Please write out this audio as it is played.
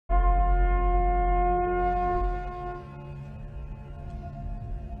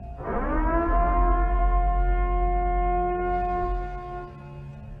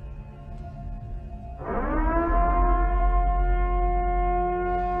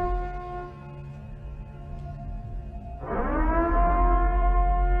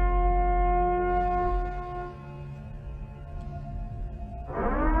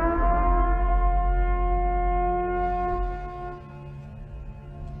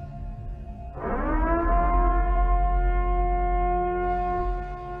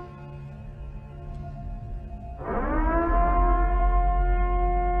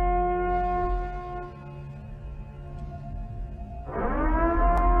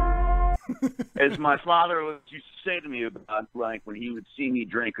As my father used to say to me about, like, when he would see me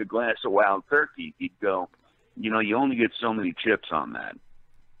drink a glass of wild turkey, he'd go, you know, you only get so many chips on that.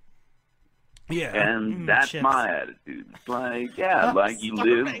 Yeah. And that's chips. my attitude. It's like, yeah, like you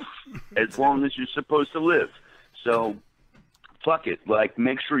live as long as you're supposed to live. So, fuck it. Like,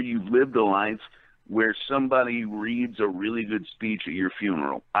 make sure you live the life where somebody reads a really good speech at your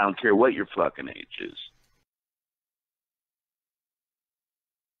funeral. I don't care what your fucking age is.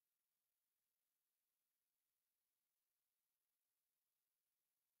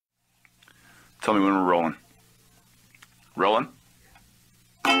 Tell me when we're rolling. Rolling?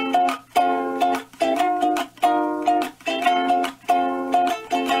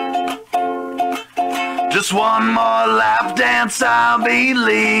 Just one more lap dance, I'll be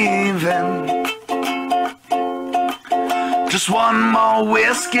leaving. Just one more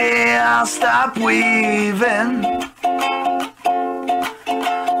whiskey, I'll stop weaving.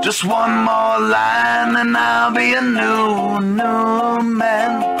 Just one more line and I'll be a new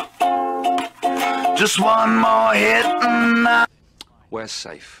man. Just one more hit and I... Where's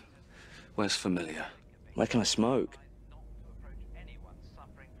safe? Where's familiar? Where can I smoke?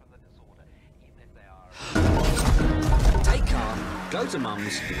 Take car, go to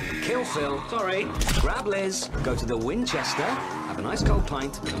Mum's, kill Phil, sorry, grab Liz, go to the Winchester, have a nice cold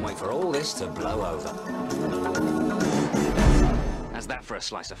pint, and wait for all this to blow over. How's that for a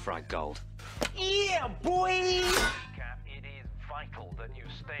slice of fried gold? Yeah, boy! It is vital that you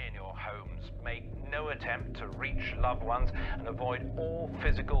stay in your homes, make no attempt to reach loved ones, and avoid all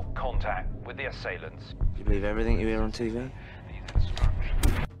physical contact with the assailants. Do you believe everything you hear on TV? These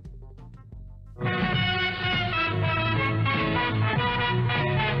instructions.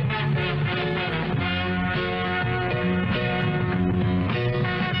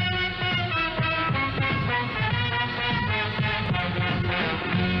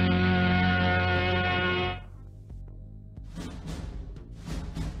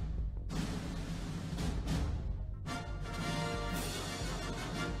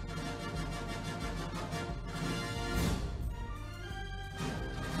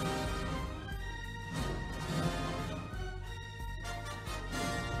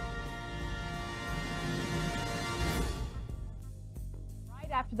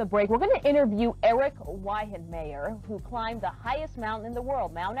 After the break, we're going to interview Eric Weihenmayer, who climbed the highest mountain in the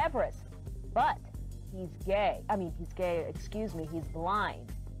world, Mount Everest. But he's gay. Excuse me, he's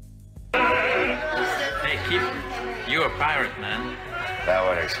blind. Hey, Keith, you're a pirate, man. That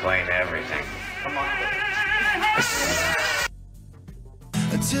would explain everything. Come on.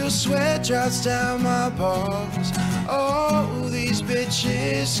 Until sweat drops down my balls. Oh, these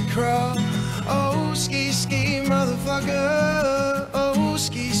bitches crawl. Oh, ski, ski, motherfucker. Oh,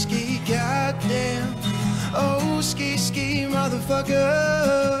 ski, ski, goddamn. Oh, ski, ski,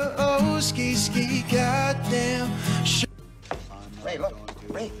 motherfucker. Oh, ski, ski, goddamn. Ray, look.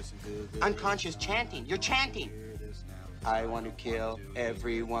 Ray. Unconscious chanting. You're chanting. I want to kill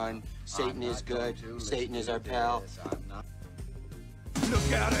everyone. Satan is good. Satan is our pal.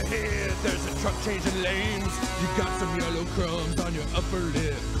 Look out ahead, there's a truck changing lanes. You got some yellow crumbs on your upper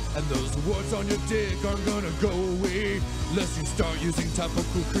lip, and those warts on your dick aren't gonna go away unless you start using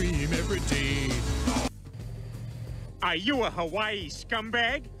topical cream every day. Are you a Hawaii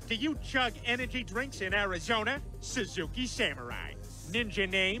scumbag? Do you chug energy drinks in Arizona? Suzuki Samurai. Ninja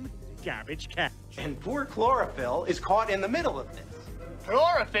name, Garbage Cat. And poor Chlorophyll is caught in the middle of this.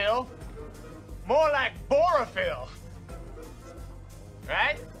 Chlorophyll? More like borophyll.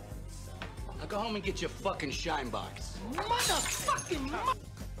 Right? Now go home and get your fucking shine box. Motherfucking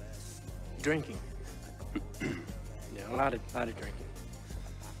Drinking. Yeah, a lot of drinking.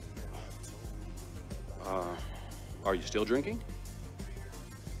 Are you still drinking?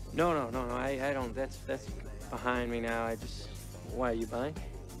 No, I don't. That's behind me now. Why are you buying?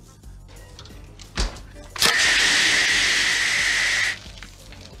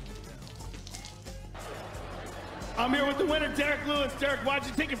 I'm here with the winner, Derek Lewis. Derek, why'd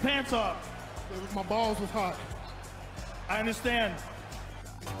you take your pants off? My balls was hot. I understand.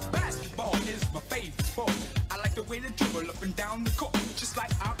 Basketball is my favorite sport. I like the way they dribble up and down the court, just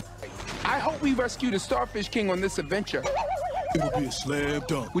like I hope we rescue the Starfish King on this adventure. It would be a slam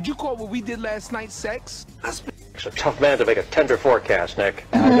dunk. Would you call what we did last night sex? It's a tough man to make a tender forecast, Nick.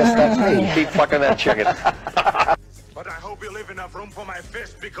 I guess that's me. Keep fucking that chicken. But I hope you leave enough room for my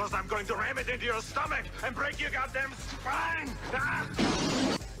fist, because I'm going to ram it into your stomach and break your goddamn spine! Ah!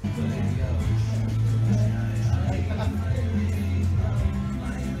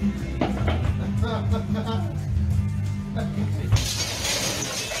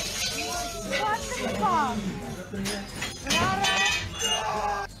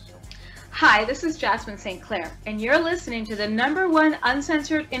 Hi, this is Jasmine St. Clair, and you're listening to the #1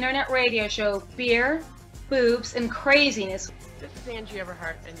 uncensored internet radio show, Beer, Boobs, and Craziness. This is Angie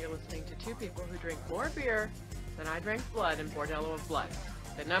Everhart, and you're listening to two people who drink more beer than I drank blood in Bordello of Blood,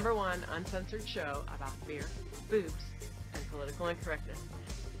 the #1 uncensored show about beer, boobs, and political incorrectness.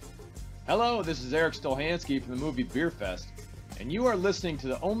 Hello, this is Eric Stolhansky from the movie Beer Fest, and you are listening to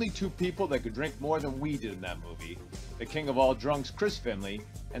the only two people that could drink more than we did in that movie, the king of all drunks, Chris Finley,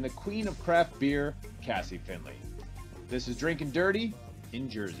 and the queen of craft beer, Cassie Finley. This is Drinking Dirty in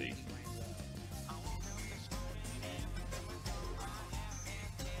Jersey.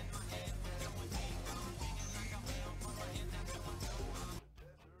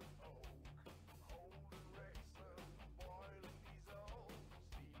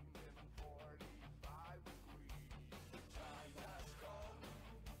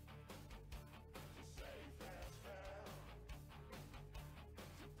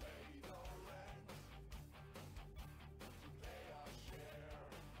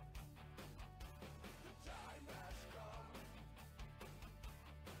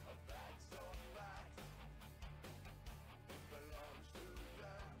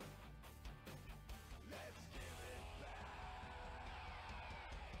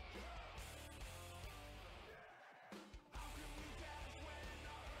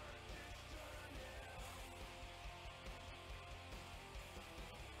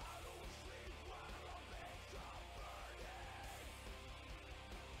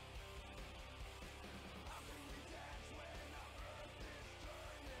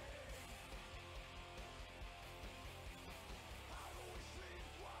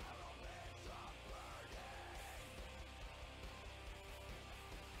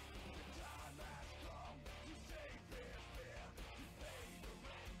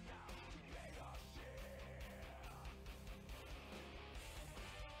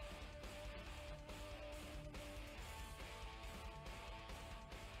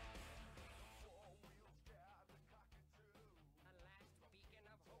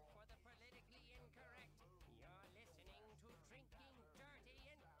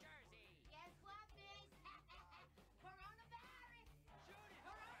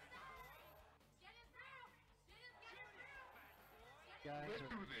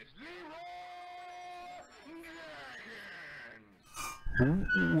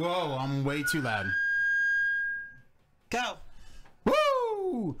 Whoa, I'm way too loud. Go.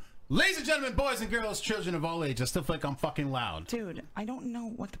 Woo! Ladies and gentlemen, boys and girls, children of all ages, I still feel like I'm fucking loud. Dude, I don't know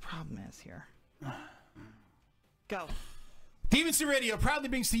what the problem is here. Go. Demon Sea Radio proudly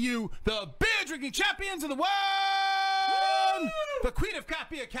brings to you the beer drinking champions of the world! Woo! The queen of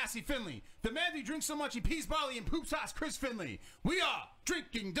craft beer, Cassie Finley. The man who drinks so much he pees barley and poops sauce, Chris Finley. We are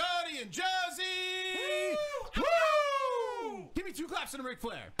Drinking Dirty in Jersey! Woo! Woo! Give me two claps and a Ric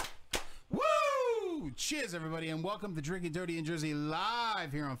Flair. Woo! Cheers, everybody, and welcome to Drinking Dirty in Jersey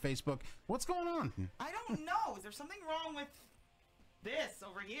live here on Facebook. What's going on? I don't know. Is there something wrong with this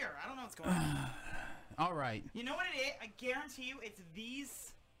over here? I don't know what's going on. All right. You know what it is? I guarantee you it's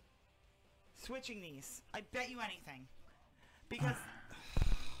these. Switching these. I bet you anything. Because...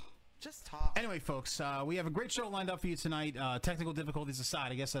 just talk. Anyway, folks, we have a great show lined up for you tonight. Technical difficulties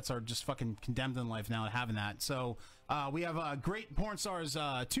aside, I guess that's our just fucking condemned in life now having that. So we have great porn stars,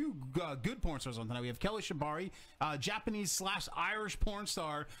 two good porn stars on tonight. We have Kelly Shibari, Japanese/Irish porn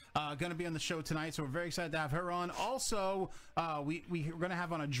star, going to be on the show tonight. So we're very excited to have her on. Also, we're going to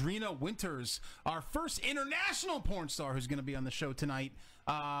have on Adrena Winters, our first international porn star, who's going to be on the show tonight.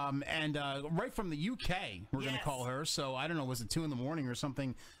 And right from the UK, we're going to call her. So I don't know, was it 2 in the morning or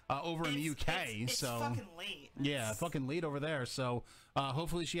something over in the UK? It's so fucking late. Yeah, fucking late over there. So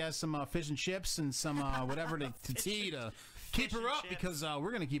hopefully she has some fish and chips and some whatever to tea to keep her up, because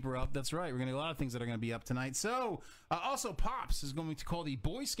we're going to keep her up. That's right. We're going to do a lot of things that are going to be up tonight. So also Pops is going to call the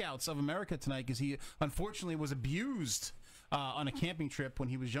Boy Scouts of America tonight, because he unfortunately was abused on a camping trip when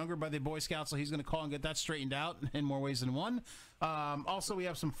he was younger by the Boy Scouts, so he's going to call and get that straightened out in more ways than one. Also, we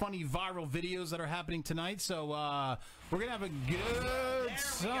have some funny viral videos that are happening tonight, so we're going to have a good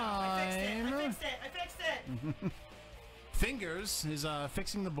time. I fixed it. Fingers is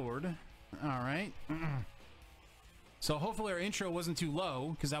fixing the board. All right. So hopefully our intro wasn't too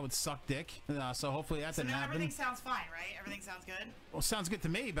low, because that would suck dick. So hopefully that didn't happen. Everything sounds fine, right? Everything sounds good? Well, sounds good to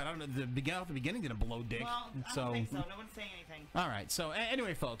me, but I don't know. The beginning didn't blow dick. Well, I don't think so. No one's saying anything. All right. So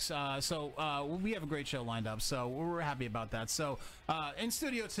anyway, folks. We have a great show lined up. So we're happy about that. So in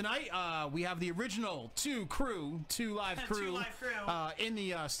studio tonight, we have the original two live crew in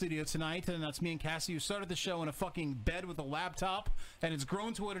the studio tonight, and that's me and Cassie, who started the show in a fucking bed with a laptop, and it's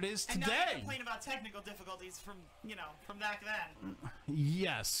grown to what it is today. And now we complain about technical difficulties from from back then.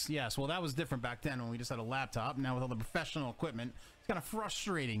 Yes. Well, that was different back then when we just had a laptop. Now with all the professional equipment, it's kind of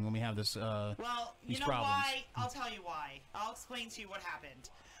frustrating when we have this. Well, these you know problems. why? I'll tell you why. I'll explain to you what happened.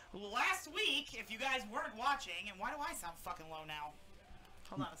 Last week, if you guys weren't watching, and why do I sound fucking low now?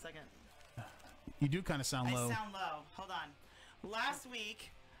 Hold on a second. You do kind of sound low. I sound low. Hold on. Last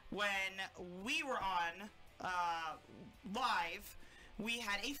week, when we were on live, we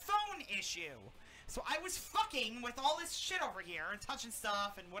had a phone issue. So I was fucking with all this shit over here and touching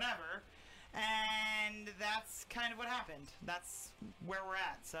stuff and whatever. And that's kind of what happened. That's where we're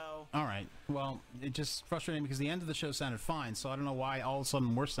at, so... All right. Well, it just frustrating because the end of the show sounded fine, so I don't know why all of a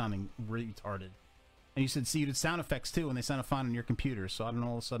sudden we're sounding retarded. And you said, see, you did sound effects too, and they sounded fine on your computer, so I don't know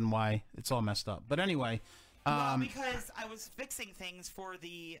all of a sudden why it's all messed up. But anyway... well, because I was fixing things for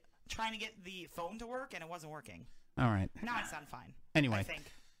the... trying to get the phone to work, and it wasn't working. All right. Now I sound fine. Anyway. I think.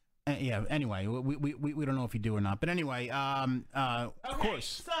 Yeah, anyway, we don't know if you do or not. But anyway, of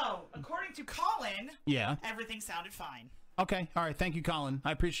course. So, according to Colin, Yeah. everything sounded fine. Okay, all right. Thank you, Colin.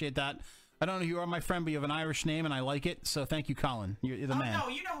 I appreciate that. I don't know who you are, my friend, but you have an Irish name, and I like it. So thank you, Colin. You're the man. Oh,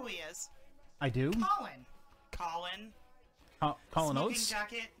 no, you know who he is. I do? Colin. Colin Oates?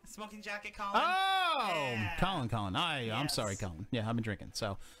 Smoking jacket, Colin. Oh, Yeah. Colin. I'm sorry, Colin. Yeah, I've been drinking.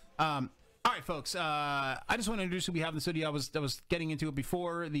 So, all right, folks. I just want to introduce who we have in the studio. I was getting into it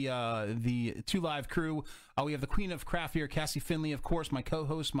before the two live crew. We have the Queen of Craft Beer, Cassie Finley, of course, my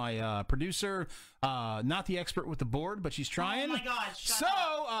co-host, my producer. Not the expert with the board, but she's trying. Oh my God! Shut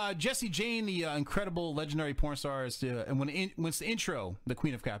up. Jessie Jane, the incredible, legendary porn star, is wants to intro the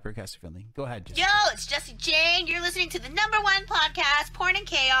Queen of Craft Beer, Cassie Finley. Go ahead, Jessie. Yo, it's Jessie Jane. You're listening to the #1 podcast, Porn and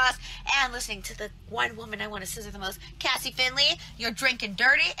Chaos, and listening to the one woman I want to scissor the most, Cassie Finley. You're drinking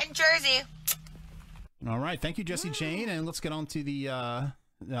dirty in Jersey. All right, thank you, Jessie Jane, and let's get on to the.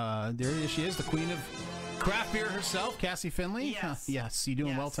 There she is, the Queen of Craft Beer herself, Cassie Finley. Yes. Yes. You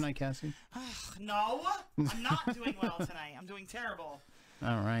doing well tonight, Cassie? No, I'm not doing well tonight. I'm doing terrible.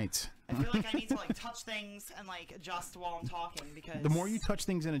 All right. I feel like I need to like touch things and like adjust while I'm talking because The more you touch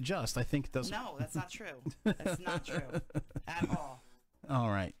things and adjust, I think it does. No, that's not true. That's not true at all. All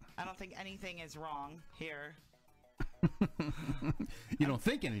right. I don't think anything is wrong here. You don't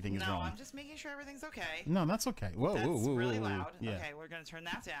think anything is no, wrong? I'm just making sure everything's okay. No, that's okay. Whoa, That's whoa, whoa, really whoa, whoa. loud. Yeah. Okay, we're gonna turn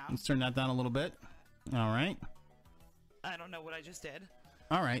that down. Let's turn that down a little bit. All right. I don't know what I just did.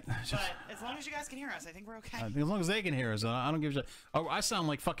 All right. But as long as you guys can hear us, I think we're okay. As long as they can hear us, I don't give a shit. Oh, I sound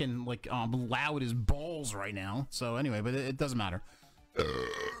like fucking loud as balls right now. So anyway, but it doesn't matter.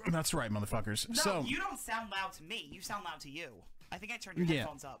 That's right, motherfuckers. No, so you don't sound loud to me. You sound loud to you. I think I turned your yeah,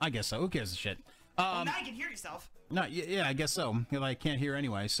 headphones up. I guess so. Who gives a shit? Well, now you can hear yourself. No, yeah, I guess so. I can't hear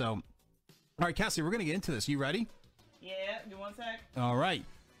anyway. So, all right, Cassie, we're gonna get into this. You ready? Yeah. Do one sec. All right.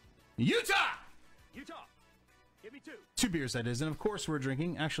 Utah. Give me two. 2 beers, that is. And of course, we're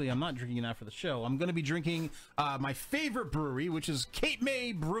drinking. Actually, I'm not drinking that for the show. I'm going to be drinking my favorite brewery, which is Cape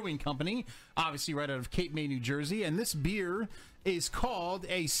May Brewing Company, obviously right out of Cape May, New Jersey. And this beer is called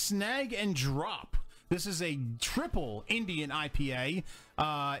a Snag and Drop. This is a triple Indian IPA.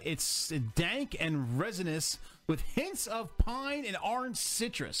 It's dank and resinous with hints of pine and orange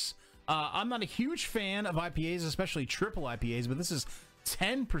citrus. I'm not a huge fan of IPAs, especially triple IPAs, but this is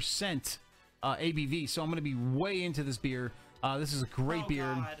 10% ABV, so I'm going to be way into this beer. This is a great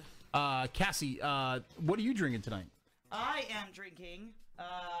beer. Cassie, what are you drinking tonight? I am drinking.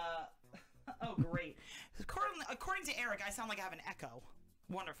 Oh, great. According to Eric, I sound like I have an echo.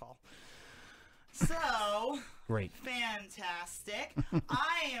 Wonderful. So, great. Fantastic.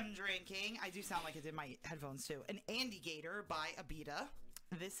 I am drinking, I do sound like it in my headphones too, an Andy Gator by Abita.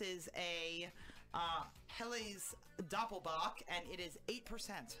 This is a Helles Doppelbock, and it is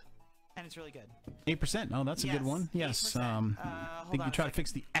 8%. And it's really good. 8%. Oh, that's a good one. Yes. Think you try to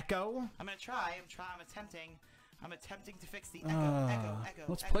fix the echo? I'm going to try. I'm attempting to fix the echo.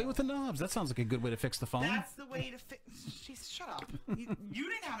 Let's play with the knobs. That sounds like a good way to fix the phone. That's the way to fix... Jeez, shut up. You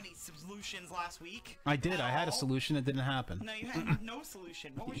didn't have any solutions last week. I did. I had a solution that didn't happen. No, you had no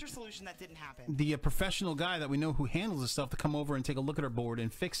solution. What was your solution that didn't happen? The professional guy that we know who handles this stuff to come over and take a look at our board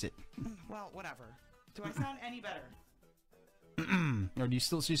and fix it. Well, whatever. Do I sound any better? Or do you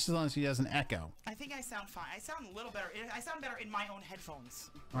still? She still honestly has an echo. I think I sound fine. I sound a little better. I sound better in my own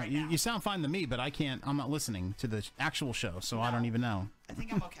headphones. All right, you sound fine to me, but I can't. I'm not listening to the actual show, so I don't even know. I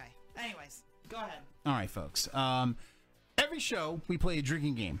think I'm okay. Anyways, go ahead. All right, folks. Every show we play a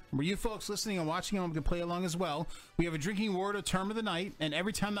drinking game. Where you folks listening and watching, I'm going to play along as well. We have a drinking word or term of the night, and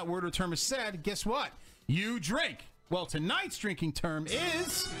every time that word or term is said, guess what? You drink. Well, tonight's drinking term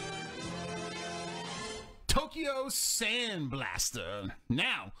is Tokyo Sandblaster.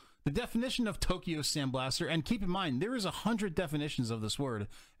 Now, The definition of Tokyo Sandblaster, and keep in mind, there is 100 definitions of this word,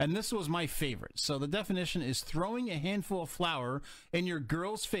 and this was my favorite. So the definition is throwing a handful of flour in your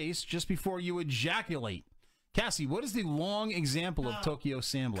girl's face just before you ejaculate. Cassie, what is the long example of Tokyo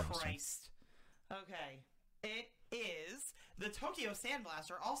Sandblaster? Christ. Okay. It is the Tokyo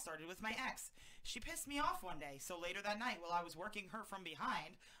Sandblaster all started with my ex. She pissed me off one day, so later that night while I was working her from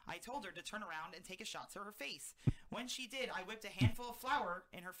behind, I told her to turn around and take a shot to her face. When she did, I whipped a handful of flour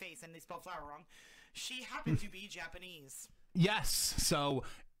in her face, and they spelled flour wrong. She happened to be Japanese. Yes. So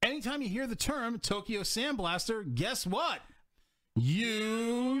anytime you hear the term Tokyo Sandblaster, guess what?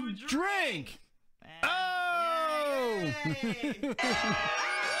 You drink. Oh!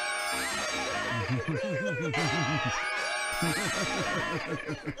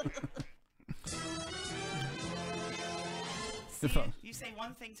 See, you say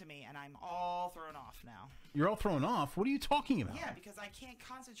one thing to me, and I'm all thrown off now. You're all thrown off? What are you talking about? Yeah, because I can't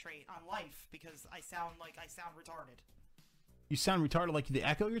concentrate on life because I sound retarded. You sound retarded like the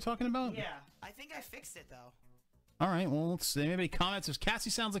echo you're talking about? Yeah, I think I fixed it, though. All right, well, let's see. Maybe comments. If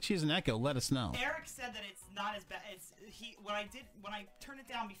Cassie sounds like she has an echo, let us know. Eric said that it's not as bad. When I turned it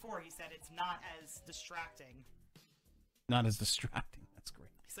down before, he said it's not as distracting. Not as distracting. That's great.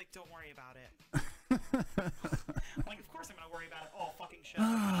 He's like, don't worry about it. I'm like, of course I'm gonna worry about it all fucking show.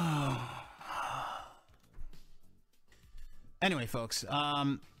 Anyway, folks,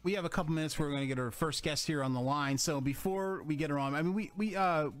 we have a couple minutes where we're going to get our first guest here on the line. So before we get her on, I mean, me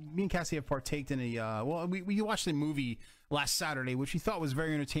and Cassie have partaked in we watched a movie last Saturday, which we thought was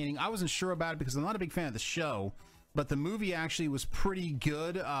very entertaining. I wasn't sure about it because I'm not a big fan of the show, but the movie actually was pretty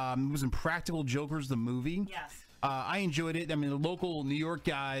good. It was Impractical Jokers, the movie. Yes. I enjoyed it. I mean, the local New York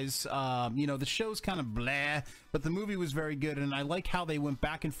guys, the show's kind of blah, but the movie was very good, and I like how they went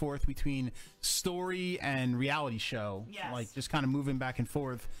back and forth between story and reality show. Yes. Like, just kind of moving back and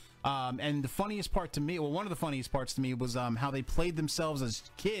forth. And the funniest part to me, one of the funniest parts to me was how they played themselves as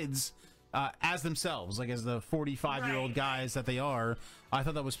kids, as themselves, like as the 45-year-old guys that they are. I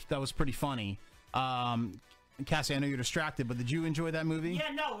thought that was pretty funny. Cassie, I know you're distracted, but did you enjoy that movie?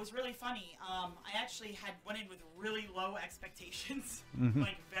 Yeah, no, it was really funny. I actually went in with really low expectations, Mhm.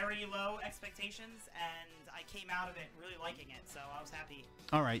 like very low expectations, and I came out of it really liking it, so I was happy.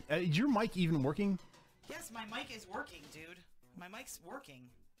 All right. Is your mic even working? Yes, my mic is working, dude. My mic's working.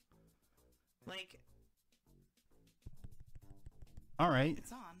 Like, All right.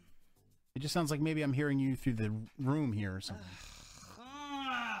 it's on. It just sounds like maybe I'm hearing you through the room here or something.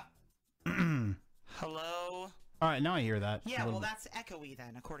 Hello? All right, now I hear that. Yeah, a well, little bit. that's echoey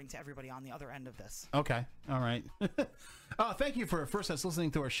then, according to everybody on the other end of this. Okay, all right. Thank you for first us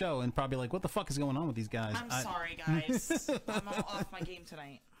listening to our show and probably like, what the fuck is going on with these guys? I'm sorry, guys. I'm all off my game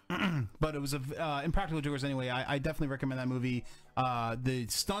tonight. But it was Impractical Jokers anyway. I definitely recommend that movie. The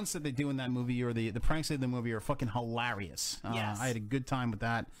stunts that they do in that movie or the pranks they do in the movie are fucking hilarious. Yes. I had a good time with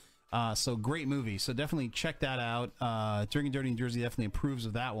that. So great movie. So definitely check that out. Drinking Dirty in Jersey definitely approves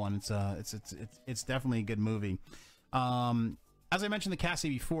of that one. It's definitely a good movie. As I mentioned to Cassie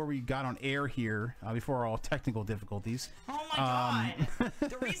before we got on air here, before all technical difficulties. Oh my god.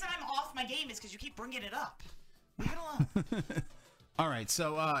 The reason I'm off my game is because you keep bringing it up. Leave it alone. All right,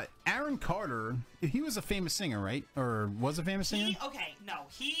 so Aaron Carter, he was a famous singer, right? Or was a famous singer?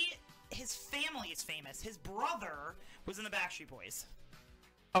 His family is famous. His brother was in the Backstreet Boys.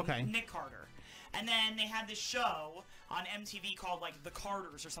 Okay. Nick Carter. And then they had this show on MTV called, like, The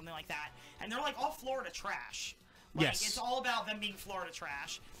Carters or something like that. And they're, like, all Florida trash. Like, Yes. It's all about them being Florida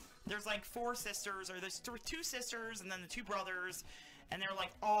trash. There's, like, 4 sisters, or there's 2 sisters, and then the 2 brothers. And they're,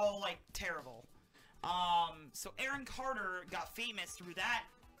 like, all, like, terrible. So Aaron Carter got famous through that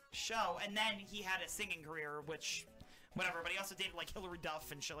show. And then he had a singing career, which, whatever. But he also dated, like, Hillary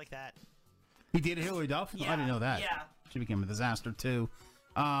Duff and shit like that. He dated Hillary Duff? Yeah, I didn't know that. yeah. She became a disaster, too.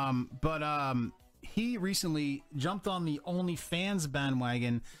 But he recently jumped on the OnlyFans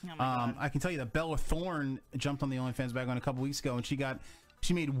bandwagon. Oh my God. I can tell you that Bella Thorne jumped on the OnlyFans bandwagon a couple weeks ago, and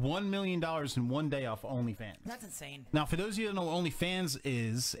she made $1 million in one day off OnlyFans. That's insane. Now, for those of you that know what OnlyFans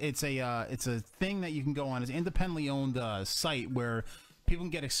is, it's a thing that you can go on. It's an independently owned site where people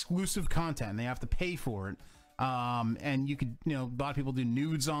can get exclusive content. And they have to pay for it. And you could, a lot of people do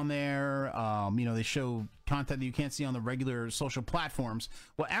nudes on there. They show content that you can't see on the regular social platforms.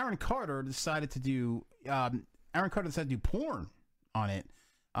 Well, Aaron Carter decided to do porn on it.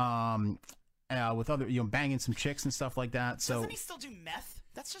 With other, banging some chicks and stuff like that. So Doesn't he still do meth?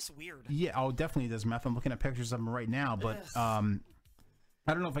 That's just weird. yeah, definitely does meth. I'm looking at pictures of him right now, but I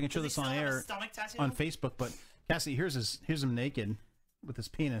don't know if I can show this on air on Facebook. But Cassie, here's him naked with his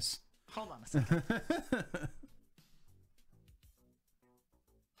penis. Hold on a second.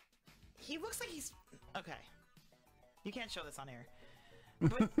 he looks like he's okay. You can't show this on air.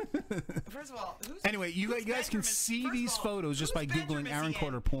 But first of all, Anyway, you guys can see these photos just by googling Aaron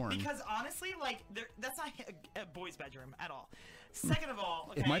Carter porn. Because honestly, like, that's not a boy's bedroom at all. Second of all,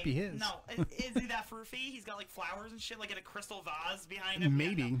 okay, It might be his. No, is he that froofy? He's got like flowers and shit, like in a crystal vase behind him.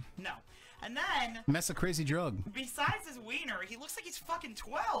 Maybe. Yeah, no. And then, Mess a crazy drug. besides his wiener, he looks like he's fucking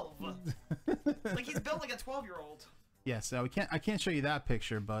 12. Like he's built like a 12-year-old. Yes, so I can't show you that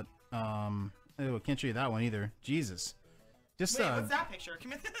picture, but I can't show you that one either. Jesus. Just Wait, what's that picture?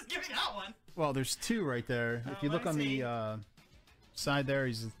 Give me that one. Well, there's two right there. If you look on the side there,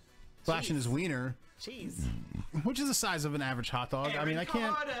 he's flashing his wiener. Jeez. Which is the size of an average hot dog. I mean, I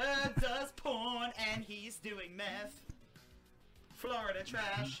can't. Carter does porn and he's doing meth. Florida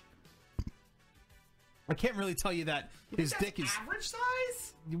trash. I can't really tell you that his dick is average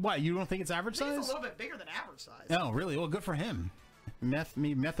size. What? You don't think it's average I think size? it's a little bit bigger than average size. Oh, really? Well, good for him. Meth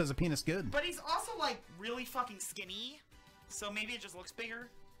has a penis. Good. But he's also like really fucking skinny, so maybe it just looks bigger.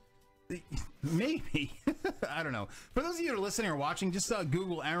 Maybe. I don't know. For those of you who are listening or watching, just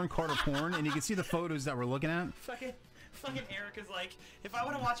Google Aaron Carter porn, and you can see the photos that we're looking at. Fucking Eric is like, if I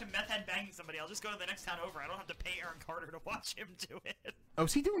want to watch a meth head banging somebody, I'll just go to the next town over. I don't have to pay Aaron Carter to watch him do it. Oh,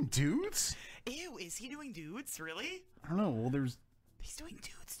 is he doing dudes? Ew, is he doing dudes? Really? I don't know. Well, He's doing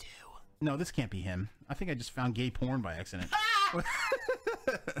dudes too. No, this can't be him. I think I just found gay porn by accident.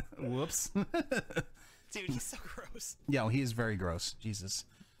 Whoops. Dude, he's so gross. Yeah, well, he is very gross. Jesus.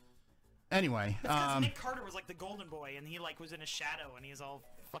 Anyway, because Nick Carter was like the golden boy, and he like was in a shadow, and he's all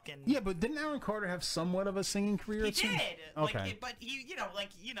fucking. Yeah, but didn't Aaron Carter have somewhat of a singing career? He did. Okay. Like, but he,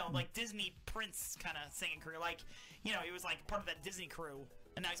 like Disney Prince kind of singing career. Like, he was like part of that Disney crew,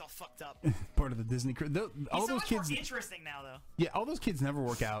 and now he's all fucked up. Part of the Disney crew. All He's so those much kids. more interesting now, though. Yeah, all those kids never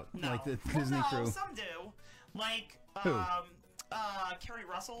work out like the Disney no, crew. some do. Like, Who? Kerry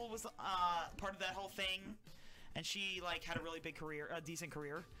Russell was part of that whole thing, and she like had a really big career, a decent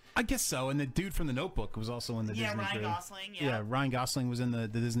career. I guess so. And the dude from The Notebook was also in the Disney crew. Ryan Gosling. Yeah, Ryan Gosling was in the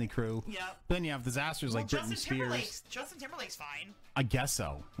Disney crew. Yeah. But then you have disasters like Britney Spears. Justin Timberlake's fine. I guess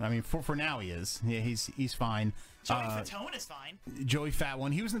so. I mean, for now he is. Yeah, he's fine. Joey Fatone is fine. Joey Fat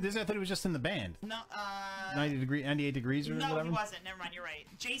One. He was in the Disney. I thought he was just in the band. No. 98 degrees or whatever. No, he wasn't. Never mind. You're right.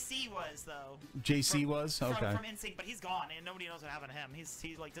 JC was though. JC was okay. From NSYNC, but he's gone, and nobody knows what happened to him. He's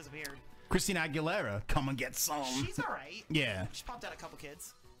like disappeared. Christina Aguilera, come and get some. She's all right. Yeah. She popped out a couple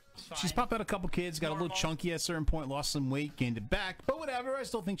kids. She's popped out a couple kids, got a little chunky at a certain point, lost some weight, gained it back, but whatever. I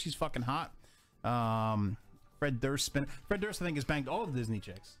still think she's fucking hot. Fred Durst, I think, has banged all the Disney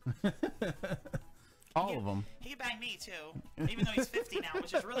chicks. All of them. He could bang me too, even though he's 50 now,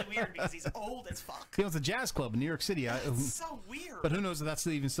 which is really weird because he's old as fuck. He owns a jazz club in New York City. It's so weird. But who knows if that's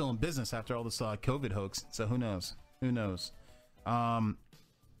even still in business after all this COVID hoax? So who knows? Who knows?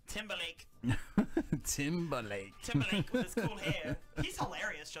 Timberlake. Timberlake with his cool hair. He's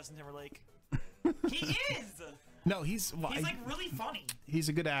hilarious, Justin Timberlake. He is. No, he's like really funny. He's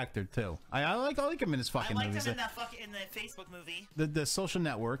a good actor too. I like him in his fucking I liked movies. him in the Facebook movie. The Social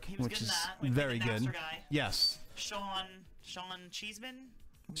Network, He was which good in is that, with very the good. Napster guy. Yes. Sean Cheeseman.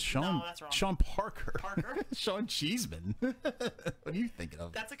 Sean, No, that's wrong. Sean Parker. Parker? Sean Cheeseman. What are you thinking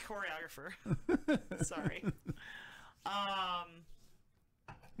of? That's a choreographer. Sorry.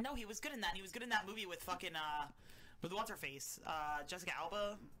 No, he was good in that. He was good in that movie with fucking with what's her face, Jessica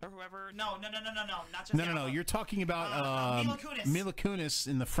Alba or whoever. No, not Jessica Alba. No. You're talking about Mila Kunis. Mila Kunis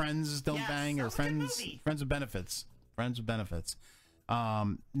in the Friends Don't Yes, Bang that or was a good Friends movie. Friends with Benefits. Friends with Benefits.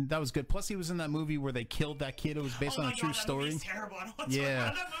 That was good. Plus, he was in that movie where they killed that kid. It was based on a true story. That movie's terrible. I don't want to talk Yeah,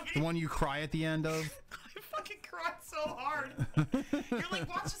 about that movie. the one you cry at the end of. I fucking cried so hard. You're like,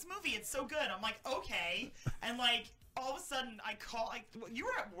 watch this movie. It's so good. I'm like, okay. And like, all of a sudden, I call. Like, you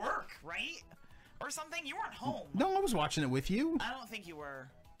were at work, right? Or something. You weren't home. No, I was watching it with you. I don't think you were.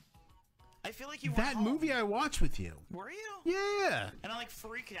 I feel like you were. That movie I watched with you. Were you? Yeah. And I like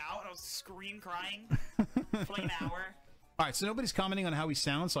freaked out. And I was crying for like an hour. All right, so nobody's commenting on how we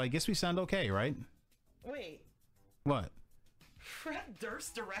sound, so I guess we sound okay, right? Wait. What? Fred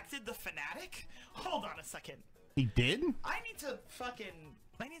Durst directed The Fanatic? Hold on a second. He did? I need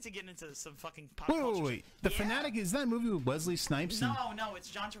to get into some fucking pop culture. Wait. The Fanatic, is that movie with Wesley Snipes? No,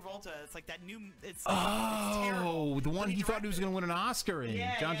 it's John Travolta. It's like that new. It's Oh, the one he thought he was going to win an Oscar in.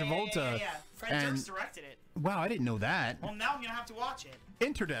 John Travolta. Yeah. Fred Durst directed it. Wow, I didn't know that. Well, now I'm gonna have to watch it.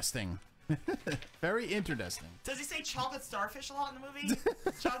 Interesting. Very interesting. Does he say chocolate starfish a lot in the movie?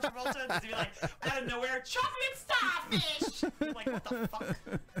 John Travolta? Does he be like, out of nowhere, chocolate starfish? I'm like, what the fuck?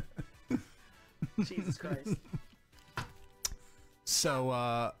 Jesus Christ.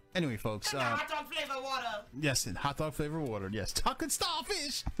 So, anyway, folks. Hot dog flavor water. Yes, and hot dog flavor water. Yes, chocolate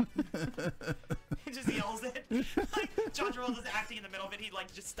starfish. He just yells it. Like, John Travolta's acting in the middle of it. He,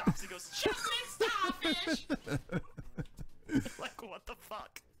 like, just stops and goes, chocolate starfish! Like, what the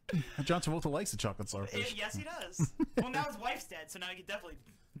fuck? John Travolta likes the chocolate starfish. Yes, he does. Well, now his wife's dead, so now he can definitely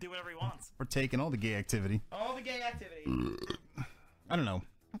do whatever he wants. We're taking all the gay activity. All the gay activity. I don't know.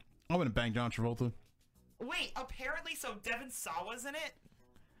 I wouldn't bang John Travolta. Wait, apparently, so Devin Sawa's in it?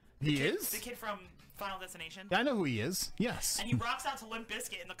 He is? The kid from Final Destination? I know who he is. Yes. And he rocks out to Limp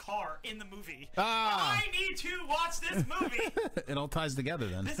Bizkit in the car in the movie. Ah. I need to watch this movie. It all ties together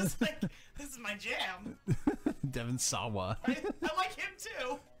then. This is my jam. Devin Sawa. I like him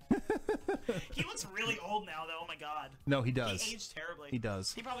too. He looks really old now, though. Oh my god. No, he does. He aged terribly. He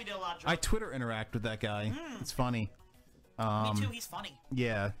does. He probably did a lot of I drugs. Twitter interact with that guy. It's funny. Me too. He's funny.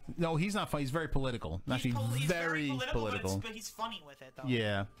 Yeah. No, he's not funny. He's very political. Actually, He's very political. But he's funny with it, though.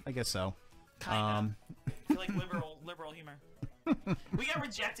 Yeah, I guess so. Kinda. I feel like liberal humor. We got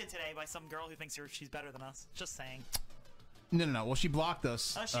rejected today by some girl who thinks she's better than us. Just saying. No. Well, she blocked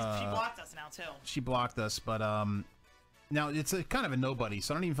us. Oh, she blocked us now too. She blocked us, but now it's a kind of a nobody,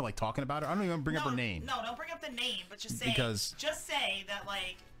 so I don't even feel like talking about her. I don't even bring up her name. No, don't bring up the name, but just say just say that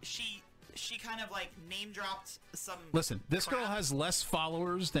like she kind of like name dropped some. Listen, this girl has less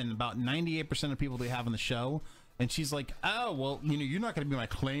followers than about 98% of people they have on the show, and she's like, "Oh, well, you're not going to be my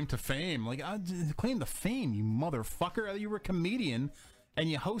claim to fame." Like, claim to fame, you motherfucker! You were a comedian, and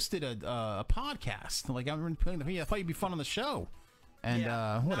you hosted a podcast. Like, I thought you'd be fun on the show, and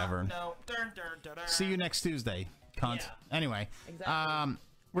whatever. No. See you next Tuesday, cunt. Yeah. Anyway, Exactly.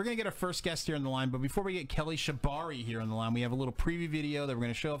 We're going to get our first guest here on the line, but before we get Kelly Shabari here on the line, we have a little preview video that we're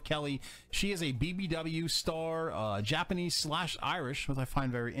going to show of Kelly. She is a BBW star, Japanese/Irish, which I find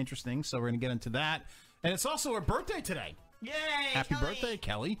very interesting, so we're going to get into that. And it's also her birthday today. Yay! Happy birthday,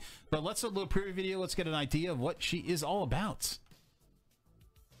 Kelly. But let's do a little preview video. Let's get an idea of what she is all about.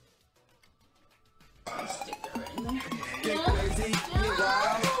 Get crazy, get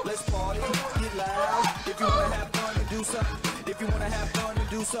wild, let's party, get loud. If you wanna have fun and do something, if you wanna have fun and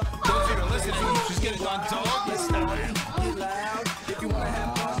do something, if you're listening, she's getting on dog this time. Get loud. If you wanna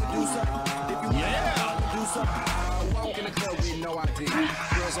have fun and do something, if you wanna have fun and do something. Walk in the club with no ID.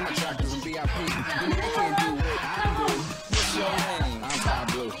 Girls on my trackers and VIP. You know they can't do what I can do. What's your name? I'm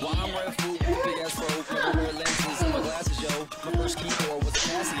Pablo. While I'm wearing food, big ass robe, never wear lenses in my glasses, yo. My first keyboard was a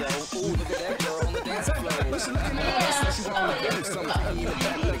Casio. Ooh, look at that girl on the dancing floor. Listen, look at my ass, she's on the bench. Something taking you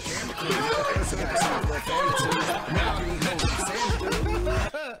back with a camera crew. Got time for a family too. Now I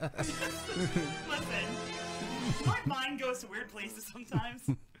Listen, my mind goes to weird places sometimes,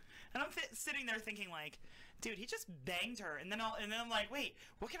 and I'm sitting there thinking like, dude, he just banged her, and then I'm like, wait,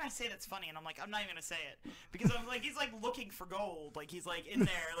 what can I say that's funny? And I'm like, I'm not even gonna say it because I'm like, he's like looking for gold, like he's like in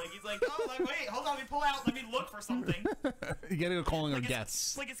there, like he's like, oh, like, wait, hold on, let me pull out, let me look for something. You gotta go calling like her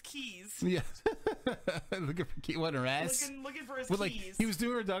guests. Like his keys. Yeah. Looking for what, her ass? Looking for his keys. Like, he was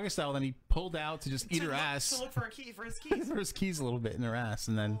doing her doggy style, then he pulled out to just eat her ass. To look for a key for his keys. For his keys a little bit in her ass,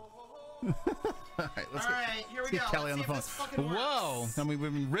 and then. All right, here we get go. Kelly Let's on the phone. Whoa! I mean,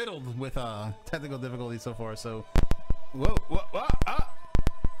 we've been riddled with technical difficulties so far. So, whoa!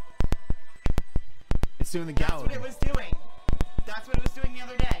 It's doing the gallery. That's what it was doing. That's what it was doing the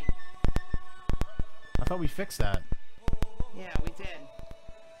other day. I thought we fixed that. Yeah, we did.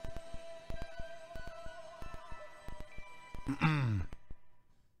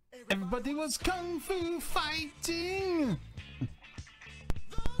 Everybody was kung fu fighting.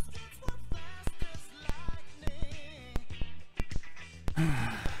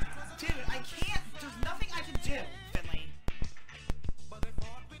 Dude, I can't. There's nothing I can do, Finley.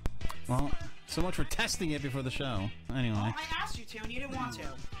 Well, so much for testing it before the show. Anyway. Well, I asked you to, and you didn't want to. You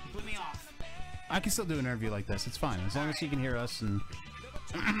blew me off. I can still do an interview like this. It's fine, as long as you can hear us. And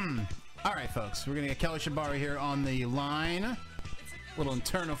all right, folks, we're gonna get Kelly Shabari here on the line. A little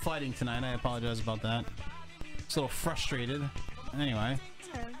internal fighting tonight. I apologize about that. Just a little frustrated. Anyway.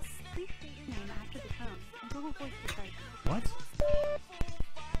 Hello. Please state your name after the tone, and Google Voice will start. What?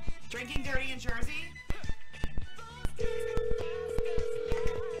 Drinking dirty in Jersey?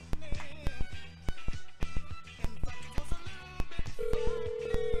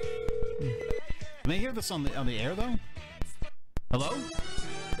 Can they hear this on the air though? Hello?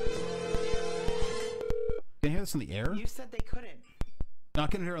 Can you hear this on the air? You said they couldn't. No, I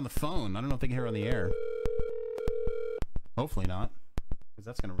couldn't hear it on the phone. I don't know if they can hear it on the air. Hopefully not, because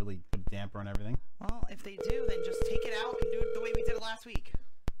that's gonna really put a damper on everything. Well, if they do, then just take it out and do it the way we did it last week.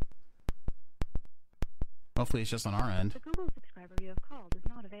 Hopefully it's just on our end. The Google subscriber you have called is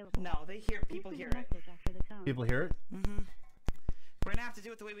not available. No, they hear. People hear it. After the tone. People hear it? Mm-hmm. We're gonna have to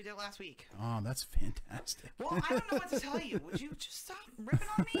do it the way we did last week. Oh, that's fantastic. Well, I don't know what to tell you. Would you just stop ripping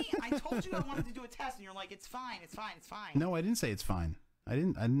on me? I told you I wanted to do a test, and you're like, it's fine, it's fine, it's fine. No, I didn't say it's fine. I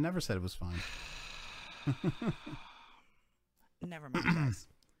never said it was fine. Never mind, guys.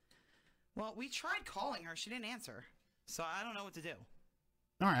 Well, we tried calling her. She didn't answer. So I don't know what to do.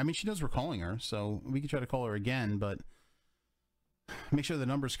 All right. I mean, she knows we're calling her, so we could try to call her again, but make sure the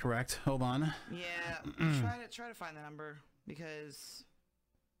number's correct. Hold on. Yeah, try to find the number, because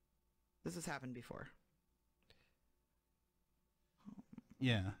this has happened before.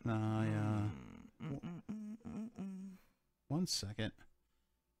 Yeah. One second.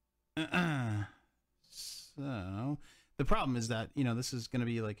 So the problem is that, you know, this is going to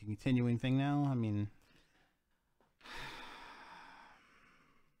be like a continuing thing now. I mean,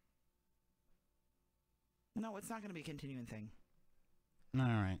 no, it's not going to be a continuing thing. all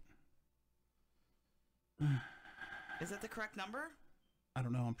right. Is that the correct number? I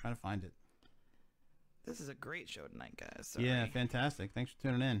don't know. I'm trying to find it. This is a great show tonight, guys. Sorry. Yeah, fantastic. Thanks for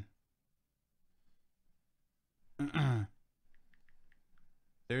tuning in.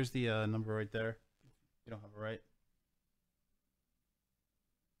 There's the number right there. You don't have it right.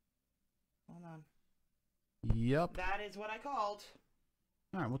 Hold on. Yep. That is what I called.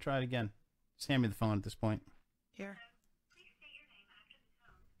 All right, we'll try it again. Just hand me the phone at this point. Here.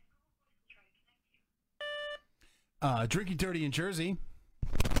 Drinking Dirty in Jersey.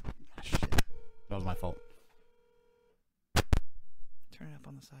 Ah, shit. That was my fault. Turn it up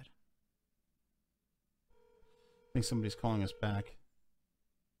on the side. I think somebody's calling us back.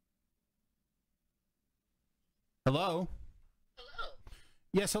 Hello? Hello.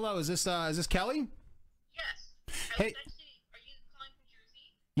 Yes, hello. Is this Kelly? Yes. Hey. Are you calling from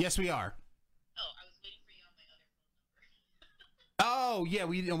Jersey? Yes, we are. Oh, I was waiting for you on my other phone number. Oh, yeah,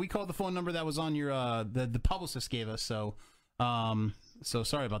 we called the phone number that was on your the publicist gave us, so so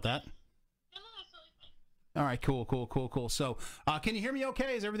sorry about that. No, that's totally fine. All right, cool. So, can you hear me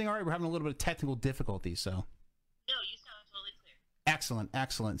okay? Is everything all right? We're having a little bit of technical difficulties, so. No, you sound totally clear.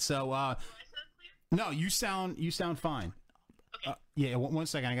 Excellent. So, Do I sound clear? no, you sound fine. Okay. Yeah, one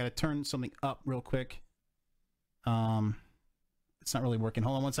second. I got to turn something up real quick. It's not really working.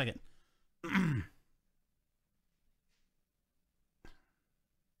 Hold on one second.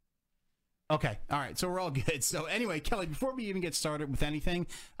 Okay. All right. So we're all good. So anyway, Kelly, before we even get started with anything,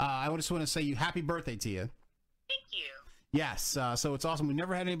 I just want to say happy birthday to you. Thank you. Yes. So it's awesome. We've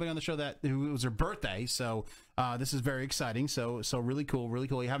never had anybody on the show who it was their birthday. So this is very exciting. So really cool. Really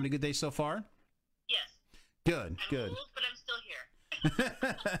cool. You having a good day so far? Yes. Good. I'm old, but I'm still here.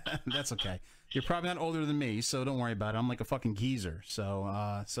 That's okay. You're probably not older than me, so don't worry about it. I'm like a fucking geezer.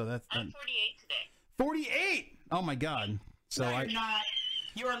 So that's. I'm 48 today. 48. Oh my God. So no, you're not.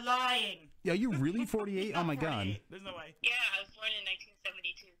 You're lying. Yeah, you really 48? Oh my God. There's no way. Yeah, I was born in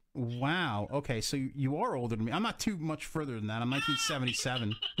 1972. Wow. Okay, so you are older than me. I'm not too much further than that. I'm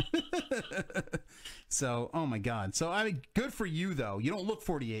 1977. So, oh my God. So, I mean, good for you though. You don't look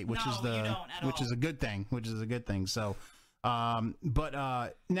 48, which No, is you don't at all. is a good thing. So,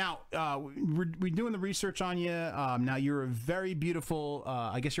 but now we're doing the research on you. Now you're a very beautiful.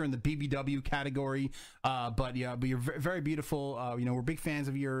 I guess you're in the BBW category. But you're very beautiful. You know, we're big fans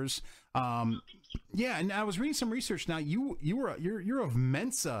of yours. Yeah, and I was reading some research. Now you're of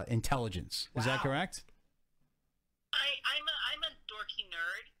Mensa intelligence. Is that correct? I'm a dorky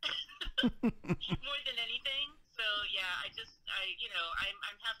nerd more than anything. So yeah, I'm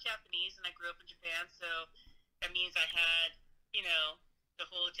half Japanese and I grew up in Japan. So that means I had, the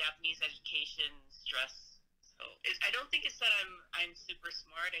whole Japanese education stress. So I don't think it's that I'm super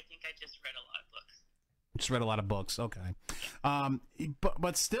smart. I think I just read a lot of books. Just read a lot of books. Okay.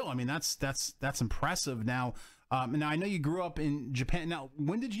 But still, I mean, that's impressive. Now, now I know you grew up in Japan. Now,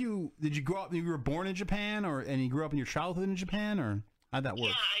 when did you grow up? You were born in Japan, and you grew up in your childhood in Japan, or how'd that work?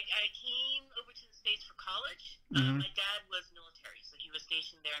 Yeah, I came over to the States for college. Mhm. My dad was military, so he was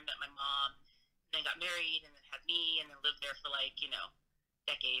stationed there and met my mom, and then got married, and then had me, and then lived there for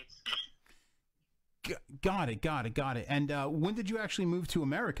decades. Got it. And when did you actually move to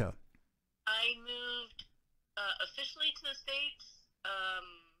America? I moved officially to the States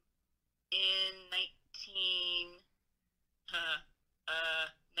in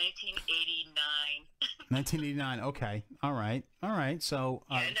 1989. 1989. Okay. All right. So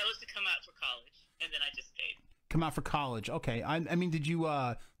Yeah, and that was to come out for college, and then I just stayed. come out for college. Okay. I mean, did you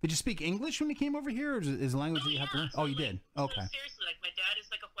speak English when you came over here, or is the language that you have to learn? Oh, you did. Okay. So seriously, my dad is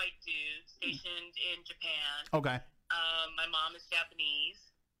a white dude stationed in Japan. Okay. My mom is Japanese,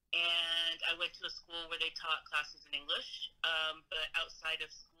 and I went to a school where they taught classes in English. But outside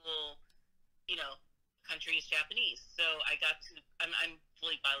of school, country is Japanese. So I'm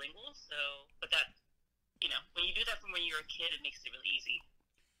fully bilingual. So, but that, when you do that from when you're a kid, it makes it really easy.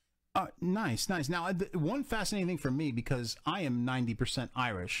 Nice. Now, one fascinating thing for me, because I am 90%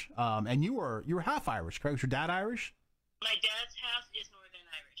 Irish, and you're half Irish, correct? Was your dad Irish? My dad's half is Northern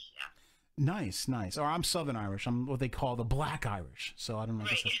Irish, yeah. Nice. Or I'm Southern Irish. I'm what they call the Black Irish. So I don't know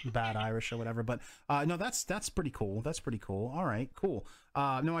if it's bad Irish or whatever. But no, that's pretty cool. That's pretty cool. All right, cool.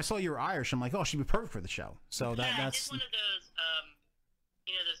 No, I saw you were Irish. I'm like, oh, she'd be perfect for the show. So that's. I did one of those,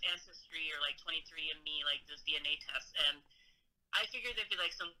 those Ancestry or like 23andMe, like those DNA tests, and I figured there'd be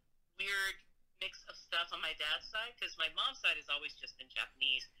like some weird mix of stuff on my dad's side, because my mom's side has always just been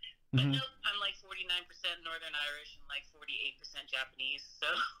Japanese. But nope, I'm like 49% Northern Irish and like 48% Japanese. So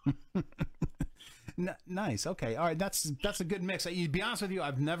nice. Okay. All right. That's a good mix. To be honest with you,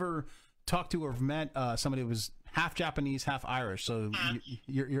 I've never talked to or met somebody who was half Japanese, half Irish. So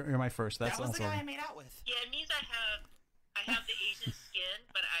you're my first. That's that was the awesome. guy I made out with. Yeah, it means I have the Asian skin,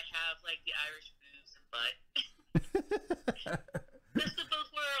 but I have like the Irish boobs and butt. Best of both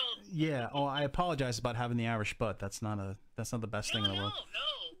worlds. Yeah. Oh, I apologize about having the Irish butt. That's not the best thing in the world.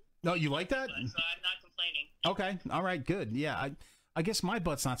 No, you like that? So I'm not complaining. Okay. All right. Good. Yeah. I guess my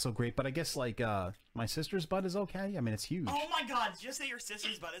butt's not so great, but I guess like my sister's butt is okay. I mean, it's huge. Oh my God! Did you just say your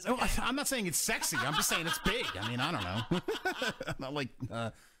sister's butt is okay? Oh, I'm not saying it's sexy. I'm just saying it's big. I mean, I don't know. I'm not like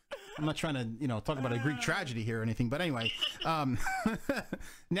I'm not trying to talk about a Greek tragedy here or anything. But anyway, now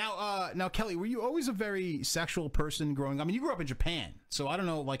Kelly, were you always a very sexual person growing up? I mean, you grew up in Japan, so I don't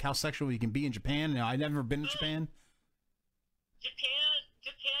know like how sexual you can be in Japan. I've never been to Japan.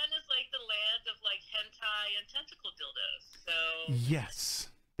 Japan is like the land of like hentai and tentacle dildos. So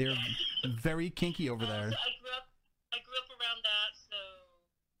yes, they're very kinky over there. So I grew up around that. So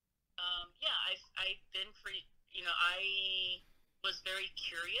yeah, I've been pretty. I was very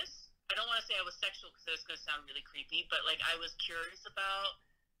curious. I don't want to say I was sexual because that's going to sound really creepy, but like I was curious about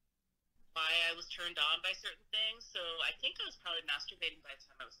why I was turned on by certain things. So I think I was probably masturbating by the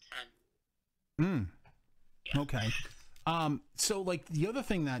time I was 10. Yeah. Okay. So like the other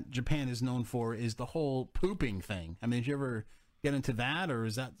thing that Japan is known for is the whole pooping thing. I mean, did you ever get into that, or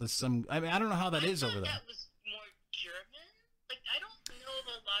is that some? I mean, I don't know how that is over there. That was more German. Like I don't know of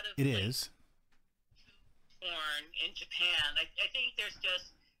a lot of. It is. Porn in Japan. I think there's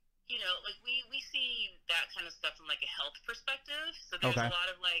just, like we see that kind of stuff from like a health perspective. So there's a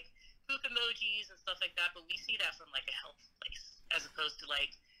lot of like poop emojis and stuff like that, but we see that from like a health place as opposed to like,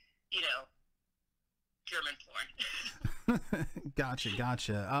 German porn. Gotcha.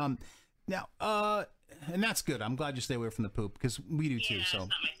 Now, and that's good. I'm glad you stay away from the poop because we do too. So it's not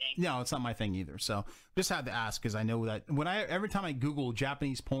my thing. No, it's not my thing either. So just had to ask because I know that every time I Google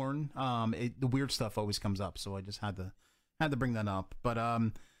Japanese porn, the weird stuff always comes up. So I just had to bring that up. But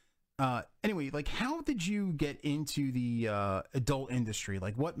anyway, like how did you get into the adult industry?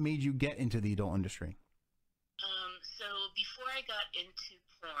 Like what made you get into the adult industry? So before I got into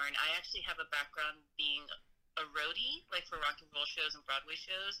porn, I actually have a background being a roadie, like for rock and roll shows and Broadway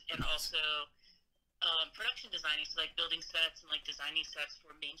shows, and also production designing, so like building sets and like designing sets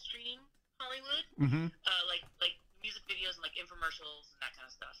for mainstream Hollywood, like music videos and like infomercials and that kind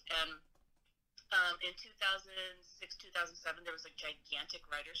of stuff. And in 2006, 2007, there was a gigantic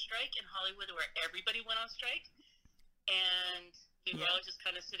writer's strike in Hollywood where everybody went on strike, and we were all just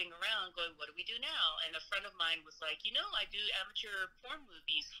kind of sitting around going, what do we do now? And a friend of mine was like, I do amateur porn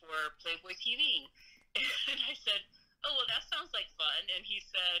movies for Playboy TV. And I said, oh, well, that sounds like fun. And he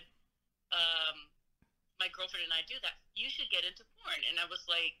said, my girlfriend and I do that. You should get into porn. And I was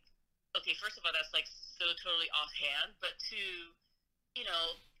like, okay, first of all, that's like so totally offhand. But two,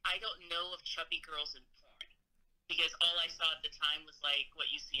 I don't know of chubby girls in porn because all I saw at the time was like what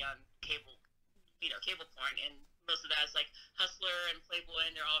you see on cable, cable porn. And most of that is like Hustler and Playboy,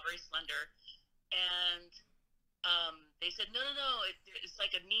 and they're all very slender. And they said, no, it's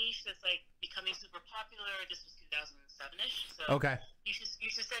like a niche that's like becoming super popular. This was 2007-ish. So you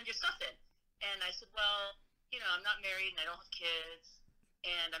should send your stuff in. And I said, well, I'm not married and I don't have kids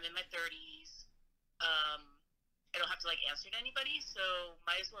and I'm in my 30s. I don't have to like answer to anybody, so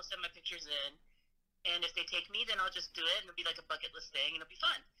might as well send my pictures in. And if they take me, then I'll just do it and it'll be like a bucket list thing and it'll be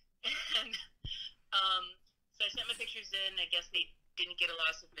fun. And so I sent my pictures in. I guess they didn't get a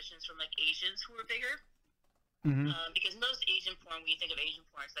lot of submissions from like Asians who were bigger. Because most Asian porn, when you think of Asian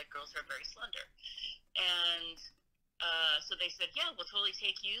porn, it's like girls who are very slender. And so they said, yeah, we'll totally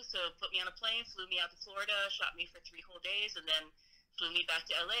take you. So put me on a plane, flew me out to Florida, shot me for 3 whole days, and then flew me back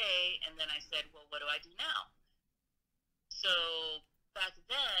to LA. And then I said, well, what do I do now? So back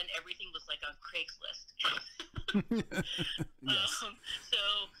then, everything was like on Craigslist. Yes.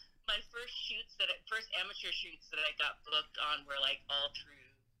 So my first first amateur shoots that I got booked on were like all through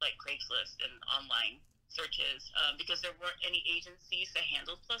like Craigslist and online searches, because there weren't any agencies that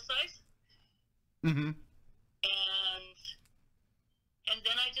handled plus size. Mm-hmm. And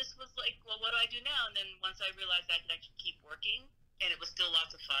then I just was like, well, what do I do now? And then once I realized I could actually keep working, and it was still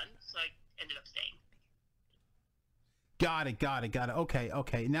lots of fun, so I ended up staying. Got it.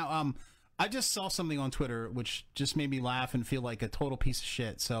 Okay. Now, I just saw something on Twitter which just made me laugh and feel like a total piece of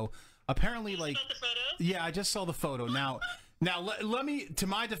shit. So apparently, like, the photo? Yeah, I just saw the photo. Now, let me, to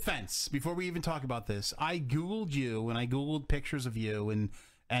my defense, before we even talk about this, I Googled you and I Googled pictures of you and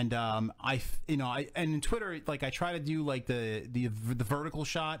in Twitter, like, I try to do like the vertical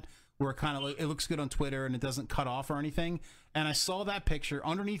shot where it kind of, it looks good on Twitter and it doesn't cut off or anything. And I saw that picture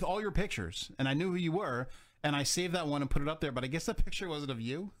underneath all your pictures and I knew who you were and I saved that one and put it up there. But I guess that picture wasn't of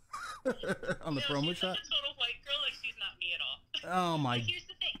you on the promo shot. She's a total white girl. Like, she's not me at all. Oh my. But here's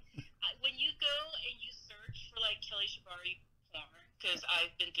the thing: when you go and you search for like Kelly Shibari porn, because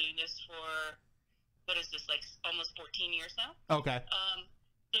I've been doing this for what is this, like almost 14 years now? Okay.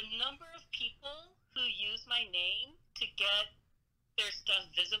 The number of people who use my name to get their stuff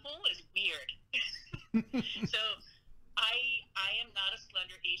visible is weird. So I am not a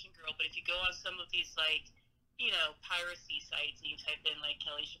slender Asian girl, but if you go on some of these like, piracy sites and you type in like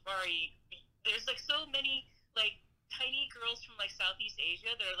Kelly Shibari, there's like so many like tiny girls from like Southeast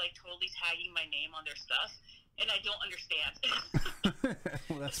Asia that are like totally tagging my name on their stuff, and I don't understand.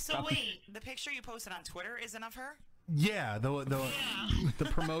 Well, that's So wait, the picture you posted on Twitter isn't of her? Yeah, the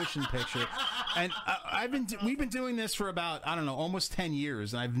promotion picture, and we've been doing this for about, I don't know, almost 10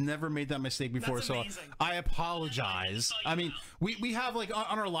 years, and I've never made that mistake before. That's so amazing. I apologize. I mean, we have like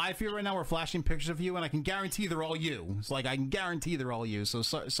on our live here right now, we're flashing pictures of you, and I can guarantee they're all you. It's like I can guarantee they're all you. So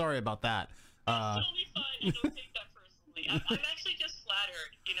sorry about that. Totally fine. I don't take that personally. I'm actually just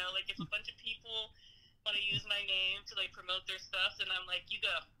flattered. Like if a bunch of people want to use my name to like promote their stuff, and I'm like, you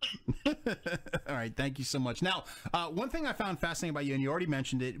go. All right, thank you so much. Now, one thing I found fascinating about you, and you already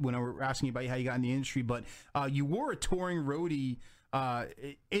mentioned it when I were asking you about how you got in the industry, but you were a touring roadie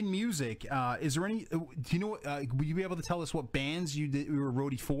in music. Is there any? Do you know? Will you be able to tell us what bands you were a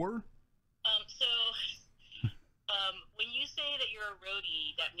roadie for? When you say that you're a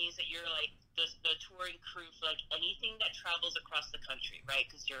roadie, that means that you're like the touring crew for like anything that travels across the country, right?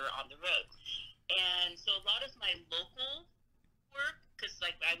 Because you're on the road. And so a lot of my local work, because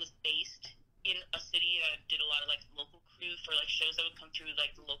like I was based in a city, I did a lot of like local crew for like shows that would come through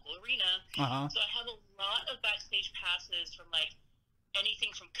like the local arena. So I have a lot of backstage passes from like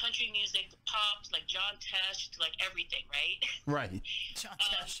anything from country music to pop to like John Tesh to like everything, right? Right. John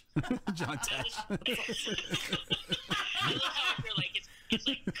Tesh. John Tesh. I love how you're like it's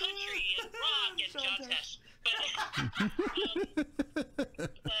like country and rock and John Tesh.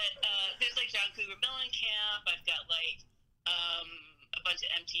 But there's like John Cougar Mellencamp. I've got like a bunch of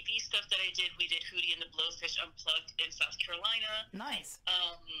MTV stuff that I did. We did Hootie and the Blowfish Unplugged in South Carolina. Nice.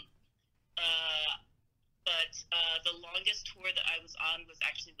 But the longest tour that I was on was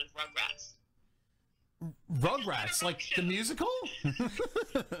actually with Rugrats. Rugrats, like the musical?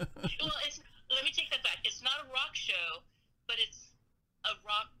 Well, let me take that back. It's not a rock show, but it's a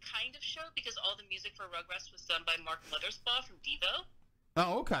rock kind of show because all the music for Rugrats was done by Mark Mothersbaugh from Devo.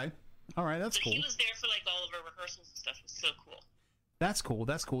 Oh, okay. All right, that's cool. He was there for like all of our rehearsals and stuff. It was so cool. That's cool.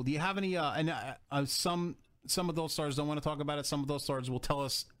 That's cool. Do you have any? Some of those stars don't want to talk about it. Some of those stars will tell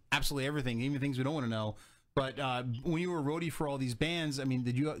us absolutely everything, even things we don't want to know. But when you were a roadie for all these bands, I mean,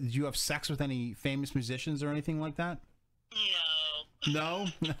 did you have sex with any famous musicians or anything like that? No. No,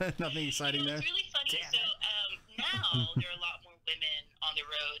 nothing exciting there. It's really funny. So now there are a lot more women on the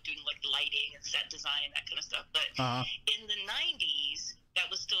road doing like lighting and set design and that kind of stuff. But in the 90s, that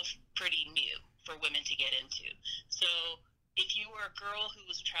was still pretty new for women to get into. So if you were a girl who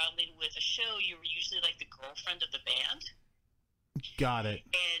was traveling with a show, you were usually like the girlfriend of the band. Got it.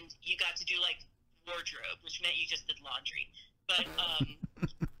 And you got to do like wardrobe, which meant you just did laundry. But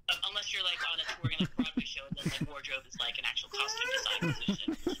unless you're like on a touring like Broadway show, and then like wardrobe is like an actual costume design position.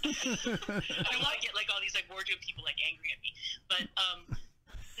 I don't want to get like all these like wardrobe people like angry at me. But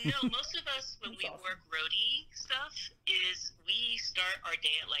no, most of us when we work roadie stuff is we start our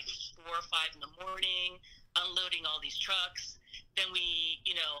day at like 4 or 5 in the morning, unloading all these trucks. Then we,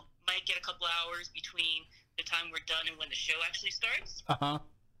 might get a couple hours between the time we're done and when the show actually starts.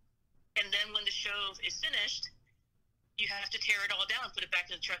 And then when the show is finished, you have to tear it all down, put it back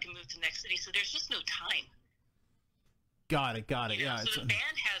in the truck, and move to the next city. So there's just no time. Got it. Yeah. So the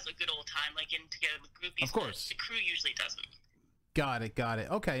band has a good old time, like getting together with groupies. Of course. The crew usually doesn't. Got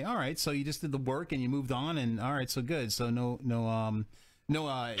it. Okay. All right. So you just did the work and you moved on, and all right. So good. So no.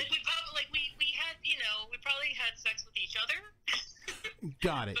 Like we probably probably had sex with each other.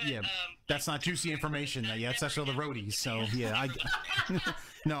 Got it. Yeah, that's not juicy information. Yeah, that's actually the roadies. So yeah,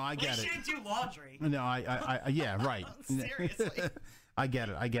 no, I get it. We shouldn't do laundry. No, I yeah, right. Seriously. I get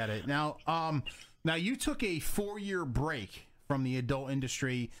it. Now, now you took a 4-year break from the adult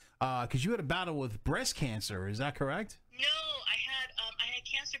industry because you had a battle with breast cancer. Is that correct? No, I had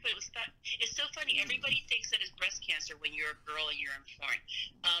cancer, but it's so funny. Everybody thinks that it's breast cancer when you're a girl and you're in porn.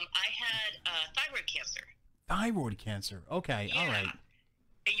 I had thyroid cancer. Thyroid cancer. Okay, Yeah. all right.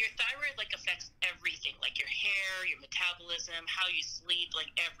 And your thyroid like affects everything, like your hair, your metabolism, how you sleep, like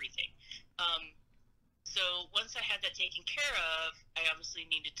everything. So once I had that taken care of, I obviously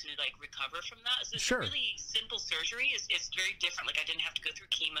needed to like recover from that. So it's Sure. a really simple surgery. It's very different. Like I didn't have to go through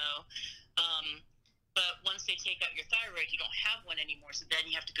chemo. But once they take out your thyroid, you don't have one anymore. So then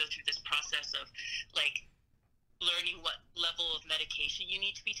you have to go through this process of like learning what level of medication you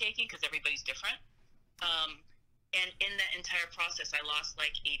need to be taking because everybody's different. And in that entire process, I lost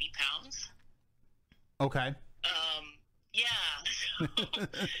like 80 pounds. Okay. Yeah.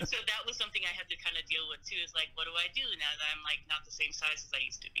 So that was something I had to kind of deal with too. Is like, what do I do now that I'm like not the same size as I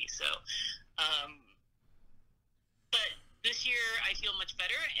used to be? So, but this year I feel much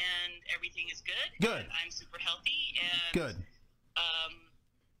better and everything is good. Good. And I'm super healthy and Good.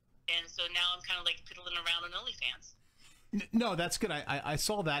 And so now I'm kind of like piddling around on OnlyFans. No, that's good. I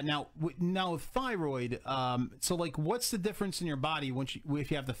saw that. Now with thyroid, so like, what's the difference in your body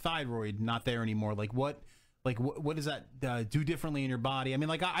if you have the thyroid not there anymore? Like what does that do differently in your body? I mean,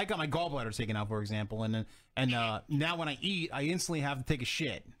 like I got my gallbladder taken out, for example, and now when I eat, I instantly have to take a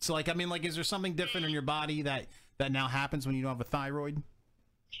shit. So like, I mean, like, is there something different in your body that now happens when you don't have a thyroid?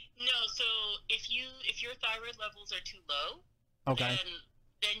 No. So if your thyroid levels are too low, okay.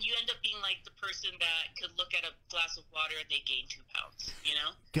 Then you end up being like the person that could look at a glass of water and they gain 2 pounds, you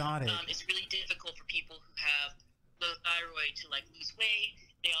know? Got it. It's really difficult for people who have low thyroid to like lose weight.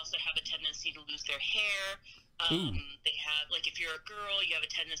 They also have a tendency to lose their hair. They have, like, if you're a girl, you have a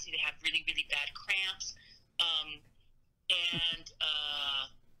tendency to have really, really bad cramps. And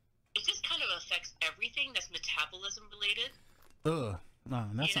it just kind of affects everything that's metabolism related. Ugh. No,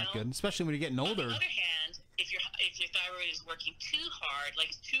 that's not good, especially when you're getting older. On the other hand, if your thyroid is working too hard, like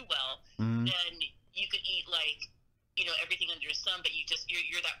too well, Mhm. then you could eat like, you know, everything under the sun, but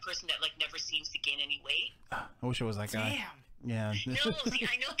you're that person that like never seems to gain any weight. I wish I was that guy. Damn. Yeah. No, see,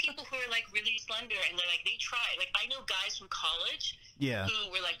 I know people who are like really slender and they're like they try. Like I know guys from college Yeah.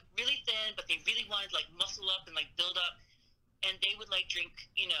 who were like really thin, but they really wanted to like muscle up and like build up, and they would like drink,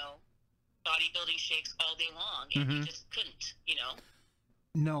 you know, bodybuilding shakes all day long, and you Mhm. just couldn't, you know.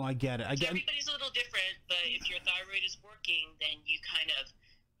 No, I get it. So everybody's a little different, but if your thyroid is working, then you're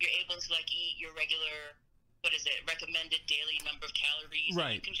able to like eat your regular, recommended daily number of calories. Right.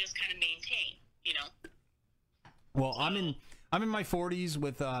 And you can just kind of maintain, you know. Well, I'm in my 40s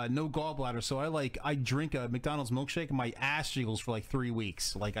with no gallbladder, so I drink a McDonald's milkshake and my ass jiggles for like 3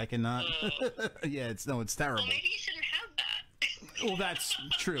 weeks. Like I cannot. Yeah, it's terrible. Well, maybe you shouldn't have that. Well, that's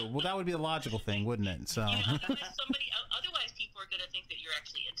true. Well, that would be the logical thing, wouldn't it? So. Otherwise, people are gonna think that you're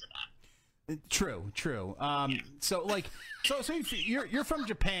actually into that. True. So like, so you're from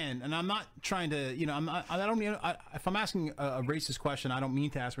Japan, and I'm not trying to, you know, if I'm asking a racist question, I don't mean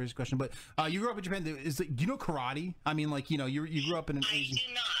to ask a racist question, but you grew up in Japan. Do you know karate? I mean, like, you know, you grew up in an Asian.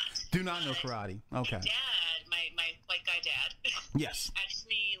 Do not know karate. Okay. My white guy dad. Yes.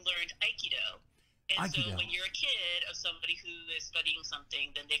 Actually learned Aikido. And so Aikido. when you're a kid of somebody who is studying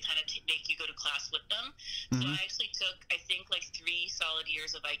something, then they kind of make you go to class with them. So I actually took, I think, like 3 solid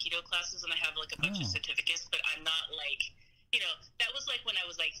years of Aikido classes, and I have like a bunch of certificates, but I'm not like, you know, that was like when I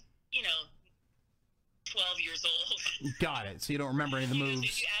was like, you know, 12 years old. Got it. So you don't remember any of the moves.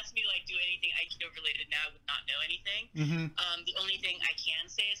 If you asked me to like do anything Aikido related now, I would not know anything. Mhm. The only thing I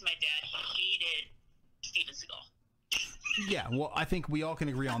can say is my dad hated Steven Seagal. Yeah. Well, I think we all can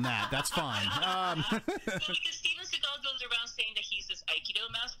agree on that. That's fine. Well, because Steven Seagal goes around saying that he's this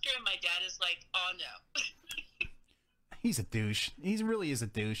Aikido master, and my dad is like, oh no. He's a douche. He really is a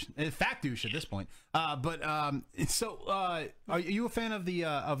douche. A fat douche at this point. So are you a fan of the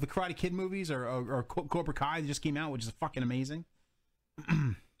Karate Kid movies or Cobra Kai that just came out, which is fucking amazing?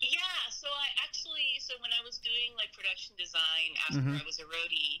 Yeah, so when I was doing like production design after I was a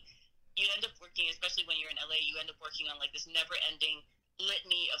roadie, you end up working, especially when you're in LA, you end up working on like this never-ending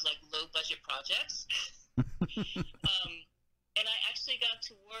litany of like low-budget projects. And I actually got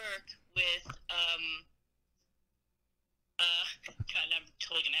to work with God, I'm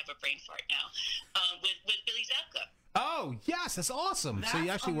totally gonna have a brain fart now. With Billy Zabka. Oh yes, that's awesome. So you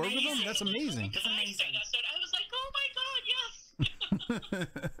actually work with him? That's amazing. That's amazing. I was like, oh my god,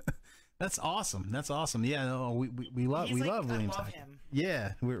 yes. That's awesome. That's awesome. Yeah, no, we love He's like, William I love Shatner. him.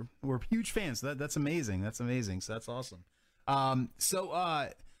 Yeah, we're huge fans. That's amazing. That's amazing. So that's awesome.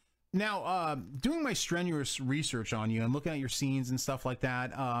 Now, doing my strenuous research on you and looking at your scenes and stuff like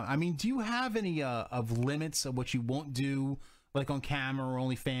that, I mean, do you have any of limits of what you won't do, like on camera or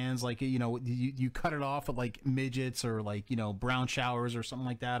OnlyFans? Like, you know, you cut it off at like midgets or like, you know, brown showers or something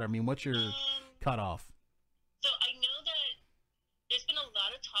like that? I mean, what's your cutoff? So I know that there's been a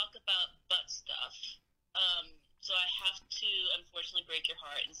lot of talk about butt stuff. So I have to unfortunately break your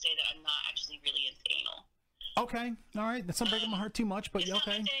heart and say that I'm not actually really into anal. Okay, all right. That's not breaking my heart too much, but It's not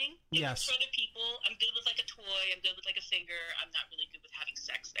okay. my thing. It Yes. works for other people. I'm good with like a toy. I'm good with like a finger. I'm not really good with having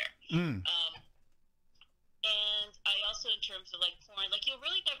sex there. Mm. And I also, in terms of like porn, like you'll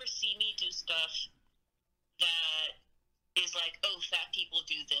really never see me do stuff that is like, oh, fat people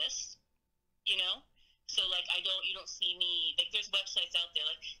do this, you know? So like you don't see me, like there's websites out there,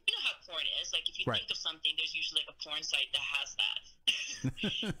 like, you know how porn is, like if you Right. think of something, there's usually like a porn site that has that.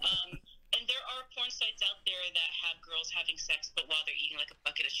 And there are porn sites out there that have girls having sex, but while they're eating like a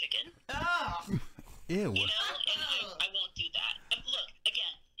bucket of chicken. Ew. You know, and I won't do that. Look,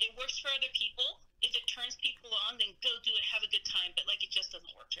 again, it works for other people. If it turns people on, then go do it, have a good time. But like, it just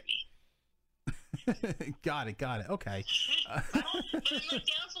doesn't work for me. Got it. Okay. But I'm like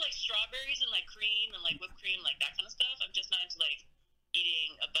down for like strawberries and like cream and like whipped cream, like that kind of stuff. I'm just not into like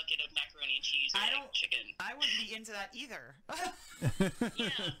eating a bucket of macaroni and cheese or like chicken. I wouldn't be into that either.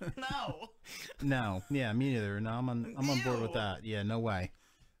 No. No, yeah, me neither. No, I'm on board with that. Yeah, no way.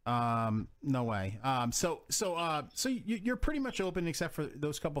 No way. So you're pretty much open except for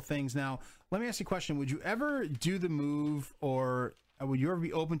those couple things. Now, let me ask you a question. Would you ever do the move, or would you ever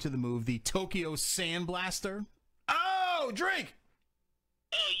be open to the move, the Tokyo Sandblaster? Oh, drink!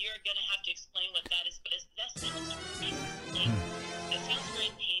 Oh, you're gonna have to explain what that is, but that sounds very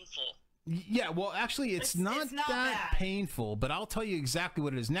painful. Yeah, well, actually, it's not that painful, but I'll tell you exactly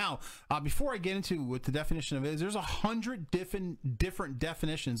what it is. Now, before I get into what the definition of it is, there's 100 different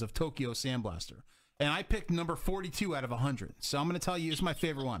definitions of Tokyo Sandblaster, and I picked number 42 out of 100. So I'm going to tell you it's my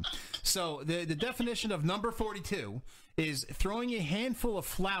favorite one. So the definition of number 42 is throwing a handful of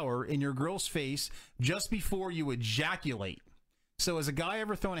flour in your girl's face just before you ejaculate. So has a guy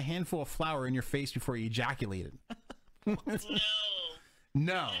ever thrown a handful of flour in your face before you ejaculated? No.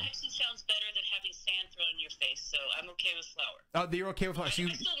 No. That actually sounds better than having sand thrown in your face, so I'm okay with flour. Oh, you're okay with flour. I So you,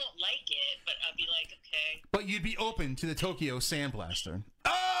 still won't like it, but I'll be like, okay. but you'd be open to the Tokyo Sandblaster.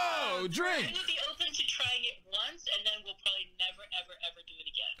 Oh, drink! I would be open to trying it once, and then we'll probably never, ever, ever do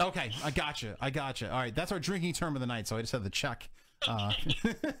it again. Okay, I gotcha. All right, that's our drinking term of the night, so I just had to check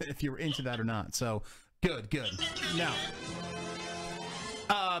if you were into that or not. So, good. Now,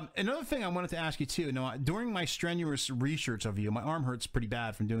 another thing I wanted to ask you, too. Now, during my strenuous research of you, my arm hurts pretty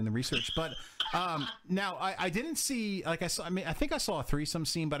bad from doing the research, but now I didn't see, like I think I saw a threesome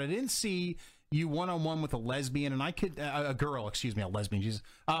scene, but I didn't see you one-on-one with a lesbian, and I could, a girl, excuse me, a lesbian, Jesus,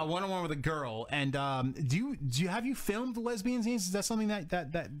 one-on-one with a girl, and do you have you filmed lesbian scenes? Is that something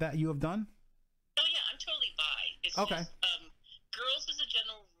that you have done? Oh, yeah, I'm totally bi. It's Okay. Just, girls, as a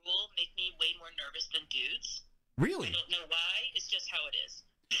general rule, make me way more nervous than dudes. Really? I don't know why. It's just how it is.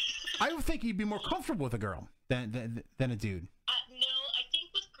 I would think you'd be more comfortable with a girl than a dude. No, I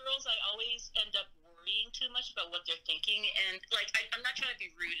think with girls, I always end up worrying too much about what they're thinking. And, like, I'm not trying to be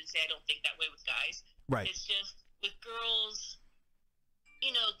rude and say I don't think that way with guys. Right. It's just, with girls,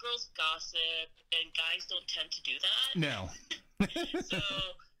 you know, girls gossip, and guys don't tend to do that. No. So,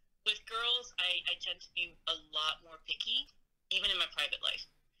 with girls, I tend to be a lot more picky, even in my private life.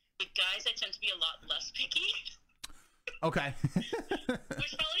 With guys, I tend to be a lot less picky. Okay.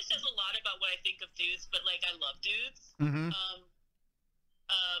 Which probably says a lot about what I think of dudes, but like I love dudes. Mm-hmm.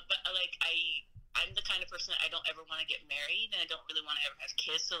 But like I'm the kind of person that I don't ever want to get married, and I don't really want to ever have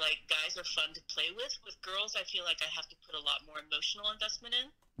kids. So like guys are fun to play with. With girls, I feel like I have to put a lot more emotional investment in.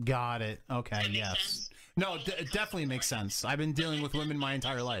 Got it. Okay. Does that make Yes. sense? No, it definitely makes sense. I've been dealing with women my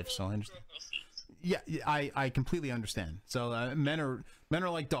entire life, so I understand. Yeah, I completely understand. So men are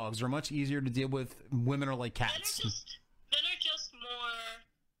like dogs. They're much easier to deal with. Women are like cats. Men are just more.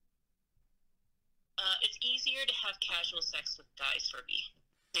 It's easier to have casual sex with guys for me.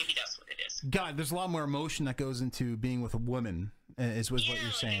 Maybe that's what it is. God, there's a lot more emotion that goes into being with a woman, is what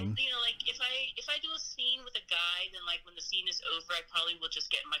you're saying. You know, like if I do a scene with a guy, then like when the scene is over, I probably will just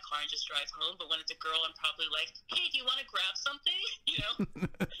get in my car and just drive home. But when it's a girl, I'm probably like, hey, do you want to grab something? You know,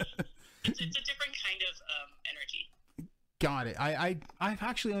 it's a different kind of energy. Got it. I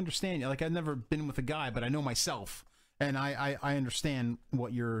actually understand. Like I've never been with a guy, but I know myself, and I understand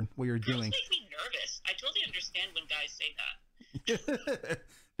what you're doing. Girls make me nervous. I totally understand when guys say that.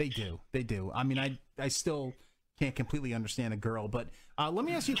 They do. They do. I mean, I still can't completely understand a girl, but let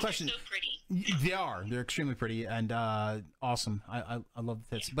me ask you a question. They're so pretty. They are. They're extremely pretty and awesome. I love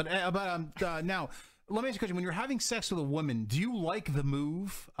the tits. But now, let me ask you a question. When you're having sex with a woman, do you like the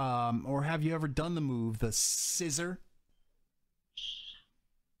move, or have you ever done the move, the scissor?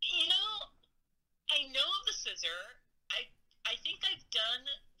 You know, I know of the scissor. I think I've done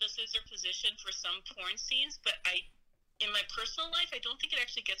the scissor position for some porn scenes, but in my personal life, I don't think it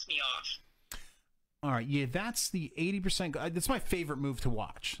actually gets me off. All right, yeah, that's the 80%. That's my favorite move to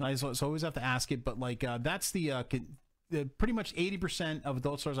watch. I always have to ask it, but like that's the pretty much 80% of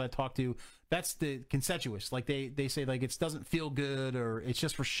adult stars I talk to. That's the consensuous. Like they say like it doesn't feel good, or it's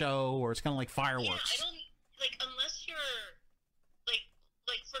just for show, or it's kind of like fireworks. Yeah, I don't like unless you're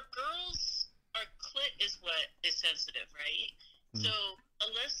like for girls, our clit is what is sensitive, right? So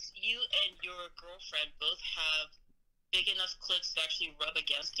unless you and your girlfriend both have big enough clits to actually rub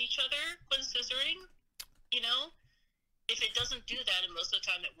against each other when scissoring, you know, if it doesn't do that, and most of the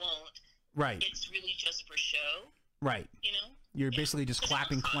time it won't, Right. it's really just for show, Right. you know? You're basically just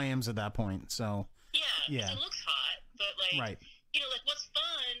clapping clams at that point. So Yeah. It looks hot, but like, Right. you know, like what's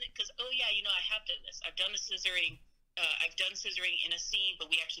fun, because, oh yeah, you know, I have done this. I've done scissoring in a scene, but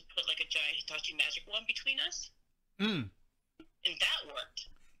we actually put like a giant Hitachi Magic Wand between us, and that worked.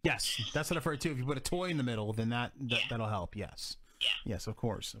 Yes, that's what I've heard too. If you put a toy in the middle, then that'll help. Yes. Yeah. Yes, of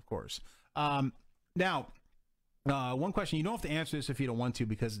course. Now, one question. You don't have to answer this if you don't want to,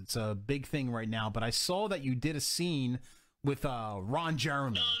 because it's a big thing right now. But I saw that you did a scene with Ron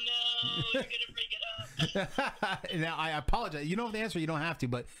Jeremy. Oh no, you're gonna bring it up. Now, I apologize. You don't have to answer. You don't have to.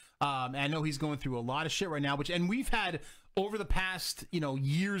 But I know he's going through a lot of shit right now. And we've had over the past,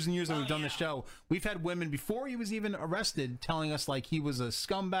 years and years that we've done the show, we've had women before he was even arrested telling us like he was a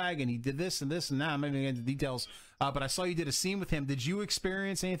scumbag and he did this and this and that. I'm not even getting into details. But I saw you did a scene with him. Did you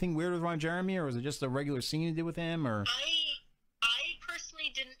experience anything weird with Ron Jeremy, or was it just a regular scene you did with him? Or I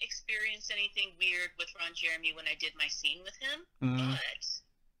personally didn't experience anything weird with Ron Jeremy when I did my scene with him, but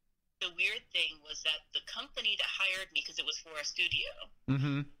the weird thing was that the company that hired me, because it was for our studio,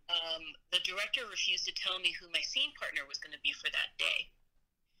 the director refused to tell me who my scene partner was going to be for that day.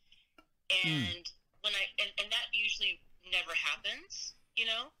 And when and that usually never happens,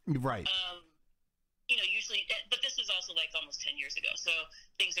 Right. Usually, but this is also like almost 10 years ago, so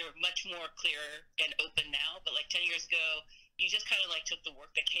things are much more clear and open now. But like 10 years ago, you just kind of like took the work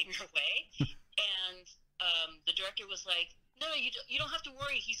that came your way. And the director was like, no, you don't have to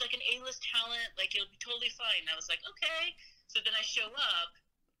worry. He's like an A-list talent. Like, he'll be totally fine. And I was like, okay. So then I show up,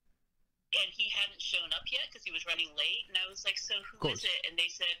 and he hadn't shown up yet because he was running late. And I was like, so who is it? And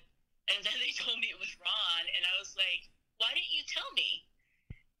they said, and then they told me it was Ron. And I was like, why didn't you tell me?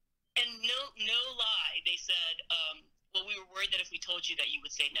 And no lie, they said, well, we were worried that if we told you that you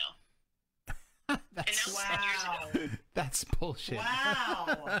would say no. And that was 10 years ago. That's bullshit.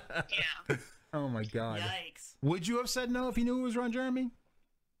 Wow. Yeah. Oh my God. Yikes. Would you have said no if you knew it was Ron Jeremy?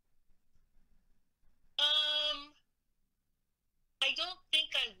 I don't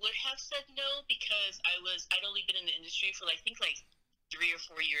think I would have said no, because I'd only been in the industry for I think 3 or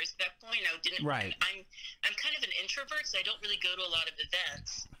 4 years at that point. Right. I'm kind of an introvert, so I don't really go to a lot of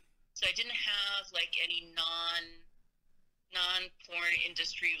events. So I didn't have any non-porn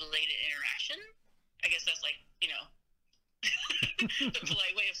industry related interaction. I guess that's the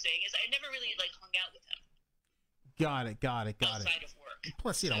polite way of saying is I never really hung out with him. Got it. Outside of work.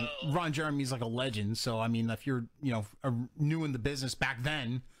 Plus, Ron Jeremy's like a legend. So I mean, if you're new in the business back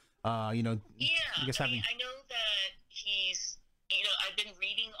then, Yeah, I guess I know that he's. I've been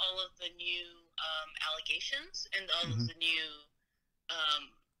reading all of the new allegations and all of the new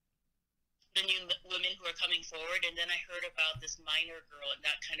women who are coming forward, and then I heard about this minor girl, and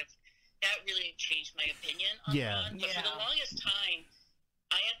that really changed my opinion on Ron. But for the longest time,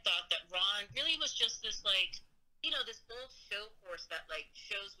 I had thought that Ron really was just this this old show horse that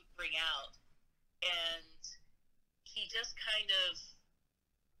shows would bring out, and he just kind of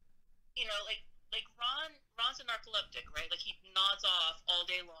Ron's a narcoleptic, right? He nods off all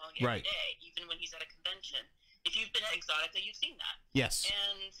day long, every day, even when he's at a convention. If you've been at Exotica, you've seen that. Yes.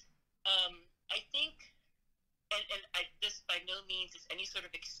 And I think, this by no means is any sort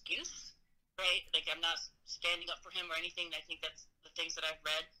of excuse, right? I'm not standing up for him or anything. I think that's the things that I've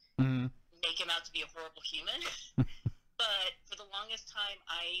read make him out to be a horrible human. But for the longest time,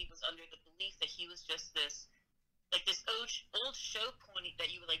 I was under the belief that he was just this old show pony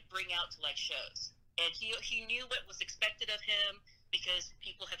that you would bring out to shows. And he knew what was expected of him because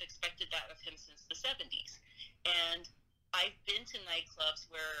people have expected that of him since the 70s. And I've been to nightclubs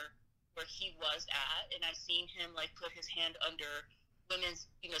where he was at, and I've seen him put his hand under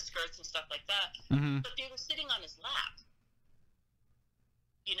women's, skirts and stuff like that. Mhm. But they were sitting on his lap.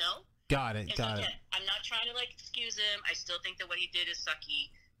 You know? Got it. And so Got it. again, I'm not trying to excuse him. I still think that what he did is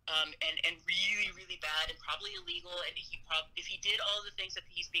sucky, and really, really bad, and probably illegal. And if he did all the things that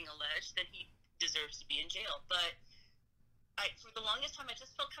he's being alleged, then he deserves to be in jail. But for the longest time, I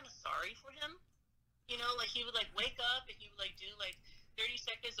just felt kind of sorry for him. He would wake up and he would do 30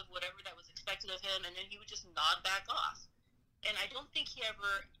 seconds of whatever that was expected of him, and then he would just nod back off. And I don't think he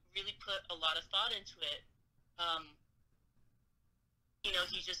ever really put a lot of thought into it.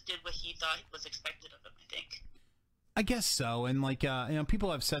 He just did what he thought was expected of him, I think. I guess so, and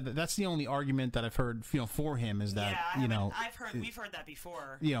people have said that that's the only argument that I've heard, for him is that we've heard that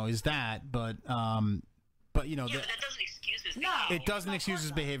before. Is that, but that doesn't excuse his behavior. It doesn't excuse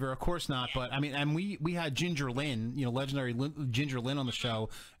his behavior, of course not. Yeah. But I mean, and we had Ginger Lynn, legendary Ginger Lynn on the show,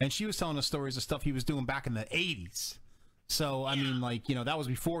 and she was telling us stories of stuff he was doing back in the '80s. So I mean, that was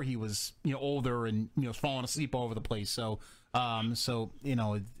before he was older and falling asleep all over the place. So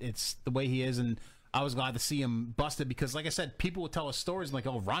it's the way he is, and I was glad to see him busted because, like I said, people would tell us stories like,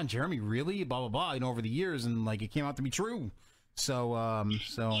 "Oh, Ron Jeremy, really?" Blah blah blah, over the years, and it came out to be true. So yeah,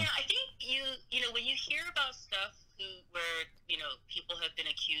 I think when you hear about stuff where people have been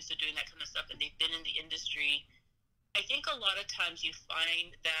accused of doing that kind of stuff and they've been in the industry, I think a lot of times you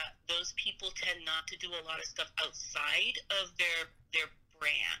find that those people tend not to do a lot of stuff outside of their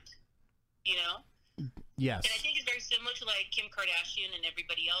brand, Yes. And I think it's very similar to Kim Kardashian and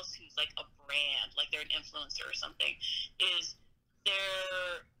everybody else who's a brand, they're an influencer or something, is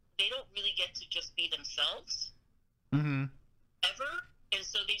they don't really get to just be themselves ever, and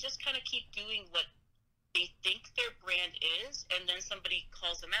so they just kind of keep doing what they think their brand is, and then somebody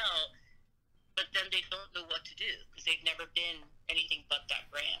calls them out, but then they don't know what to do because they've never been anything but that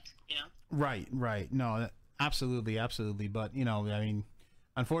brand, Right. No, absolutely. But I mean,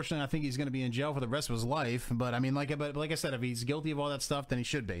 unfortunately, I think he's going to be in jail for the rest of his life. But I mean, like I said, if he's guilty of all that stuff, then he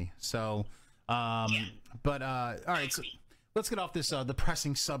should be. So, but all right. So let's get off this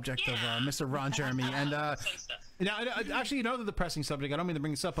depressing subject of Mr. Ron Jeremy. And now, actually, another depressing subject. I don't mean to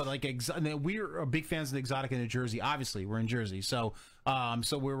bring this up, but we're big fans of the Exotica in New Jersey. Obviously, we're in Jersey, so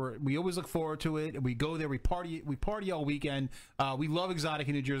we always look forward to it. We go there, we party all weekend. We love Exotica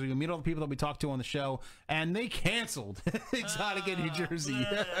in New Jersey. We meet all the people that we talk to on the show, and they canceled Exotica in New Jersey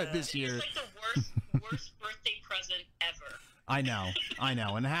this year. It's the worst birthday present ever. I know,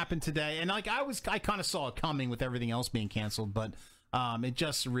 and it happened today. And I kind of saw it coming with everything else being canceled, but it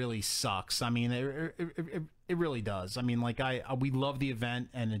just really sucks. I mean, it really does. I mean, we love the event,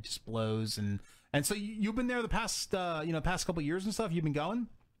 and it just blows. And so you've been there the past couple of years and stuff. You've been going.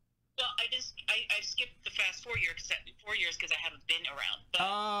 Well, I skipped the past 4 years because I haven't been around. But,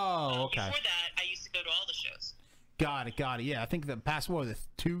 okay. Before that, I used to go to all the shows. Got it. Yeah, I think the past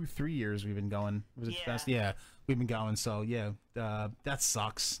 2-3 years we've been going. Was it past? Yeah, we've been going. So yeah, that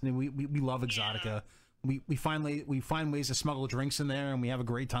sucks. I mean, we love Exotica. Yeah. We find ways to smuggle drinks in there, and we have a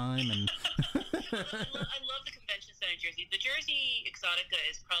great time. And I love the convention center in Jersey. The Jersey Exotica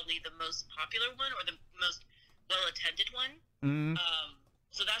is probably the most popular one or the most well attended one.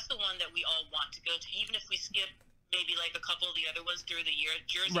 So that's the one that we all want to go to, even if we skip maybe a couple of the other ones through the year.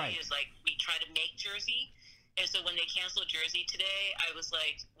 Jersey is we try to make Jersey. And so when they canceled Jersey today, I was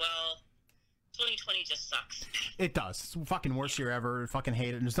like, well, 2020 just sucks. It does. It's the fucking worst year ever. I fucking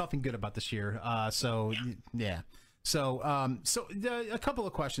hate it. And there's nothing good about this year. Yeah. So a couple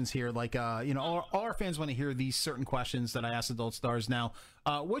of questions here. All our fans want to hear these certain questions that I asked Adult Stars. Now,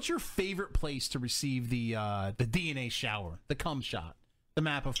 what's your favorite place to receive the DNA shower, the cum shot, the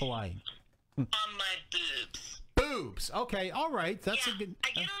map of Hawaii? On my boobs. Boobs. Okay. All right. That's a good. I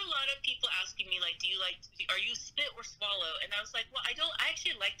get a lot of people asking me are you spit or swallow? And I was like, well, I don't. I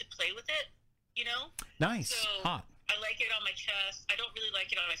actually like to play with it. Nice. So hot. I like it on my chest. I don't really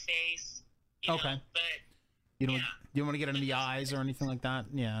like it on my face. Okay. But you don't want to get it in the eyes or anything like that.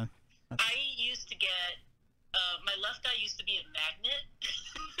 Yeah. I used to get my left eye used to be a magnet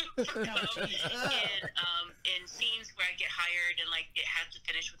for cum in scenes where I get hired and it has to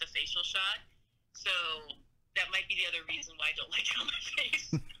finish with a facial shot. So that might be the other reason why I don't like it on my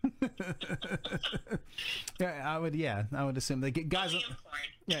face. I would assume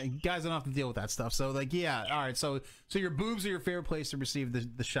guys don't have to deal with that stuff. So all right. So your boobs are your favorite place to receive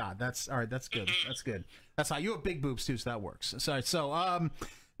the shot. That's all right. That's good. That's good. That's how you have big boobs too, so that works. Sorry. So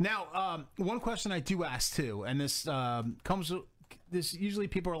now one question I do ask too, and this comes. This usually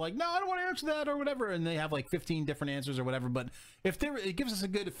people are like, no, I don't want to answer that or whatever, and they have 15 different answers or whatever. But it gives us a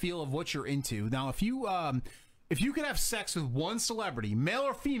good feel of what you're into. Now, if you could have sex with one celebrity, male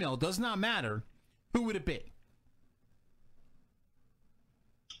or female, does not matter, who would it be?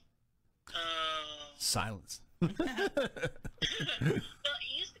 Silence. Well, it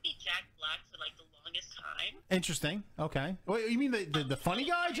used to be Jack Black for like the longest time. Interesting. Okay. Wait, you mean the funny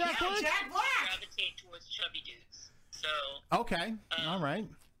guy, Jack Black? Jack Black. Gravitate towards chubby dudes. So. Okay. All right.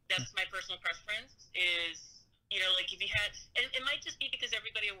 That's my personal preference. Is, you know, like if you had, and it might just be because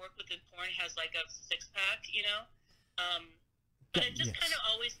everybody I work with in porn has like a six pack, you know. But I just kind of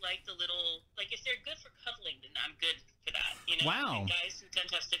always like the little, like if they're good for cuddling, then I'm good for that. You know. Wow. And guys who tend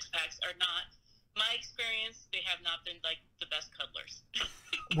to have six packs are not. My experience, they have not been like the best cuddlers.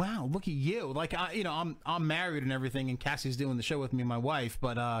 Wow, look at you! Like I'm married and everything, and Cassie's doing the show with me and my wife.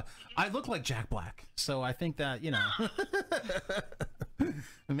 But I look like Jack Black, so I think that maybe.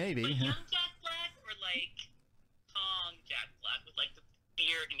 But young Jack Black or like Kong Jack Black with like the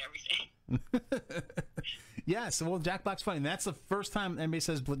beard and everything. Yes, well, Jack Black's funny. And that's the first time anybody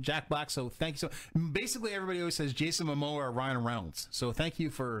says Jack Black, so thank you. So basically, everybody always says Jason Momoa or Ryan Reynolds. So thank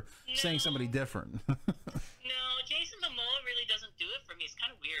you for saying somebody different. No, Jason Momoa really doesn't do it for me. It's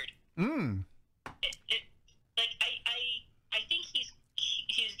kind of weird. Like I think he's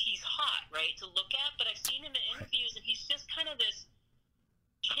hot, right, to look at, but I've seen him in interviews, and he's just kind of this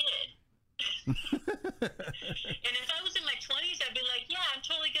kid. And if I was in my 20s, I'd be like, yeah, I'm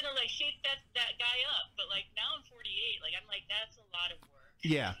totally gonna like shape that guy up. But like now I'm 48, like I'm like, that's a lot of work.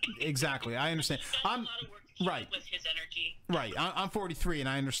 Yeah, exactly. I understand. I'm a lot of work to keep right up with his energy. Right. I'm 43, and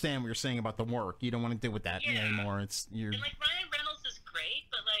I understand what you're saying about the work. You don't want to deal with that anymore. You're. And like Ryan Reynolds is great,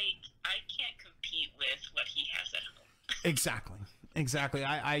 but like I can't compete with what he has at home. Exactly.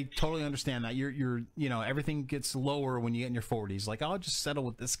 I totally understand that. You're everything gets lower when you get in your 40s. Like, I'll just settle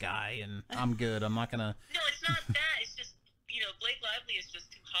with this guy and I'm good. I'm not gonna. No, it's not that. It's just Blake Lively is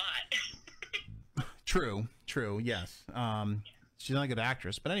just too hot. True. Yes. She's not a good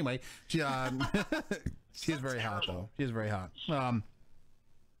actress, but anyway, she is very hot though. She is very hot.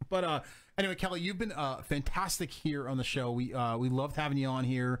 But anyway, Kelly, you've been fantastic here on the show. We loved having you on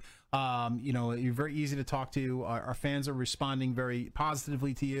here. You're very easy to talk to. Our fans are responding very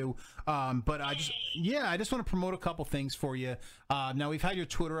positively to you. But I just want to promote a couple things for you. Now, we've had your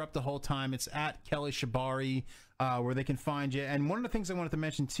Twitter up the whole time. It's at Kelly Shabari, where they can find you. And one of the things I wanted to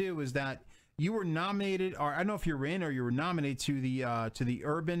mention too is that you were nominated, or I don't know if you're in or you were nominated to the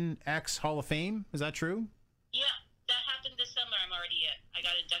Urban X Hall of Fame. Is that true? Yeah, that happened this summer. I'm already in. I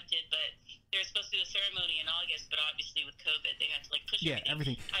got inducted, but they were supposed to do a ceremony in August, but obviously with COVID, they had to like push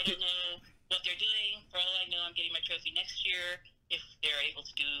everything. I don't know what they're doing. For all I know, I'm getting my trophy next year. If they're able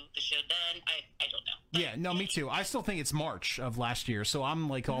to do the show then, I don't know. Yeah, no, me too. I still think it's March of last year, so I'm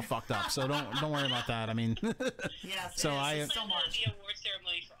like all fucked up. So don't worry about that. I mean, yes. So it's still March. The award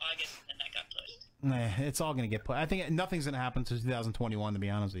ceremony for August, and then that got pushed. It's all gonna get put. I think nothing's gonna happen to 2021, to be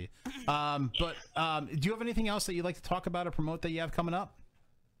honest with you. But do you have anything else that you'd like to talk about or promote that you have coming up?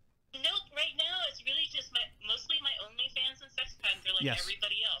 Nope. Right now, it's really just mostly my OnlyFans and sex times are like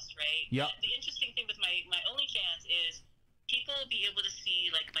everybody else, right? Yep. The interesting thing with my OnlyFans is people will be able to see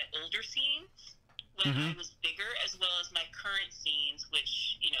like my older scenes when I was bigger, as well as my current scenes,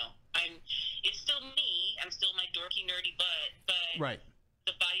 which it's still me. I'm still my dorky, nerdy butt, but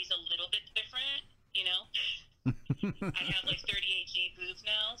the body's a little bit different, I have like 38G boobs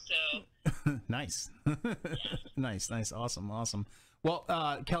now, so nice. Nice, awesome. Well,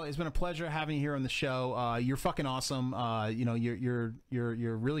 Kelly, it's been a pleasure having you here on the show. You're fucking awesome. You're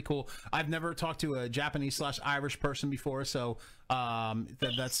really cool. I've never talked to a Japanese/Irish person before, so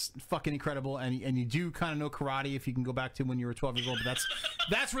that's fucking incredible. And you do kind of know karate if you can go back to when you were 12 years old. But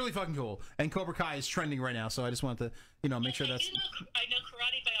that's really fucking cool. And Cobra Kai is trending right now, so I just wanted to make sure that's. I know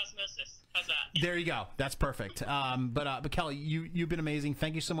karate by osmosis. How's that? There you go. That's perfect. But Kelly, you've been amazing.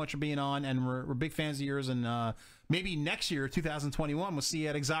 Thank you so much for being on, and we're big fans of yours. And maybe next year, 2021, we'll see you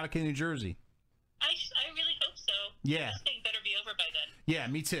at Exotica, New Jersey. I really hope so. Yeah. This thing better be over by then. Yeah,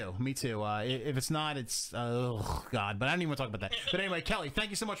 me too. If it's not, it's oh god. But I don't even want to talk about that. But anyway, Kelly,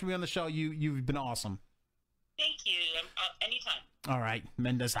 thank you so much for being on the show. You've been awesome. Thank you. Anytime. All right,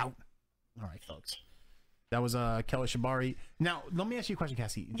 Mendes out. All right, folks. That was Kelly Shabari. Now, let me ask you a question,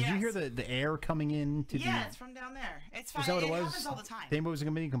 Cassie. Did you hear the air coming in to Yeah, it's from down there. It's fine. Is that what it was? Happens all the time. Anybody was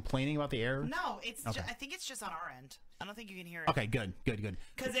going to be complaining about the air? No, it's. Okay. I think it's just on our end. I don't think you can hear it. Okay, good.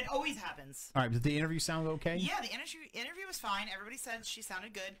 Because it always happens. All right, did the interview sound okay? Yeah, the interview was fine. Everybody said she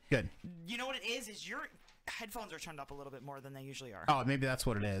sounded good. Good. You know what it is your headphones are turned up a little bit more than they usually are. Oh, maybe that's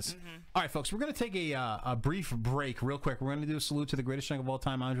what it is. All right, folks, we're going to take a brief break real quick. We're going to do a salute to the greatest chunk of all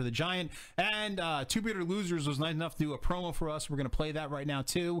time, Andre the Giant. And Two Bitter Losers was nice enough to do a promo for us. We're going to play that right now,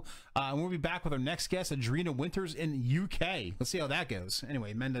 too. And we'll be back with our next guest, Adrena Winters in UK. Let's see how that goes.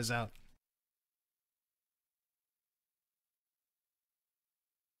 Anyway, Mendes out.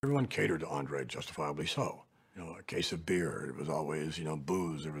 Everyone everyone catered to Andre, justifiably so. You know, a case of beer, it was always, you know,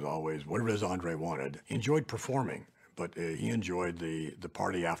 booze, it was always whatever it is Andre wanted. He enjoyed performing, but he enjoyed the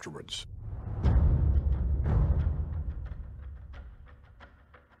party afterwards.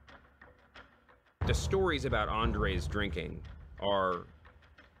 The stories about Andre's drinking are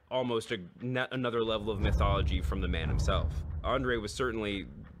almost another level of mythology from the man himself. Andre was certainly,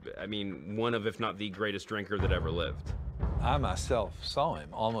 I mean, one of, if not the greatest drinker that ever lived. I myself saw him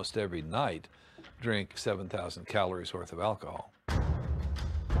almost every night drink 7,000 calories worth of alcohol.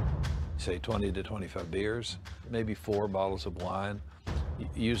 Say 20 to 25 beers, maybe 4 bottles of wine,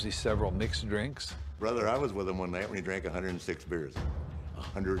 usually several mixed drinks. Brother, I was with him one night when he drank 106 beers.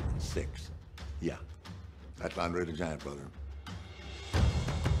 106. Yeah, that's Andre the Giant, brother.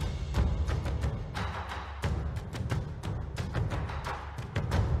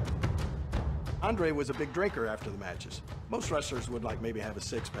 Andre was a big drinker after the matches. Most wrestlers would like maybe have a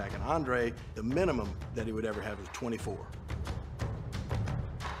 6-pack, and Andre, the minimum that he would ever have was 24.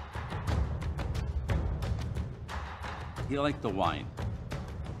 He liked the wine.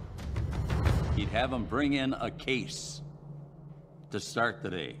 He'd have him bring in a case to start the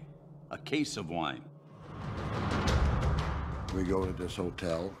day. A case of wine. We go to this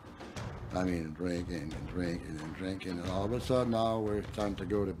hotel. I mean, drinking and drinking and drinking, and all of a sudden now we're time to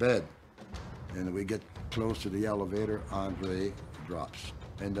go to bed. And we get close to the elevator, Andre drops.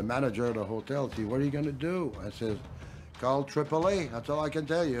 And the manager of the hotel says, "What are you gonna do?" I says, "Call AAA, that's all I can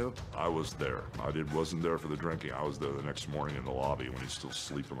tell you." I was there. Wasn't there for the drinking. I was there the next morning in the lobby when he's still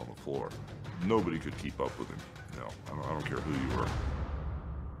sleeping on the floor. Nobody could keep up with him. No, I don't care who you were.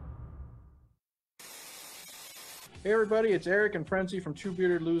 Hey everybody, it's Eric and Frenzy from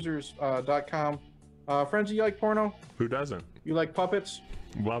TwoBeardedLosers.com. Frenzy, you like porno? Who doesn't? You like puppets?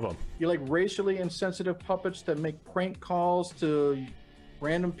 Love them. You like racially insensitive puppets that make prank calls to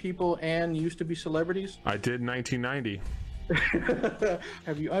random people and used to be celebrities? I did in 1990.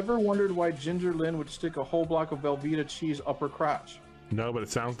 Have you ever wondered why Ginger Lynn would stick a whole block of Velveeta cheese up her crotch? No, but it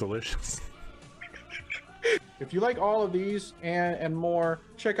sounds delicious. If you like all of these and more,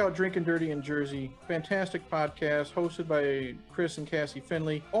 check out Drinking Dirty in Jersey. Fantastic podcast hosted by Chris and Cassie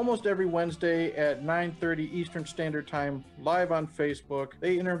Finley. Almost every Wednesday at 9:30 Eastern Standard Time, live on Facebook.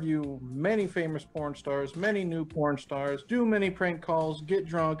 They interview many famous porn stars, many new porn stars, do many prank calls, get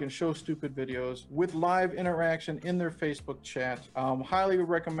drunk, and show stupid videos with live interaction in their Facebook chat. Highly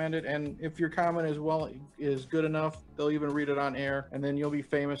recommend it. And if your comment is good enough, they'll even read it on air, and then you'll be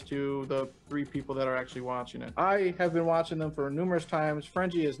famous to the 3 people that are actually watching it. I have been watching them for numerous times.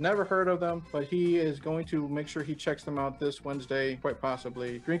 Frenzy has never heard of them, but he is going to make sure he checks them out this Wednesday, quite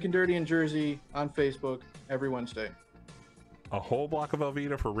possibly. Drinking Dirty in Jersey on Facebook every Wednesday. A whole block of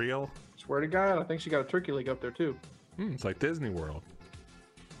Velveeta for real? Swear to God, I think she got a turkey leg up there too. It's like Disney World.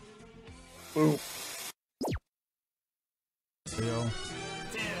 Boom.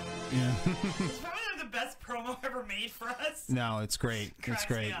 Yeah. It's probably the best promo ever made for us. No, it's great. It's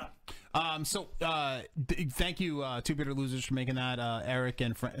great. Thank you, Two Bitter Losers, for making that. Eric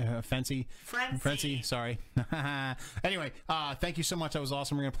and Frenzy. Sorry. Anyway, thank you so much. That was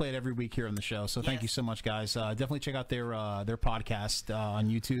awesome. We're gonna play it every week here on the show. So thank you so much, guys. Definitely check out their podcast on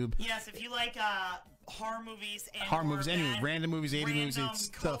YouTube. Yes, if you like horror movies and any random movies, 80 movies, it's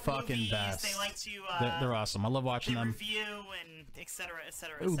the fucking best. They like to. They're awesome. I love watching them. Review and etc.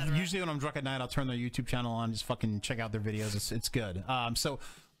 etc. Usually when I'm drunk at night, I'll turn their YouTube channel on, just fucking check out their videos. It's good. So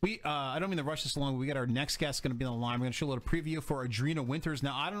I don't mean to rush this along, but we got our next guest going to be on the line. We're going to show a little preview for Adrena Winters.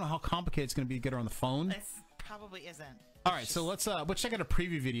 Now, I don't know how complicated it's going to be to get her on the phone. It probably isn't. All right, so let's check out a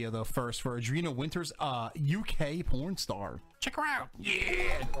preview video though first for Adrena Winters, UK porn star. Check her out. Yeah.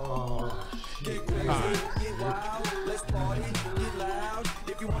 Get crazy, get wild, let's party, get loud.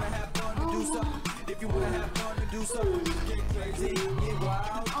 If you wanna have fun to do something, if you wanna have fun to do something, get crazy, get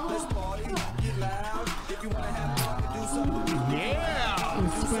wild, let's party, get loud. If you wanna have fun to do something, yeah.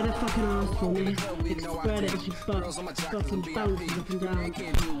 And spread a fucking arse for me. Spread it as you fucking bounces up and down. I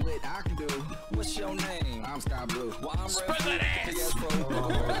can do. What's your name? I'm Sky Blue. Well, I'm spread that ass. Look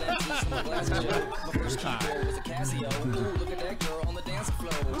at that girl on the dance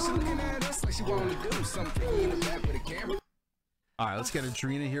floor. She looking at us like she wanted to do something in the back with a camera. All right, let's get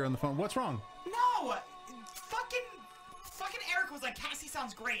Adrena here on the phone. What's wrong? No, fucking Eric was like, Cassie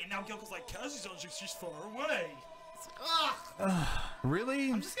sounds great, and now Gilko's like, Cassie sounds like she's far away. Ugh.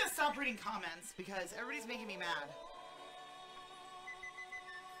 Really? I'm just gonna stop reading comments because everybody's making me mad.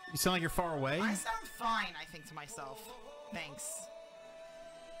 You sound like you're far away. I sound fine, I think to myself. Thanks.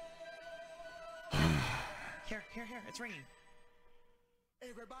 Here, it's ringing.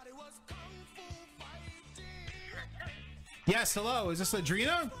 Everybody was kung fu fighting. Yes, hello. Is this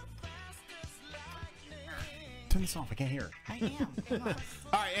Adrena? Turn this off. I can't hear it. I am. Come on. All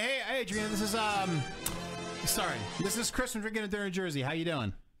right. Hey, Adriana. This is Sorry. This is Chris from Drinking in Jersey. How you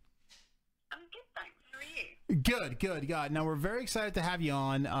doing? I'm good, thanks. How are you? Good. God. Now we're very excited to have you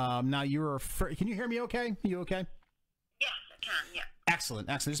on. Now you're. Can you hear me? Okay. You okay? Yes, I can. Yeah. Excellent.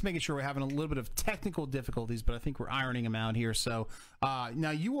 Just making sure we're having a little bit of technical difficulties, but I think we're ironing them out here. So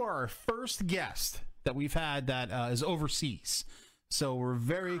now you are our first guest that we've had that is overseas. So we're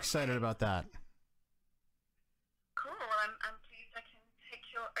very excited about that. Cool. I'm pleased I can take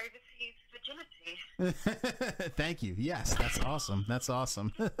your overseas virginity. Thank you. Yes, that's awesome.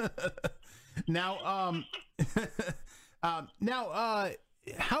 Now,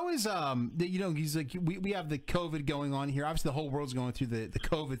 how is he's like we have the COVID going on here. Obviously, the whole world's going through the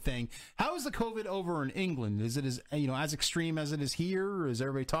COVID thing. How is the COVID over in England? Is it as extreme as it is here? Or is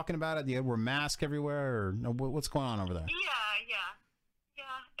everybody talking about it? Do you wear masks everywhere, or what's going on over there? Yeah.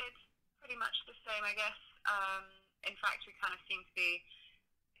 It's pretty much the same, I guess. In fact, we kind of seem to be.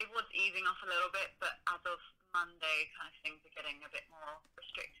 It was easing off a little bit, but as of Monday, kind of things are getting a bit more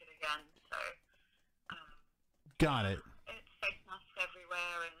restricted again. So. Got it. It's face masks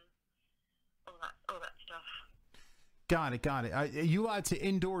everywhere and all that stuff. Got it. Are you allowed to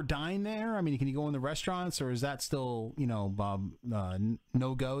indoor dine there? I mean, can you go in the restaurants, or is that still no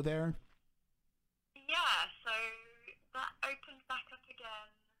go there? Yeah, so that opened back up again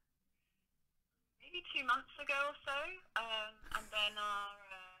maybe 2 months ago or so, and then our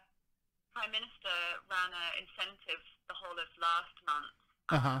Prime Minister ran an incentive the whole of last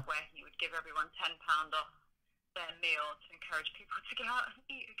month where he would give everyone £10 off their meal to encourage people to go out and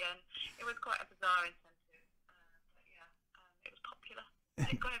eat again. It was quite a bizarre incentive, but yeah, it was popular.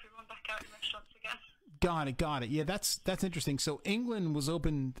 It got everyone back out in restaurants again. Got it. Yeah, that's interesting. So England was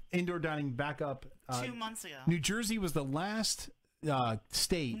open indoor dining back up 2 months ago. New Jersey was the last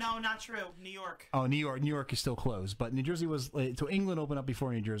state. No, not true. New York. Oh, New York is still closed, but New Jersey was so England opened up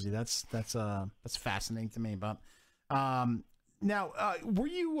before New Jersey. That's fascinating to me. But now, were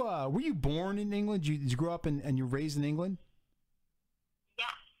you born in England? Did you grow up and you were raised in England?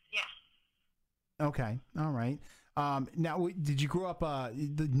 Yes. Okay, all right. Now, did you grow up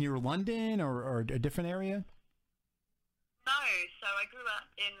near London or a different area? No, so I grew up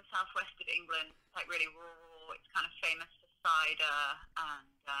in the southwest of England, like really rural. It's kind of famous for cider, and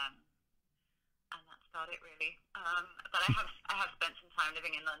that's about it really. But I have spent some time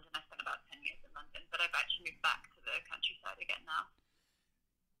living in London. I spent about 10 years in London, but I've actually moved back to the countryside again now.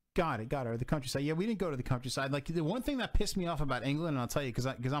 Got it. Or the countryside. Yeah, we didn't go to the countryside. Like the one thing that pissed me off about England, and I'll tell you because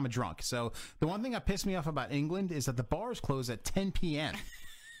I'm a drunk. So the one thing that pissed me off about England is that the bars close at 10 p.m.,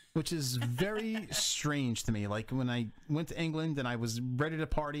 which is very strange to me. Like when I went to England and I was ready to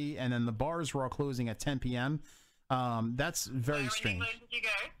party, and then the bars were all closing at 10 p.m. That's very strange. Where in England did you go?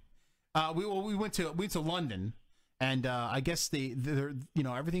 We went to London. And I guess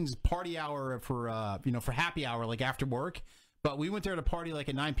everything's party hour for happy hour, like after work. But we went there to party like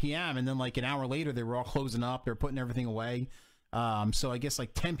at 9 p.m. and then like an hour later they were all closing up. They're putting everything away. So I guess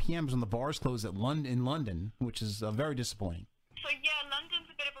like 10 p.m. is when the bars close in London, which is very disappointing. So yeah, London's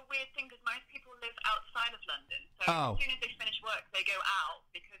a bit of a weird thing because most people live outside of London. So as soon as they finish work, they go out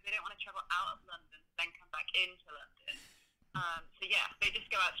because they don't want to travel out of London, then come back into London. So yeah, they just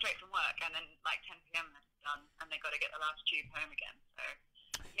go out straight from work, and then like 10 p.m. they're done, and they got to get the last tube home again. So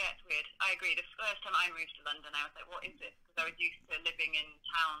yeah, it's weird. I agree. The first time I moved to London, I was like, what is this? Because I was used to living in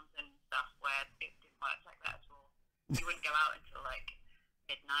towns and stuff where it didn't work like that at all. You wouldn't go out until like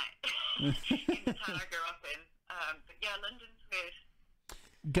midnight in the town I grew up in. But yeah, London's weird.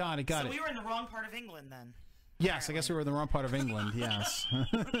 Got it. So we were in the wrong part of England then. Yes, I guess we were in the wrong part of England. Yes.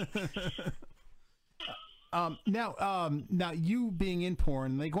 Now you being in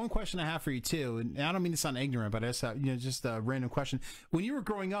porn, like one question I have for you too, and I don't mean to sound ignorant, but I just have, just a random question. When you were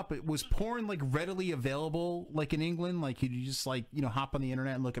growing up, was porn like readily available, like in England? Like could you just like hop on the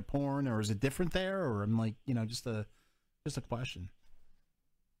internet and look at porn, or is it different there? Or I'm like just a question.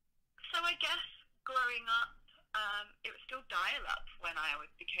 So I guess growing up, it was still dial-up when I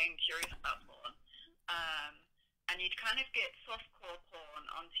became curious about porn, and you'd kind of get softcore porn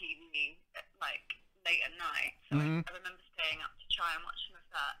on TV like late at night, so I remember staying up to try and watch some of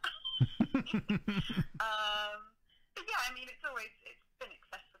that. But yeah, I mean, it's been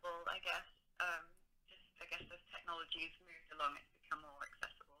accessible, I guess. I guess as technology's moved along, it's become more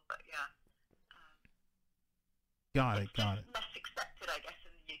accessible. But yeah, got it. Less accepted, I guess, in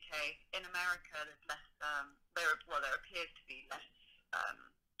the UK. In America, there's less. There appears to be less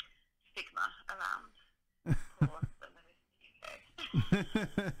stigma around porn than there is in the UK.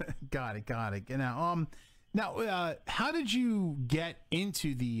 Got it. Now, Now, how did you get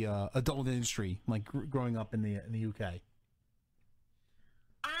into the adult industry, like growing up in the UK?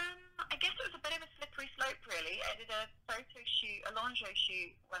 I guess it was a bit of a slippery slope, really. I did a photo shoot, a lingerie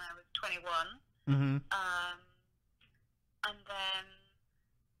shoot, when I was 21. Mm-hmm. And then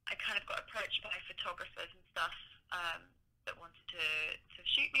I kind of got approached by photographers and stuff that wanted to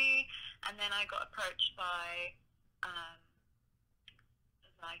shoot me. And then I got approached by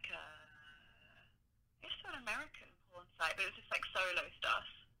like a, I guess an American porn site, but it was just like solo stuff.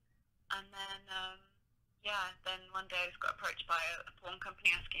 And then, then one day I just got approached by a porn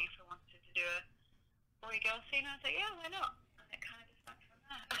company asking if I wanted to do a boy-girl scene. I was like, yeah, why not? And it kind of just went from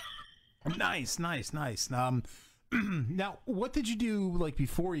there. Nice. Now, what did you do like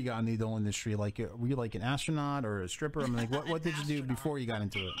before you got in the adult industry? Like, were you like an astronaut or a stripper? I mean, like, what did you do before you got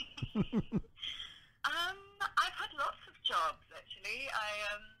into it? I've had lots of jobs actually.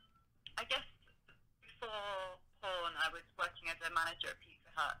 I guess before porn, I was working as a manager at Pizza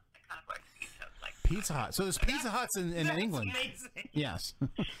Hut. I kind of worked at Pizza Hut, like Pizza Hut. So there's Pizza Huts in England. Amazing. Yes.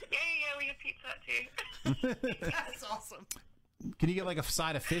 Yeah, we have Pizza Hut too. That's awesome. Can you get like a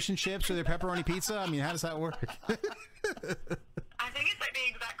side of fish and chips or their pepperoni pizza? I mean, how does that work? I think it's like the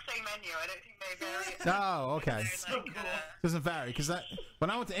exact same menu. I don't think they vary. Oh, okay. Doesn't vary because when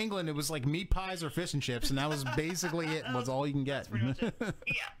I went to England, it was like meat pies or fish and chips, and that was basically it. Was all you can get.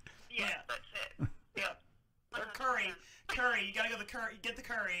 Yeah, that's it. Yeah. Or curry. You gotta go the curry. Get the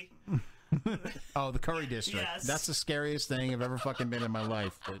curry. Oh, the curry district. Yes. That's the scariest thing I've ever fucking been in my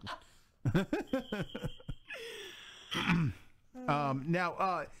life.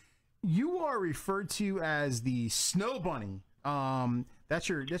 Now, you are referred to as the Snow Bunny. That's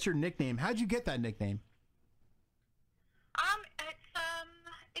your nickname. How'd you get that nickname?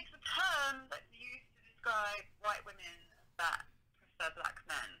 It's a term that's used to describe white women that prefer black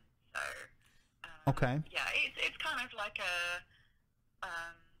men. So. Okay. Yeah, it's kind of like a. I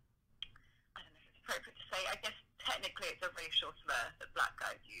don't know if it's appropriate to say. I guess technically it's a racial slur that black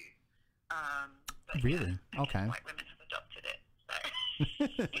guys use. But really? Yeah, okay. White women have adopted it.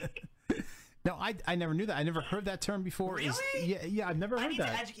 So. No, I never knew that. I never heard that term before. Really? Yeah, I've never I heard need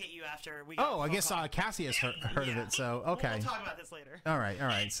that. to educate you after we. Oh, I guess Cassie has heard of it. So okay. We'll talk about this later. All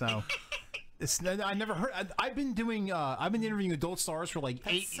right. So, I never heard. I've been interviewing adult stars for like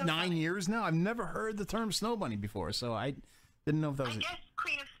 9 years now. I've never heard the term Snow Bunny before, so I didn't know if that was. I guess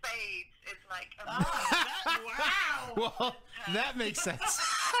Queen of Spades is like. Wow. Well, that makes sense. It's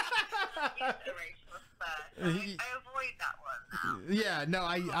a racial slur. So I avoid that one now. Yeah. No.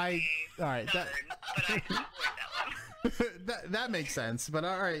 I. All right. But I can avoid that one. that makes sense. But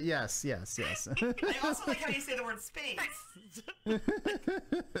all right. Yes. I also like how you say the word spades.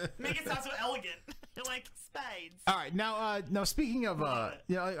 Make it sound so elegant. You're like spades. All right, now speaking of,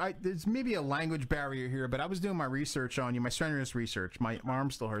 there's maybe a language barrier here, but I was doing my research on you, my strenuous research. My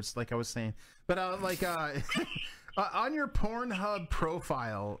arm still hurts, like I was saying. But on your Pornhub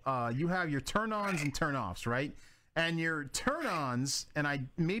profile, you have your turn-ons and turn-offs, right? And your turn-ons, and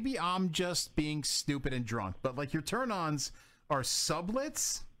I'm just being stupid and drunk, but like your turn-ons are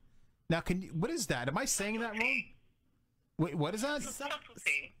sublets. Now, what is that? Am I saying that wrong? Wait, what is that?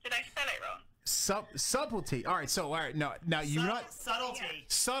 Subtlety. Did I spell it wrong? Subtlety. All right. No. Now you're not subtlety.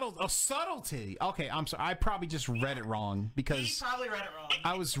 Subtlety. Okay, I'm sorry. I probably just read it wrong because He probably read it wrong.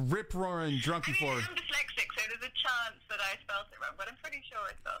 I was rip-roaring drunk before. I'm dyslexic, so there's a chance that I spelled it wrong, but I'm pretty sure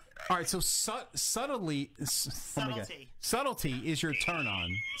I spelled it right. All right, so subtlety. Oh my God. Subtlety is your turn on.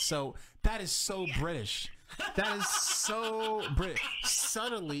 So that is so British. That is so British.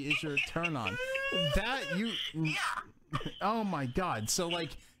 Subtly is your turn on. That you. Yeah. Oh my God. So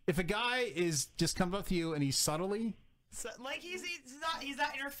like, if a guy just comes up to you and he's subtly. So, like he's not in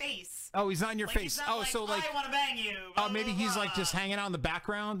your face. Oh, he's not in your like, face. He's not so like I want to bang you. Oh, maybe he's like just hanging out in the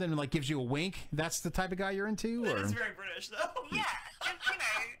background and like gives you a wink. That's the type of guy you're into, or? That's very British, though. Yeah,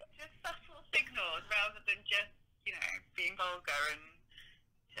 just subtle signals rather than just being vulgar and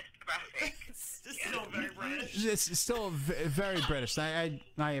just graphic. It's still very British. It's still very British. I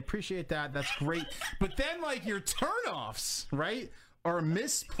appreciate that. That's great. But then like your turnoffs, right, are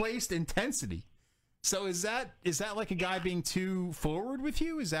misplaced intensity. So is that like a guy being too forward with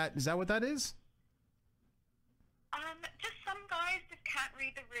you? Is that what that is? Just some guys just can't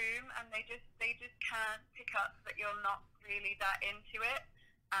read the room, and they just can't pick up that you're not really that into it.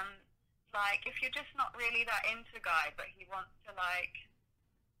 Like if you're just not really that into a guy, but he wants to like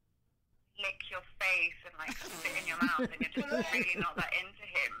lick your face and like spit in your mouth, and you're just really not that into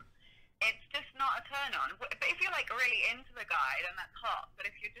him, it's just not a turn on. But if you're like really into the guy, then that's hot. But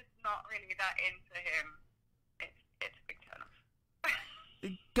if you're just not really that into him, it's a big turn off.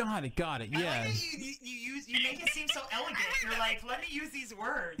 Got it. I Yeah. like that you make it seem so elegant. You're like, let me use these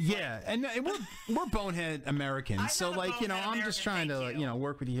words. Yeah, and we're bonehead Americans, so like I'm just trying to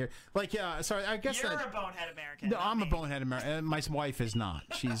work with you here. Like, yeah, sorry, I guess You're that. a bonehead American. No, I'm a bonehead American. My wife is not.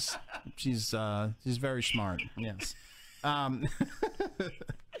 She's very smart. Yes.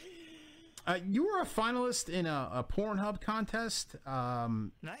 You were a finalist in a Pornhub contest.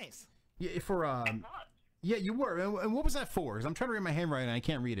 Nice. Yeah, yeah, you were. And what was that for? Because I'm trying to read my handwriting and I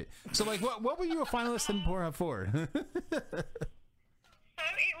can't read it. So, like, what were you a finalist in Pornhub for? So it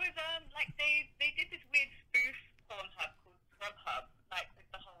was like they did this weird spoof Pornhub called Grubhub, like with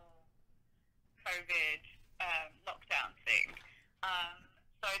the whole COVID lockdown thing.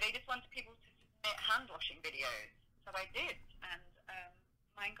 So they just wanted people to submit hand washing videos. So I did, and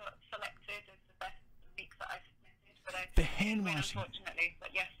mine got selected as the best week that I submitted. But I hand washing, unfortunately. But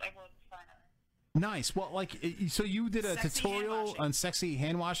yes, I was finally. Nice. Well, like, so you did a Sexy tutorial on sexy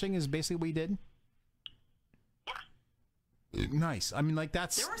hand washing is basically what you did? Yeah. Nice. I mean, like,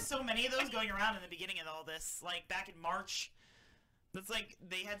 that's... There were so many of those going around in the beginning of all this, like back in March. That's like,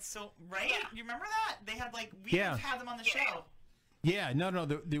 they had so... Right? Yeah. You remember that? They had like... We had them on the show. Yeah, no,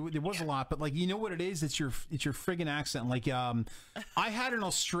 there was a lot, but like, you know what it is? It's your friggin' accent. Like, I had an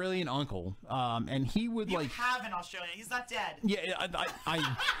Australian uncle, and he would You like have an Australian. He's not dead. Yeah, I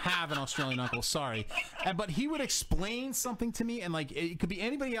have an Australian uncle. Sorry, but he would explain something to me, and like it could be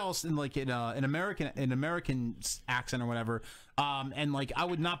anybody else in like an American accent or whatever, and like I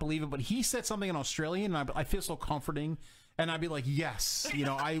would not believe it, but he said something in Australian, and I feel so comforting. And I'd be like, yes,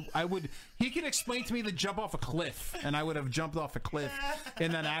 I would. He could explain to me to jump off a cliff, and I would have jumped off a cliff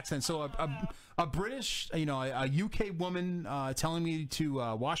in that accent. So a British, a UK woman telling me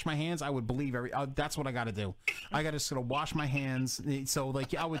to wash my hands, I would believe that's what I got to do. I got to sort of wash my hands. So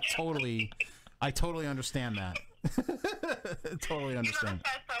like, I totally understand that. Totally understand. You're not the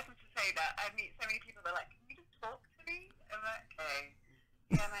first person to say that. I meet so many people that are like, can you just talk to me? I'm like, okay.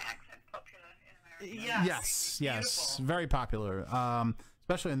 Yeah, my accent's popular in America. Yes, very popular,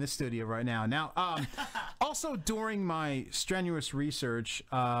 especially in this studio right now. Now, also during my strenuous research,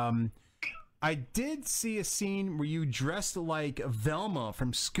 I did see a scene where you dressed like Velma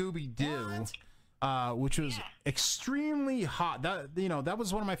from Scooby-Doo, which was extremely hot. That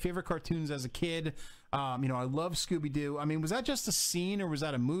was one of my favorite cartoons as a kid. I love Scooby-Doo. I mean, was that just a scene, or was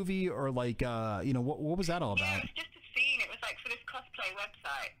that a movie, or like, what was that all about? Yeah, it was just a scene. It was like for this cosplay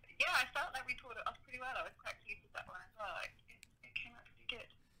website. Yeah, I felt like we pulled it off pretty well. I was quite pleased with that one as well. Like, it came out pretty good.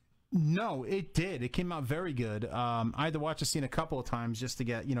 No, it did. It came out very good. I had to watch the scene a couple of times just to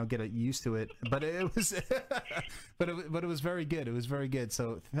get used to it. But it was, but it was very good. It was very good.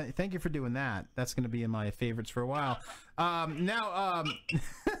 So thank you for doing that. That's going to be in my favorites for a while. Now,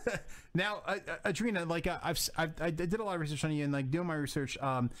 Adrena, like I did a lot of research on you, and like doing my research.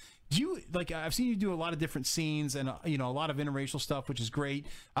 Do you like? I've seen you do a lot of different scenes and a lot of interracial stuff, which is great.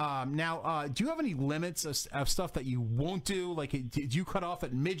 Now, do you have any limits of stuff that you won't do? Like, do you cut off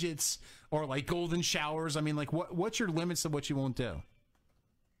at midgets or like golden showers? I mean, like, what's your limits of what you won't do?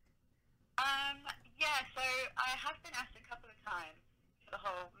 Yeah. So I have been asked a couple of times for the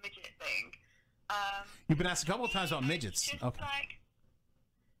whole midget thing. You've been asked a couple of times about midgets. Just Okay.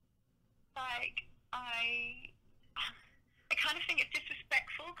 Like I kind of think it's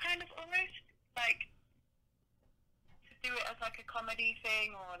disrespectful, kind of almost, like to do it as like a comedy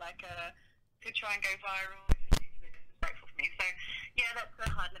thing or like to try and go viral. It just seems a bit disrespectful for me. So yeah, that's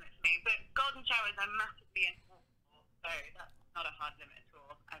a hard limit for me. But golden showers, I'm massively into water sports, so that's not a hard limit at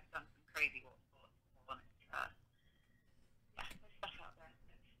all. I've done some crazy water sports before, and it's yeah, there's stuff out there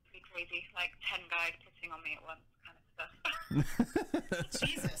that's pretty crazy, like 10 guys pissing on me at once, kind of stuff.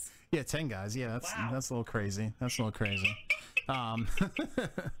 Jesus. Yeah, 10 guys. Yeah, that's a little crazy. That's a little crazy.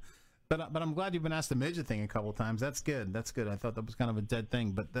 But I'm glad you've been asked the midget thing a couple of times. That's good. That's good. I thought that was kind of a dead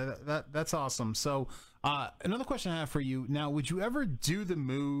thing, but that's awesome. So another question I have for you now: would you ever do the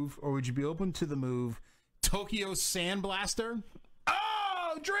move, or would you be open to the move Tokyo Sandblaster?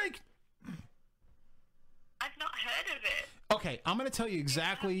 Oh, Drake! I've not heard of it. Okay, I'm going to tell you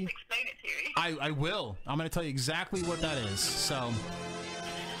exactly. Explain it to me. I will. I'm going to tell you exactly what that is. So.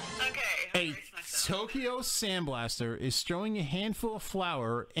 Okay. A Tokyo Sandblaster is throwing a handful of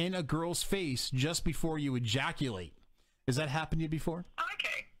flour in a girl's face just before you ejaculate. Has that happened to you before? Oh,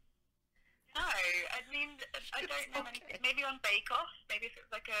 okay. No, I mean, I don't know anything. Maybe on Bake Off. Maybe if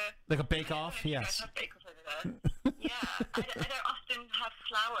it's like a Bake Off, yes. I have Bake Off over there. Yeah, I don't often have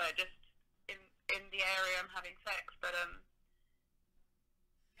flour just in the area I'm having sex, but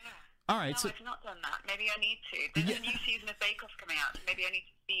yeah. All right, no, so I've not done that. Maybe I need to. There's a new season of Bake Off coming out, so maybe I need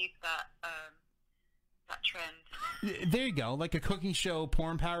to see that that trend. There you go, like a cooking show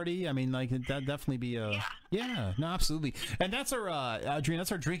porn parody. I mean, like that'd definitely be a no, absolutely. And that's our Adrian,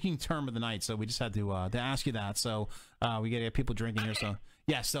 that's our drinking term of the night. So we just had to ask you that. So we got to get people drinking here. So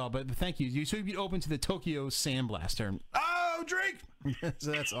yeah, so but thank you. You should be open to the Tokyo Sandblaster. Oh, drink!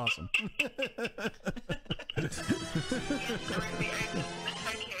 So that's awesome.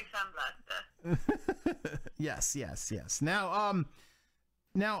 Yes.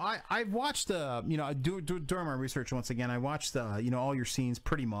 Now, I've watched during my research once again. I watched all your scenes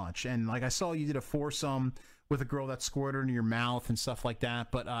pretty much, and like I saw you did a foursome with a girl that squirted into your mouth and stuff like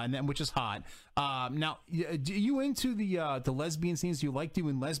that. But and then, which is hot. Now, do you into the lesbian scenes? Do you like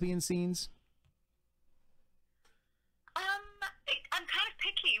doing lesbian scenes? I'm kind of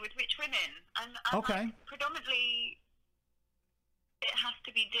picky with which women. I'm okay. Like, predominantly, it has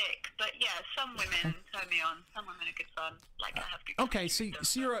to be dick. But yeah, some women turn me on. Some women are good fun. Like I have good. Okay, so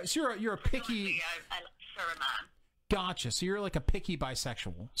you're a picky. I prefer a man. Gotcha. So you're like a picky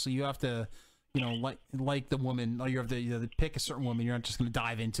bisexual. So you have to, like the woman. Or you have to pick a certain woman. You're not just going to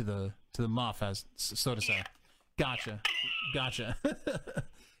dive into the muff, as so to say. Gotcha.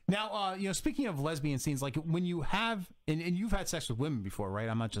 Now, speaking of lesbian scenes, like when you have, and you've had sex with women before, right?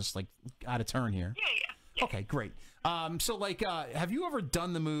 I'm not just like out of turn here. Yeah. Okay, great. So like, have you ever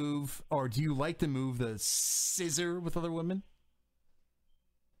done the move, or do you like the move, the scissor with other women?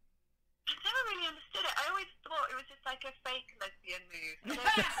 I never really understood it. I always thought it was just like a fake lesbian move.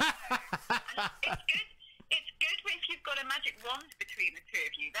 It's good if you've got a magic wand between the two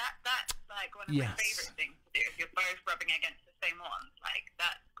of you. That's like one of my favorite things to do. If you're both rubbing against the same wand, like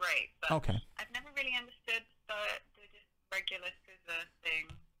that's great. But okay. I've never really understood the just regular scissor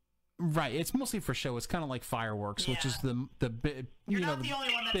thing. Right, it's mostly for show. It's kind of like fireworks, which is the You're not the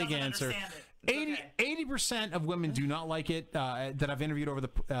only one that big doesn't answer. understand it. 80% of women do not like it that I've interviewed over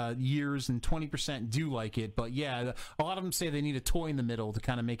the years, and 20% do like it. But yeah, a lot of them say they need a toy in the middle to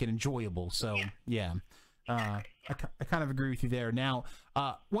kind of make it enjoyable. So yeah. I kind of agree with you there. Now,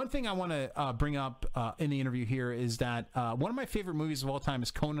 one thing I want to bring up in the interview here is that one of my favorite movies of all time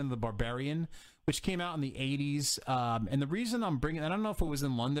is Conan the Barbarian, which came out in the 80s. And the reason I'm bringing, I don't know if it was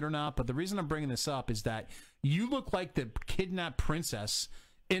in London or not, but the reason I'm bringing this up is that you look like the kidnapped princess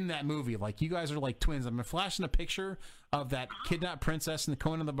in that movie. Like, you guys are like twins. I'm flashing a picture of that kidnapped princess and the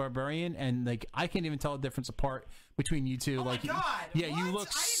Conan the Barbarian, and like I can't even tell the difference apart between you two. Oh like, my God, yeah, what? you look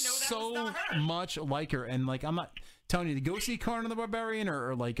so much like her. And like, I'm not telling you to go see Conan the Barbarian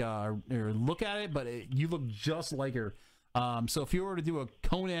or look at it, but you look just like her. So if you were to do a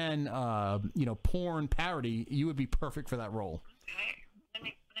Conan, porn parody, you would be perfect for that role. Okay, let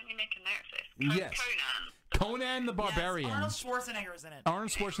me make a note of this. Yes. Conan the Barbarian. Yes, Arnold Schwarzenegger is in it. Arnold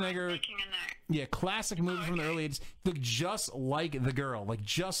Schwarzenegger. Yeah, classic movie from the early 80s. Look just like the girl, like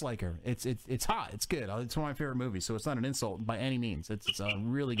just like her. It's hot. It's good. It's one of my favorite movies. So it's not an insult by any means. It's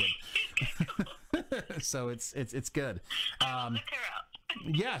really good. So it's good. Look her up.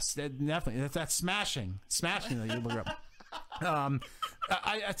 Yes, definitely. That's smashing that you look her up.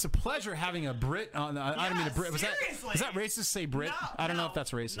 It's a pleasure having a Brit on. I don't mean a Brit. Was that racist to say Brit? No, I don't know if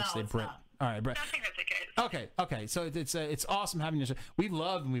that's racist to say Brit. Not. All right, Brit. I think that's okay. Okay. So it's awesome having you. We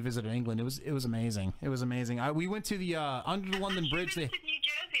loved when we visited England. It was amazing. It was amazing. We went to the under the London Bridge. I've visited New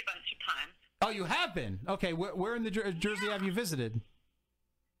Jersey a bunch of times. Oh, you have been? Okay. Where in the Jersey have you visited?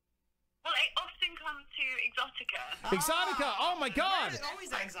 Well, I often come to Exotica. Exotica. Oh my God.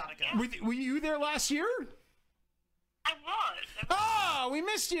 Always at Exotica. Were you there last year? I was. Oh, we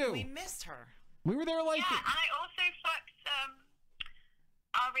missed you. We missed her. We were there like. Yeah, and I also fucked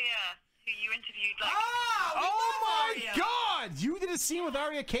Aria, who you interviewed. Like, oh my God! You did a scene with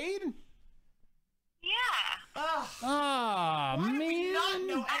Aria Cade? Yeah. Oh, man. We not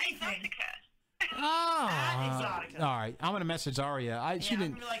know anything. Oh. Exotica. All right, I'm gonna message Aria. She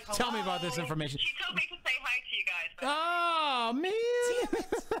didn't tell me about this information. She told me to say hi to you guys. Oh man,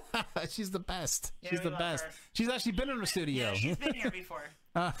 she's the best. Yeah, she's the best. Her. She's actually been in the studio. Yeah, she's been here before.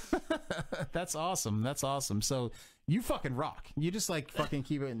 That's awesome. That's awesome. So you fucking rock. You just like fucking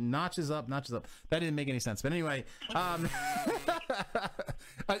keep it notches up. That didn't make any sense. But anyway,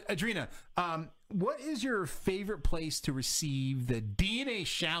 Adrina, what is your favorite place to receive the DNA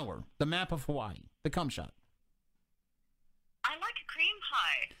shower, the map of Hawaii, the cum shot? I like a cream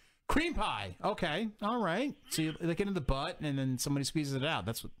pie. Cream pie. Okay. All right. So you like it in the butt, and then somebody squeezes it out.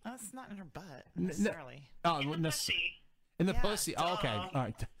 That's what. That's not in her butt necessarily. Oh, in the pussy. In the pussy. Oh, okay. All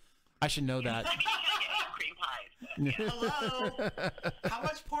right. I should know that. Hello. How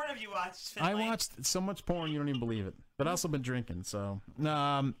much porn have you watched, Finley? I watched so much porn you don't even believe it. But I also been drinking. So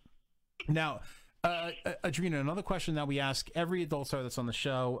now, Adrina, another question that we ask every adult star that's on the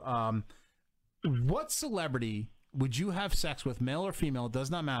show. What celebrity would you have sex with, male or female? It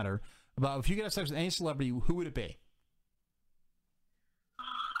does not matter. But if you could have sex with any celebrity, who would it be?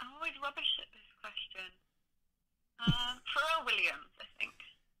 I'm always rubbish at this question. Pharrell Williams, I think.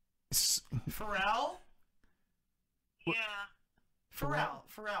 Pharrell? Yeah.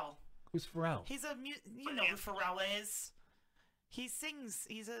 Pharrell. Who's Pharrell? He's you know who Pharrell is. He sings.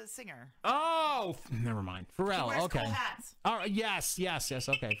 He's a singer. Oh, never mind. Pharrell. He wears Okay. cool hats. All right. Yes.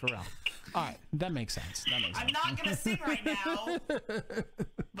 Okay. Pharrell. All right. That makes sense. I'm not gonna sing right now,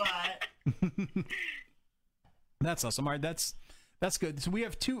 but That's awesome. All right. That's good. So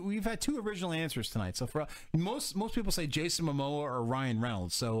we've had two original answers tonight. So for most people say Jason Momoa or Ryan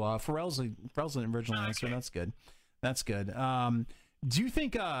Reynolds. So Pharrell's an original answer. That's good. Do you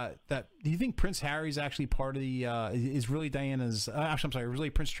think Prince Harry's actually part of the is really Diana's? Really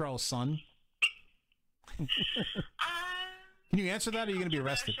Prince Charles' son? Can you answer that? Or are you going to be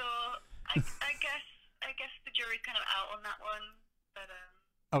arrested? Sure. I guess the jury's kind of out on that one, but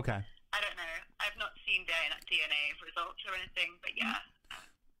Okay. I don't know. I've not seen DNA results or anything, but yeah.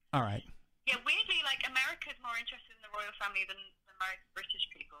 All right. Yeah, weirdly, like America's more interested in the royal family than most British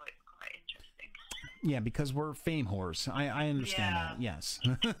people. It's quite interesting. Yeah, because we're fame whores. I understand that. Yes.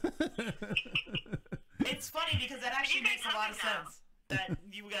 it's funny because that actually makes a lot of sense. That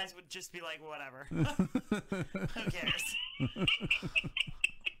you guys would just be like, whatever. Who cares?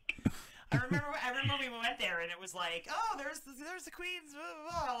 I remember we went there and it was like, oh, there's the Queen's, blah,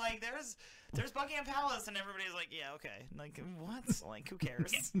 blah, blah. Like there's Buckingham Palace, and everybody's like, yeah, okay, like what? Like who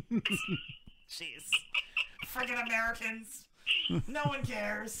cares? Jeez, friggin' Americans, no one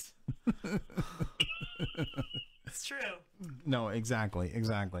cares. It's true. No, exactly.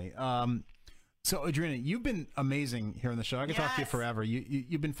 So Adriana, you've been amazing here on the show. I can talk to you forever.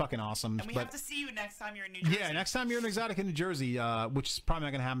 You've been fucking awesome. And we have to see you next time you're in New Jersey. Yeah, next time you're in Exotica, New Jersey, which is probably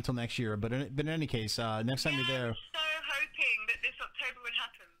not going to happen until next year. But in any case, next time you're there. I'm so hoping that this October would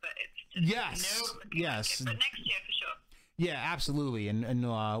happen, but it's just yes. But next year for sure. Yeah, absolutely, and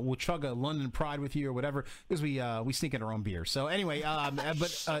we'll chug a London Pride with you or whatever, because we sneak in our own beer. So anyway,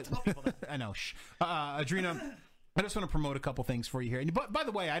 but I know, Adriana. I just want to promote a couple things for you here. And by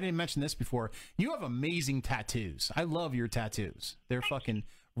the way, I didn't mention this before. You have amazing tattoos. I love your tattoos. They're fucking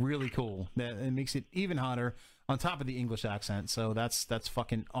really cool. It makes it even hotter on top of the English accent. So that's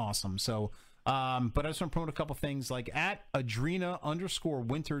fucking awesome. So, but I just want to promote a couple things, like at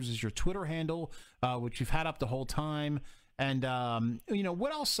Adrena_Winters is your Twitter handle, which you've had up the whole time. And,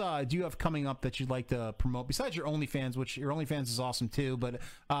 what else do you have coming up that you'd like to promote besides your OnlyFans, which your OnlyFans is awesome too, but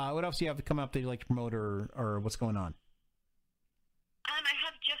what else do you have to come up that you'd like to promote or what's going on? I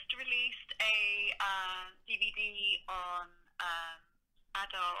have just released a DVD on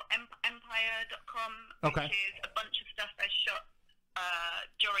adultempire.com, which is a bunch of stuff I shot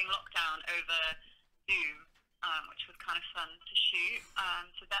during lockdown over Zoom, which was kind of fun to shoot.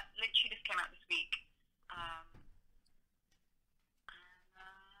 So that literally just came out this week.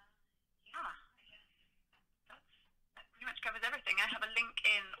 Pretty much covers everything. I have a link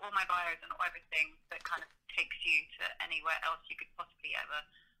in all my bios and everything that kind of takes you to anywhere else you could possibly ever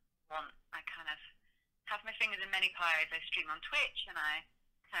want. I kind of have my fingers in many pies. I stream on Twitch and I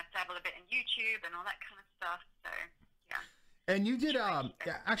kind of dabble a bit in YouTube and all that kind of stuff. So yeah. And you did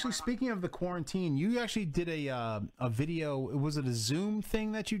actually, speaking of the quarantine, you actually did a video. Was it a Zoom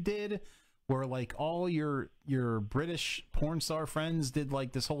thing that you did where like all your British porn star friends did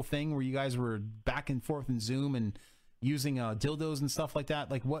like this whole thing where you guys were back and forth in Zoom and using dildos and stuff like that?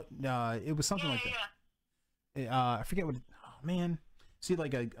 Like what? It was something like that. I forget what. Oh man, see,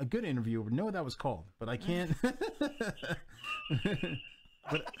 like a good interview would know what that was called, but I can't. But,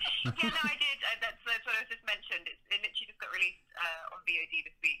 yeah, no, I did. That's what I was just mentioned. It literally just got released on VOD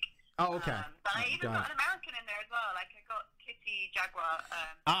this week. Oh, okay. But I even got an American in there as well. Like I got Kitty Jaguar.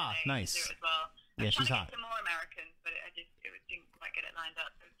 Nice. As well. Yeah, she's hot. To get some more Americans, but it didn't quite get it lined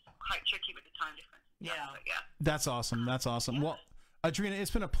up. It was quite tricky with the time difference. Yeah. That's awesome. Yeah. Well, Adriana,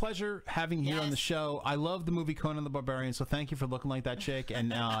 it's been a pleasure having you here on the show. I love the movie Conan the Barbarian, so thank you for looking like that chick,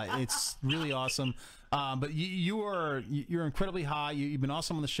 and it's really awesome. But you're incredibly hot. You've been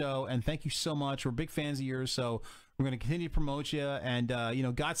awesome on the show, and thank you so much. We're big fans of yours, so we're going to continue to promote you. And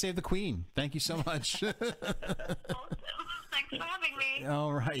God save the Queen. Thank you so much. Awesome. Thanks for having me.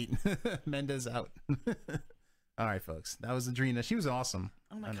 All right, Mendez out. All right, folks. That was Adriana. She was awesome.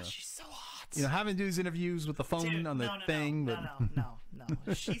 Oh my gosh, she's so hot. Having to do these interviews with the phone on the thing. No.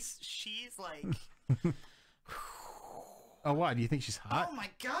 She's like. Oh, why? Do you think she's hot? Oh my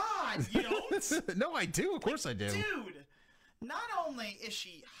God! You don't? No, I do. Of course I do. Dude, not only is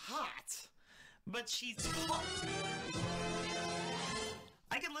she hot, but she's hot.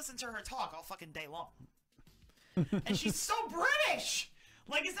 I could listen to her talk all fucking day long. And she's so British.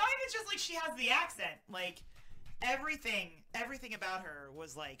 Like, it's not even just like she has the accent. Like, everything about her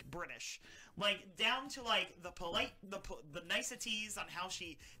was like British. Like, down to like the niceties on how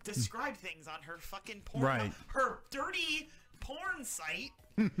she described things on her fucking porn, Right. her dirty porn site.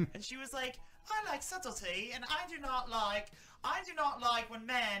 And she was like, I like subtlety, and I do not like when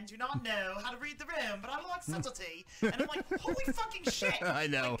men do not know how to read the room, but I like subtlety. And I'm like, holy fucking shit. I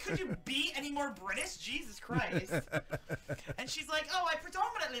know. Like, could you be any more British? Jesus Christ. And she's like, oh, I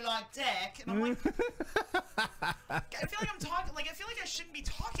predominantly like dick. And I'm like, I feel like I'm talking, like, I feel like I shouldn't be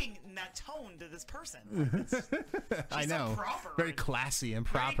talking in that tone to this person. Like, I know. proper Very classy and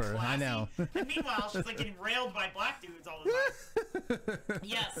proper. I know. And meanwhile, she's like getting railed by black dudes all the time.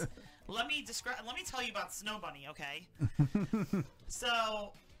 Yes. Let me tell you about Snow Bunny, okay?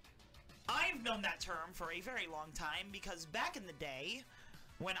 So, I've known that term for a very long time because back in the day,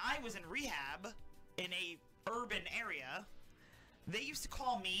 when I was in rehab in a urban area, they used to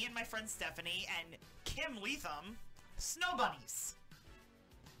call me and my friend Stephanie and Kim Leatham Snow Bunnies.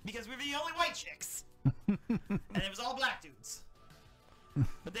 Because we were the only white chicks. And it was all black dudes.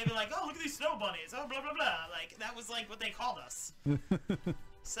 But they'd be like, oh, look at these snow bunnies, oh, blah, blah, blah. Like, that was like what they called us.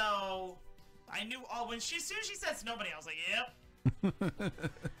 So, I knew, as soon as she said snow bunny, I was like, yep.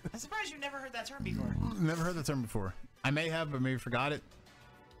 I'm surprised you've never heard that term before. Never heard that term before. I may have, but maybe forgot it.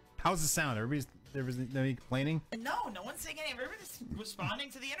 How's the sound? Everybody's nobody complaining? No one's saying anything. Everybody's responding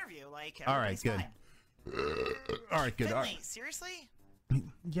to the interview. Like, All right, good. All right, good. Finley, seriously?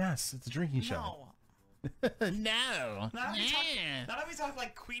 Yes, it's a drinking show. No. No. Not if we talk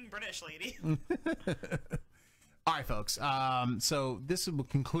like Queen British lady. All right, folks. So this will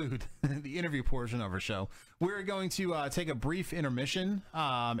conclude the interview portion of our show. We're going to take a brief intermission,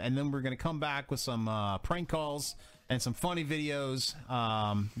 and then we're going to come back with some prank calls and some funny videos,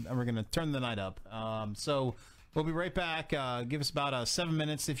 and we're going to turn the night up. So we'll be right back. Give us about 7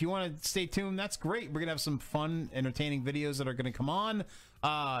 minutes. If you want to stay tuned, that's great. We're going to have some fun, entertaining videos that are going to come on.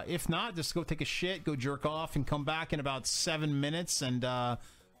 If not, just go take a shit, go jerk off, and come back in about 7 minutes, and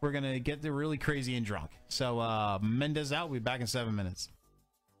we're going to get really crazy and drunk. So Mendez out. We'll be back in 7 minutes.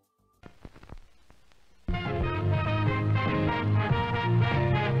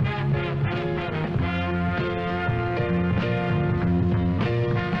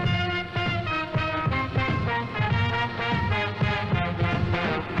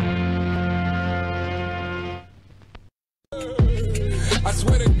 I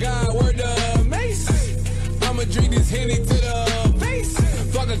swear to God, word the mace. I'ma drink this Henny to the face.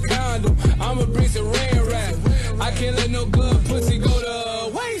 Fuck a condom, I'ma bring some rain rap. I can't let no good pussy go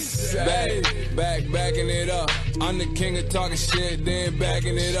to waste. Backing it up. I'm the king of talking shit, then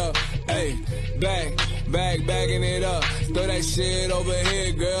backing it up. Hey, backing it up. Throw that shit over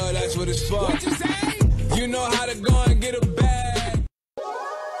here, girl, that's what it's for. What you say? You know how to go and get a bag.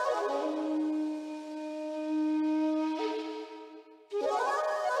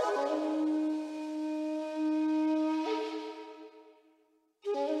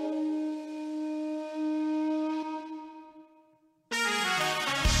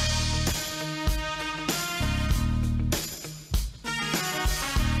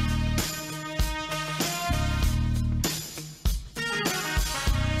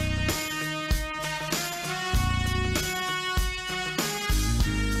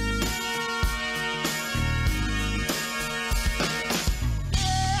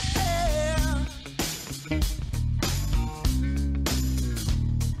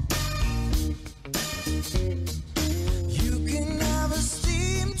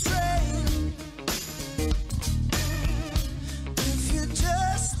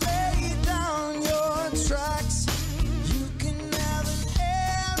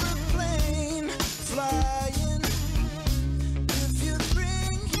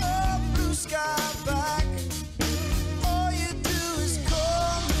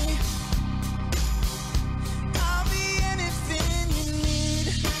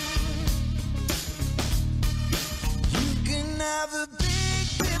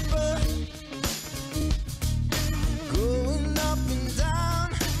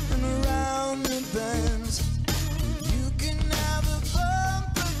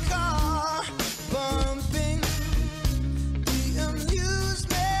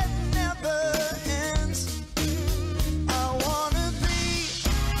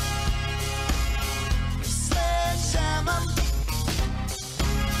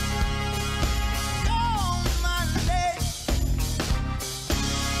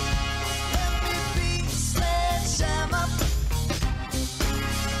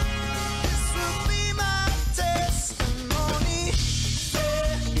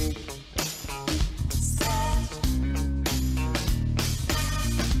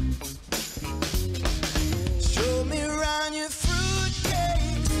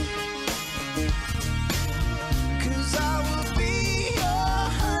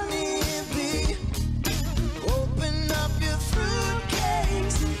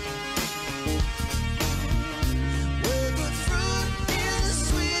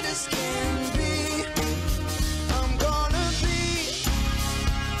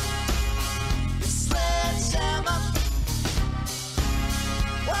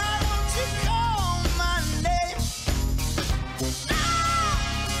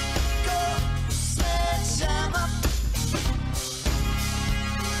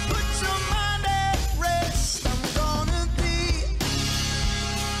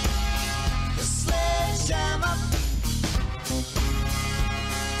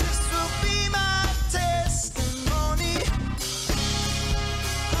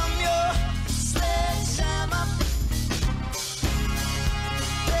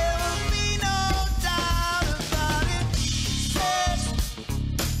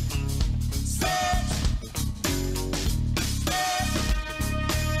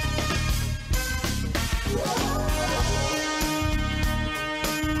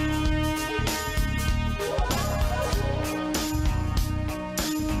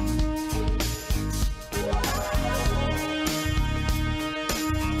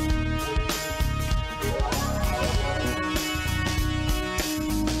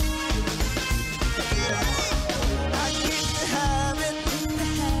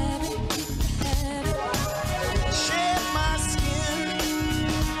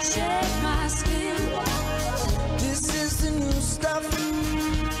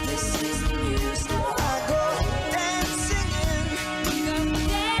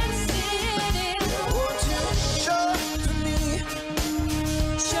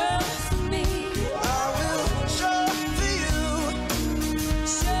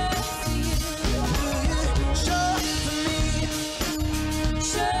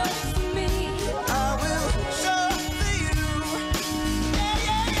 show for me. I will show for you. Yeah,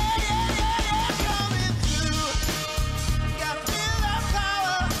 yeah, yeah, yeah, yeah, yeah. Coming through. Gotta feel that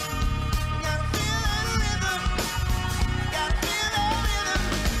power. Gotta feel that rhythm. Gotta feel that rhythm.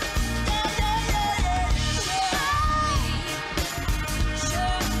 Yeah, yeah, yeah, yeah.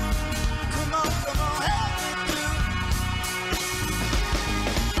 Show me. Come on, help me through.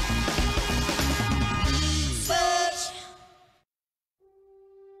 Search.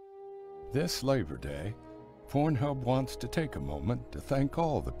 This Labor Day, Pornhub wants to take a moment to thank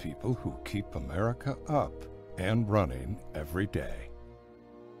all the people who keep America up and running every day.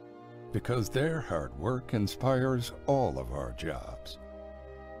 Because their hard work inspires all of our jobs.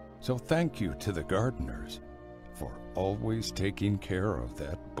 So thank you to the gardeners for always taking care of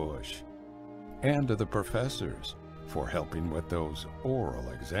that bush. And to the professors for helping with those oral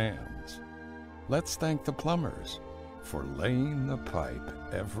exams. Let's thank the plumbers for laying the pipe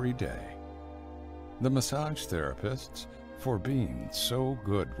every day. The massage therapists for being so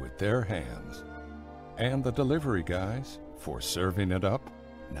good with their hands. And the delivery guys for serving it up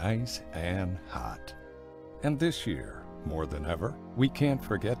nice and hot. And this year, more than ever, we can't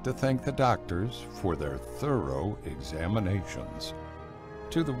forget to thank the doctors for their thorough examinations.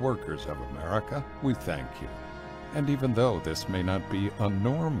 To the workers of America, we thank you. And even though this may not be a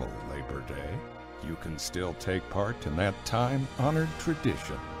normal Labor Day, you can still take part in that time-honored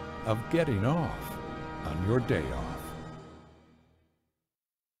tradition of getting off on your day off.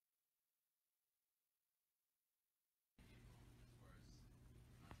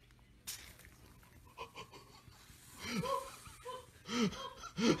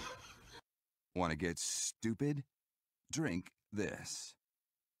 Want to get stupid? Drink this.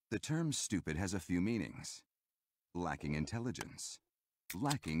 The term stupid has a few meanings. Lacking intelligence,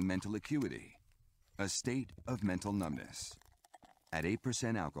 lacking mental acuity, a state of mental numbness. At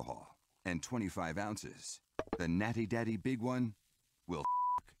 8% alcohol and 25 ounces, the Natty Daddy Big One will f***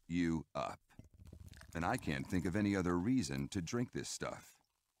 you up. And I can't think of any other reason to drink this stuff.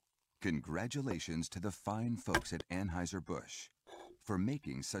 Congratulations to the fine folks at Anheuser-Busch for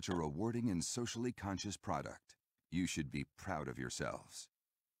making such a rewarding and socially conscious product. You should be proud of yourselves.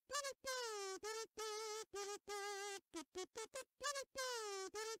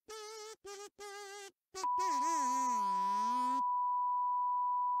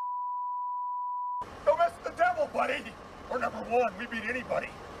 Don't mess with the devil, buddy. We're number one. We beat anybody.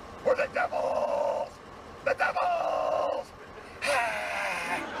 We're the devils. The devils.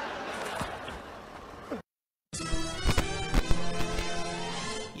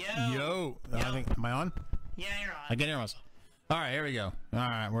 Yo. Am I on? Yeah, you're on. I can hear myself. All right, here we go. All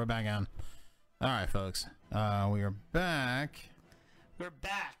right, we're back on. All right, folks. We are back. We're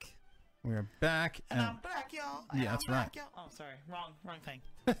back. We are back. And I'm back, y'all. And Yeah, that's I'm right. back, y'all. Oh, sorry. Wrong thing.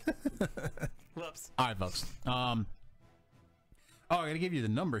 Whoops. All right, folks. I gotta give you the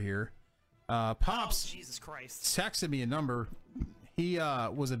number here. Pops. Oh, Jesus Christ. Texted me a number. He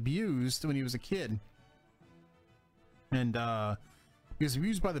was abused when he was a kid, and he was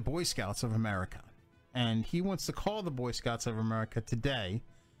abused by the Boy Scouts of America, and he wants to call the Boy Scouts of America tonight,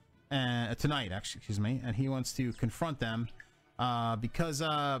 excuse me, and he wants to confront them because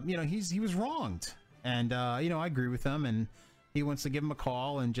he was wronged, and I agree with him, and he wants to give him a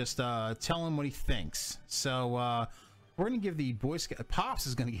call and just tell him what he thinks. So we're gonna give the Boy Scout. Pops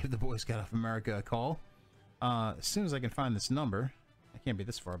is gonna give the Boy Scout of America a call as soon as I can find this number. I can't be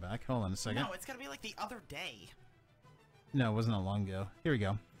this far back. Hold on a second. No, it's gotta be like the other day. No, it wasn't that long ago. Here we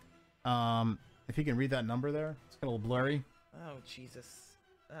go. If you can read that number there, it's got a little blurry. Oh, Jesus.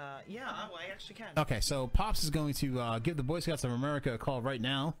 Yeah, I actually can. Okay, so Pops is going to give the Boy Scouts of America a call right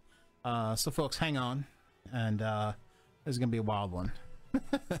now. So, folks, hang on. And this is going to be a wild one. Your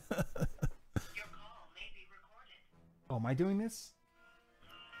call may be recorded. Oh, am I doing this?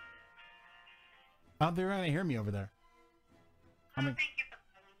 Oh, they're going to hear me over there.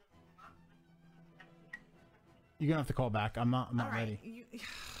 You're going to have to call back. I'm not ready.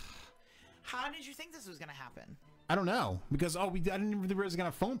 How did you think this was going to happen? I don't know. Because, I didn't even realize going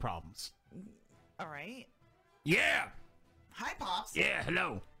to have phone problems. All right. Yeah. Hi, Pops. Yeah,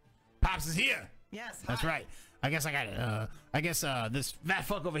 hello. Pops is here. Yes, That's hi. right. I guess I got it. I guess this fat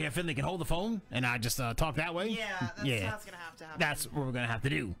fuck over here, Finley, can hold the phone, and I just talk that way? Yeah, that's going to have to happen. That's what we're going to have to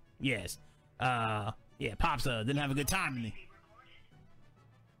do. Yes. Yeah, Pops didn't have a good time.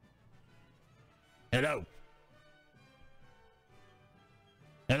 Hello.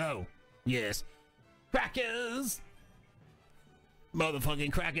 Hello. Yes. Crackers.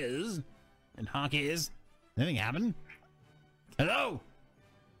 Motherfucking crackers. And honkies. Anything happen? Hello.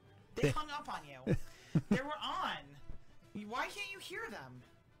 They hung up on you. They were on. Why can't you hear them?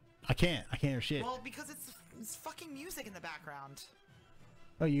 I can't hear shit. Well, because it's fucking music in the background.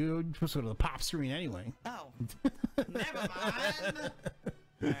 Oh, you're supposed to go to the pop screen anyway. Oh. Never mind.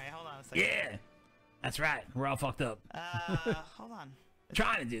 Alright, hold on a second. Yeah. That's right. We're all fucked up. Hold on.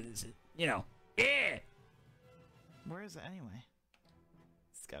 Trying to do this, you know. Yeah. Where is it anyway?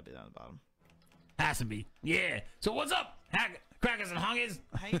 It's gotta be down the bottom. Has to be. Yeah. So what's up, crackers and hongies?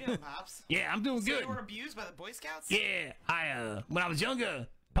 How you doing, Pops? Yeah, I'm doing So good. you were abused by the Boy Scouts? Yeah, when I was younger,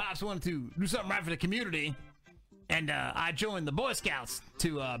 Pops wanted to do something right for the community, and I joined the Boy Scouts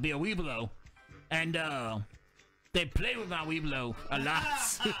to be a Weeblo, and they played with my Weeblo a lot.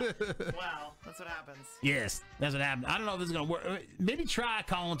 Wow, that's what happens. Yes, that's what happened. I don't know if this is gonna work. Maybe try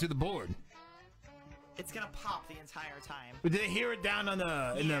calling to the board. It's gonna pop the entire time. But did they hear it down on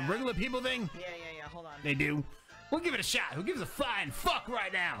the in the regular people thing? Yeah, hold on. They do. We'll give it a shot. Who gives a flying fuck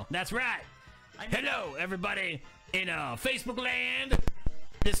right now? That's right. Hello, everybody in Facebook land.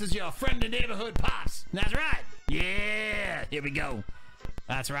 This is your friend in the neighborhood, Pops. That's right. Yeah, here we go.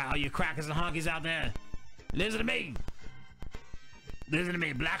 That's right, all you crackers and honkies out there. Listen to me. Listen to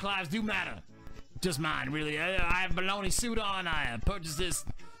me. Black lives do matter. Just mine, really. I have a baloney suit on. I purchased this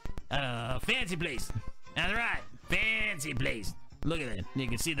fancy place. That's right. Fancy place. Look at it. You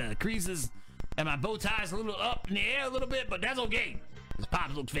can see the creases. And my bow tie's a little up in the air a little bit, but that's okay. This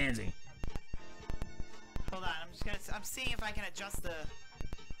Pops looks fancy. Hold on, I'm seeing if I can adjust the...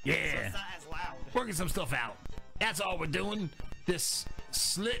 Yeah. So it's not as loud. Working some stuff out. That's all we're doing. This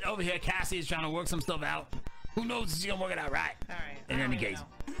slit over here, Cassie is trying to work some stuff out. Who knows if she's gonna work it out right? Alright. In any case.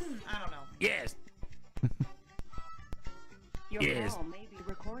 I don't know. Yes. Your Yes. call may be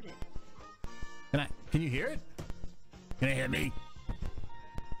recorded. Can you hear it? Can you hear me?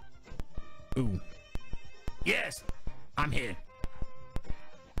 Ooh. Yes. I'm here.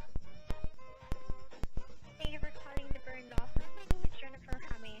 Thank you for calling the Burned Off. My name is Jennifer.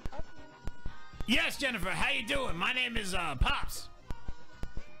 How may I help you? Yes, Jennifer. How you doing? My name is Pops.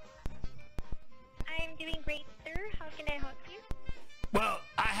 I'm doing great, sir. How can I help you? Well,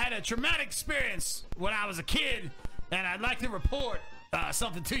 I had a traumatic experience when I was a kid, and I'd like to report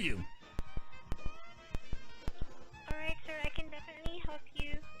something to you. Alright, sir. I can definitely help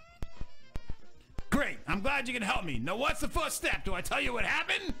you. Great. I'm glad you can help me. Now, what's the first step? Do I tell you what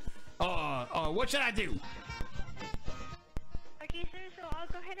happened? Or what should I do? Okay, sir. So I'll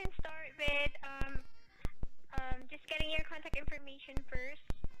go ahead and start with just getting your contact information first,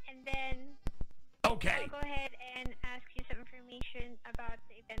 and then Okay. I'll go ahead and ask you some information about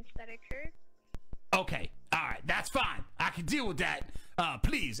the events that occurred. Okay. All right. That's fine. I can deal with that.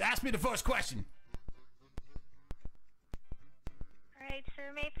 Please, ask me the first question. Alright,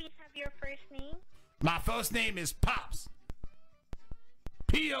 sir. May I please have your first name? My first name is Pops.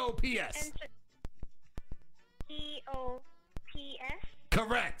 P-O-P-S. And P-O-P-S?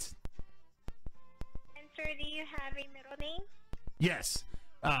 Correct. And sir, do you have a middle name? Yes.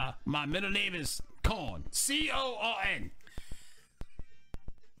 My middle name is Corn. C-O-R-N.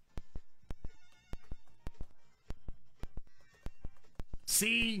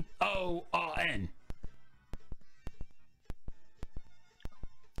 C-O-R-N.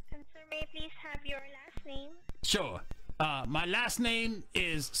 And sir, may I please have your last name? Sure. My last name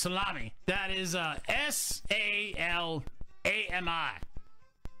is Salami. That is S-A-L-A-M-I.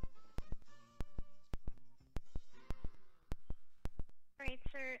 Alright,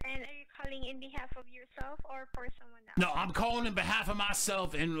 sir. And are you calling in behalf of yourself or for someone else? No, I'm calling in behalf of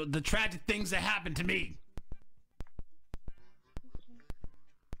myself and the tragic things that happened to me.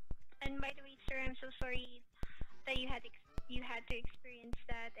 And by the way, sir, I'm so sorry that you had to experience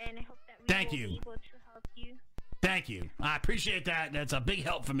that, and I hope that we Thank will you. be able to help you. Thank you. I appreciate that. That's a big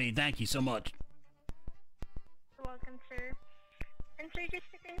help for me. Thank you so much. You're welcome, sir. And sir, just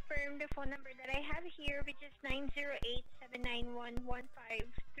to confirm the phone number that I have here, which is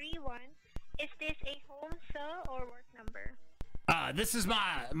 908-791-1531, is this a home, cell, or work number? This is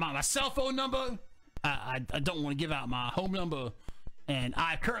my cell phone number. I don't want to give out my home number, and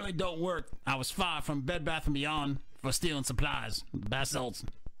I currently don't work. I was fired from Bed Bath & Beyond for stealing supplies. Bath salts.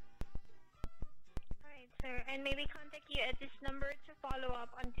 Alright, sir. And may we contact you at this number to follow up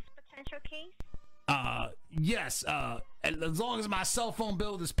on this potential case? Yes. As long as my cell phone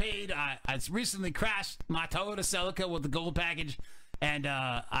bill is paid, I recently crashed my Toyota Celica with the gold package, and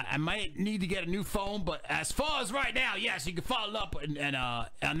I might need to get a new phone. But as far as right now, yes, you can follow up and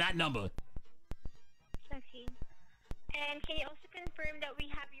on that number. Okay. And can you also confirm that we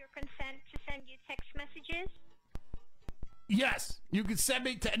have your consent to send you text messages? Yes, you can send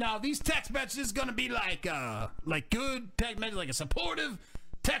me. Now these text messages gonna be like good text messages, like a supportive,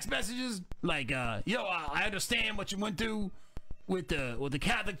 text messages like, yo, I understand what you went through with the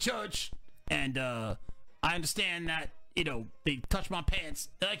Catholic Church, and I understand that, you know, they touched my pants.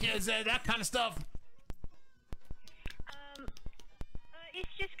 Like, is that kind of stuff? It's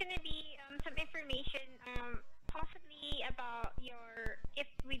just gonna be some information, possibly about if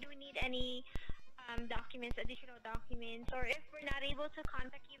we do need any documents, additional documents, or if we're not able to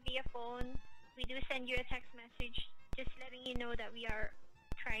contact you via phone, we do send you a text message just letting you know that we are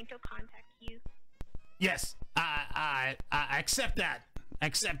trying to contact you. Yes, I accept that. I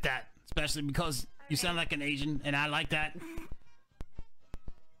accept that, especially because you sound like an Asian, and I like that.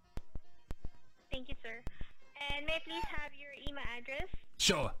 Thank you, sir. And may I please have your email address?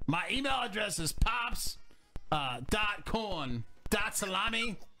 Sure. My email address is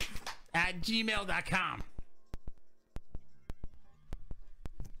pops.corn.salami@gmail.com.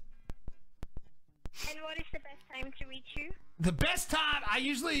 And what is the best time to reach you? The best time, I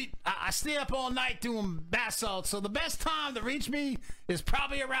stay up all night doing bath salts, so the best time to reach me is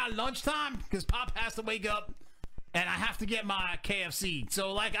probably around lunchtime, because Pop has to wake up, and I have to get my KFC.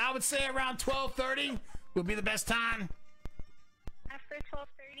 So, like, I would say around 12:30 would be the best time. After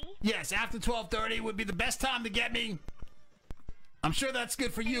 12:30? Yes, after 12:30 would be the best time to get me. I'm sure that's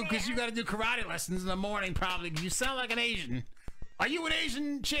good for you, because you got to do karate lessons in the morning, probably, because you sound like an Asian. Are you an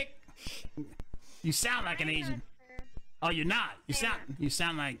Asian chick? You sound like an Asian. Oh, you're not. You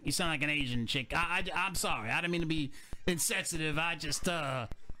sound like an Asian chick. I'm sorry. I didn't mean to be insensitive. I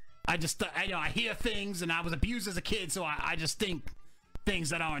hear things, and I was abused as a kid, so I just think things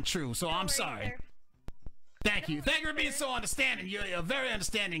that aren't true. So I'm sorry. Thank you. Thank you for being so understanding. You're a very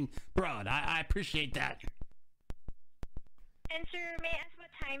understanding broad. I appreciate that. And sir, may I ask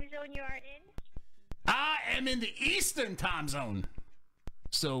what time zone you are in? I am in the Eastern time zone.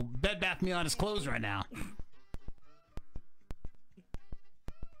 So Bed Bath & Beyond is closed right now. Okay,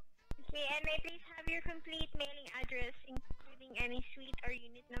 and may I please have your complete mailing address, including any suite or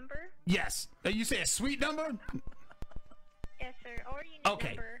unit number? Yes. You say a suite number? Yes, sir. Or unit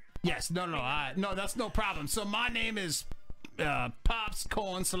number. Yes. No, that's no problem. So my name is Pops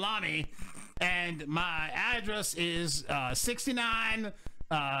Corn Salami, and my address is 69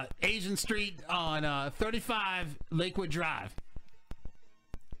 Asian Street on 35 Lakewood Drive.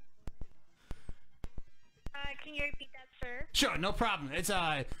 Can you repeat that, sir? Sure, no problem. It's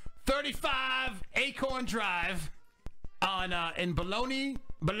 35 Acorn Drive on in Bologna,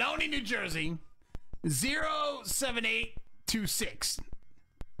 New Jersey, 07826.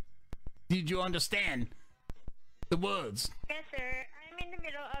 Did you understand the words? Yes, sir. I'm in the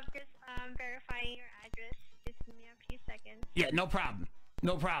middle of just verifying your address. Just give me a few seconds. Yeah, no problem.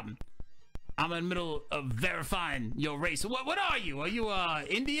 No problem. I'm in the middle of verifying your race. What are you? Are you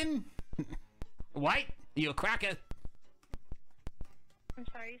Indian? White? Are you a cracker? I'm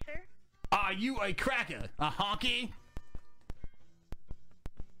sorry, sir? Are you a cracker? A honky?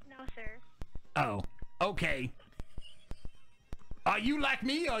 No, sir. Oh, okay. Are you like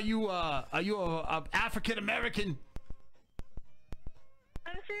me? Are you a African American?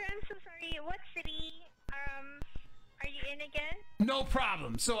 Sir, I'm so sorry. What city are you in again? No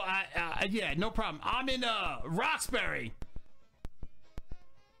problem. So yeah, no problem. I'm in Roxbury.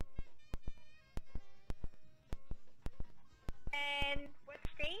 And what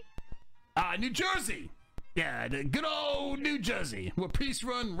state? New Jersey. Yeah, the good old New Jersey, where peace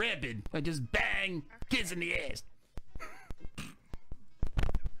run rampant. I just bang kids in the ass.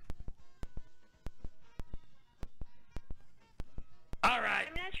 All right.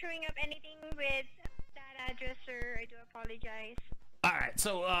 I'm not showing up anything with that address, sir. I do apologize. All right,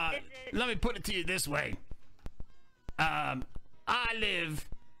 so let me put it to you this way. I live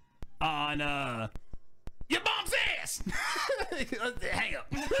on your mom's ass. Hang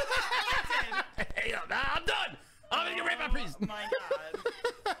up. Hang up. I'm done. I'm gonna get right back, please. Oh my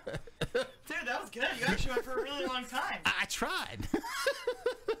god. Dude, that was good. You actually went for a really long time. I tried.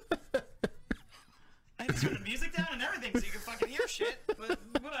 I had to turn the music down and everything so you could fucking hear shit, but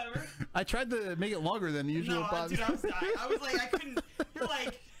whatever. I tried to make it longer than usual. No, dude, I was dying. I was like, I couldn't. You're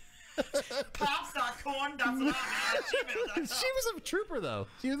like, pops.corn.salami@gmail.com. She was a trooper, though.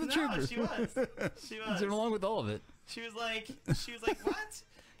 She was a trooper. She was. She was. She went along with all of it. She was like, what?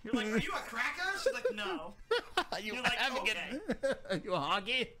 You're like, are you a cracker? She's like, no. You're like, okay. Are you a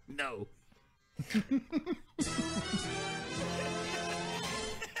honky? No.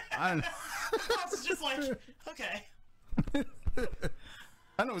 I don't know. Pops is just like, okay. I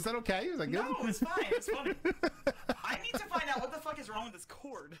don't know. Is that okay? Was that good? No, it's fine. It's funny. I need to find out what the fuck is wrong with this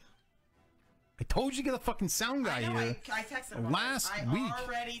cord. I told you to get a fucking sound guy here. I texted him last I week.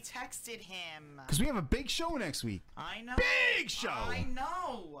 already texted him. Because we have a big show next week. I know. Big show. I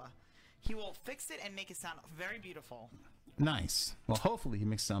know. He will fix it and make it sound very beautiful. Nice. Well, hopefully he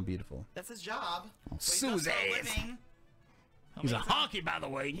makes it sound beautiful. That's his job. Sue's ass. He's a honky, by the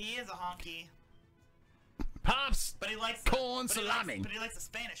way. He is a honky. Pops. But he likes corn salami. But he likes the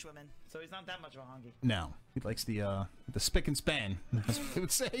Spanish women, so he's not that much of a honky. No, he likes the spick and span. That's what he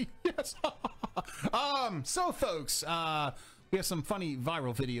would say. Yes. So folks, we have some funny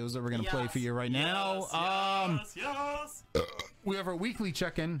viral videos that we're gonna play for you right now. Yes. We have our weekly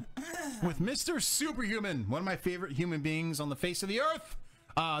check-in with Mr. Superhuman, one of my favorite human beings on the face of the earth.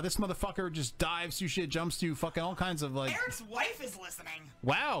 This motherfucker just dives through shit, jumps through fucking all kinds of like. Eric's wife is listening.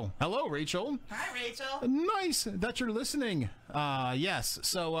 Wow. Hello, Rachel. Hi, Rachel. Nice that you're listening. Yes.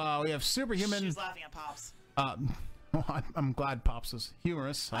 So we have Superhuman. She's laughing at Pops. Well, I'm glad Pops is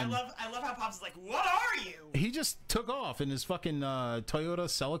humorous. I love how Pops is like, "What are you?" He just took off in his fucking Toyota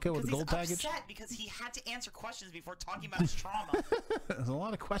Celica with the gold package. He's upset because he had to answer questions before talking about his trauma. There's a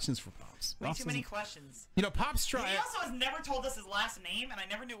lot of questions for Pops. Way Pops too many doesn't- questions. You know, Pops He try. also has never told us his last name, and I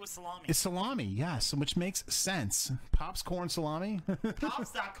never knew it was Salami. It's salami, yes, which makes sense. Pops corn salami.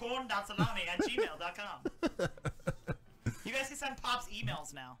 Pops.corn.salami@gmail.com. You guys can send Pops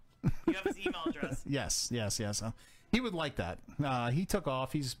emails now. You have his email address. Yes. He would like that. He took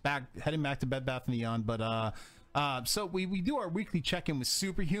off. He's heading back to Bed Bath & Beyond. But so we do our weekly check-in with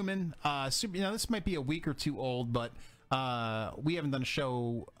Superhuman. This might be a week or two old, but we haven't done a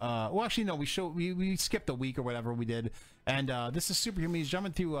show. Well, actually, no. We skipped a week or whatever we did. And this is Superhuman. He's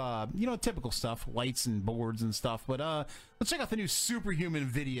jumping through typical stuff, lights and boards and stuff. But let's check out the new Superhuman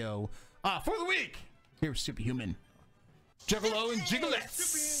video for the week. Here's Superhuman. Juggalo and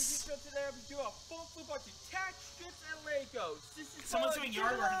Jigglettes. Someone's doing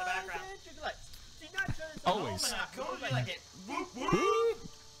yard work in the background. Always. Go be like it. Whoop, whoop.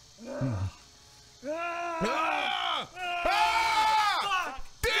 Fuck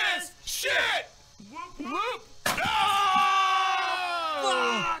this shit! Whoop!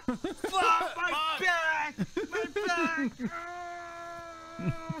 Fuck my back! My back!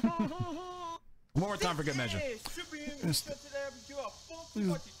 One more time for good measure.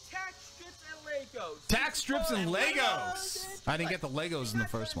 Tax strips and Legos. I didn't get the Legos in the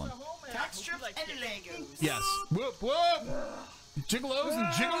first one. Tax strips and Legos. Yes. Whoop whoop. Giggolos and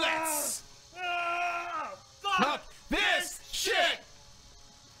Jigglettes. Fuck this shit.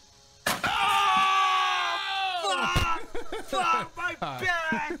 Fuck my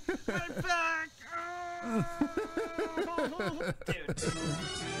back! My back! Dude.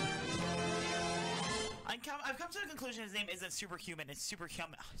 I've come to the conclusion his name isn't Superhuman, it's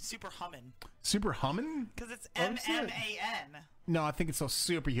Superhuman. Super Hummin? Because it's M-M-A-N. No, I think it's so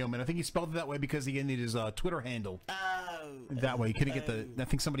Superhuman. I think he spelled it that way because he needed his Twitter handle. Oh. That way he couldn't get the. I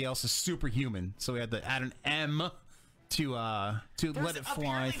think somebody else is Superhuman, so we had to add an M to let it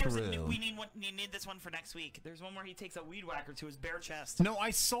fly through. We need this one for next week. There's one where he takes a weed whacker to his bare chest. No,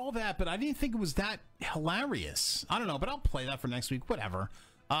 I saw that, but I didn't think it was that hilarious. I don't know, but I'll play that for next week. Whatever.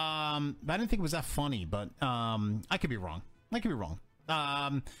 I didn't think it was that funny, but I could be wrong.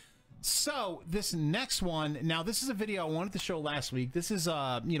 So this next one, now this is a video I wanted to show last week. This is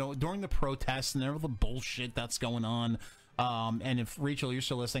during the protests and all the bullshit that's going on. And if Rachel, you're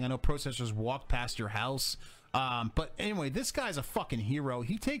still listening, I know protesters walked past your house. But anyway, this guy's a fucking hero.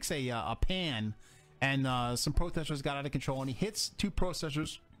 He takes a pan, and some protesters got out of control, and he hits two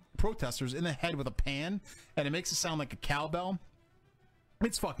protesters in the head with a pan, and it makes it sound like a cowbell.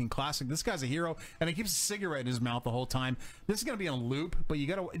 It's fucking classic. This guy's a hero, and he keeps a cigarette in his mouth the whole time. This is gonna be on loop, but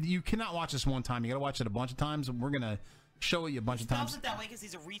you cannot watch this one time. You gotta watch it a bunch of times, and we're gonna show it you a bunch of times. He spells it that way because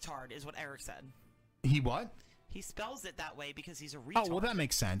he's a retard, is what Eric said. He what? He spells it that way because he's a retard. Oh, well, that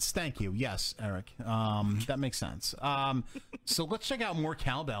makes sense. Thank you. Yes, Eric. That makes sense. So let's check out more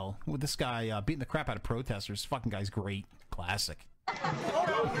cowbell with this guy beating the crap out of protesters. Fucking guy's great. Classic.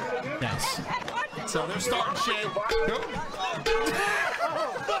 Yes. So they're starting shit.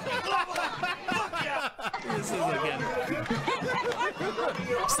 This is again.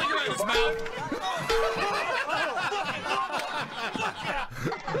 Cigarette in his mouth.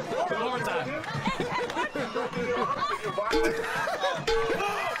 One more time.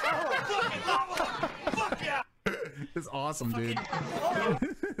 It's awesome, dude.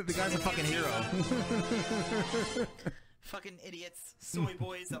 The guy's a fucking hero. Fucking idiots, soy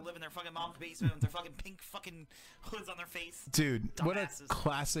boys that live in their fucking mom's basement with their fucking pink fucking hoods on their face. Dude, what a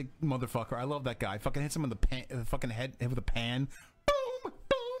classic motherfucker. I love that guy. Fucking hits him in the fucking head with a pan. Boom,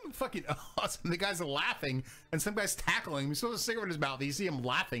 boom. fucking awesome. The guy's laughing, and some guy's tackling him. He's supposed to cigarette in his mouth. And you see him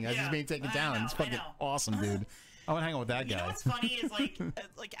laughing as he's being taken down. It's fucking awesome, dude. I want to hang out with that guy. You know what's funny is like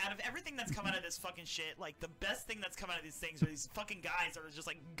out of everything that's come out of this fucking shit, like the best thing that's come out of these things are these fucking guys that are just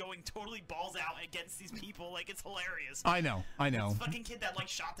like going totally balls out against these people. Like it's hilarious. I know. This fucking kid that like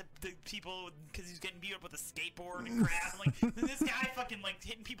shot the people because he was getting beat up with a skateboard and crap. Like this guy fucking like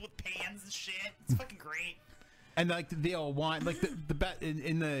hitting people with pans and shit. It's fucking great. And like they all want like the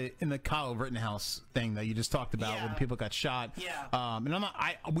in the Kyle Rittenhouse thing that you just talked about when people got shot. Yeah. And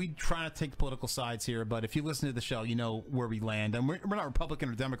we try not to take political sides here, but if you listen to the show, you know where we land. And we're not Republican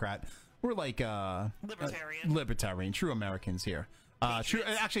or Democrat. We're like libertarian, true Americans here.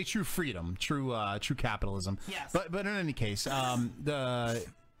 True freedom, true capitalism. Yes. But in any case, that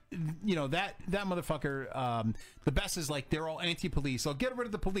motherfucker, the best is like they're all anti-police. So get rid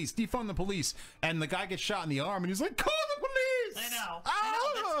of the police, defund the police, and the guy gets shot in the arm, and he's like, "Call the police!" I know.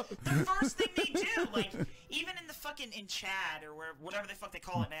 That's the first thing they do. Like even in the fucking in Chad or whatever the fuck they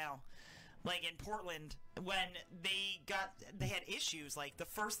call it now, like in Portland, when they had issues, like the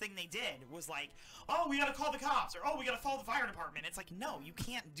first thing they did was like, "Oh, we gotta call the cops," or "Oh, we gotta call the fire department." It's like, no, you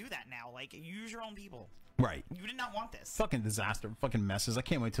can't do that now. Like use your own people. Right. You did not want this. Fucking disaster. Fucking messes. I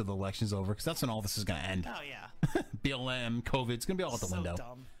can't wait till the election's over because that's when all this is going to end. Oh, yeah. BLM, COVID, it's going to be all out the window.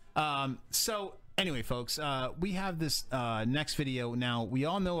 Dumb. So, anyway, folks, we have this next video. Now, we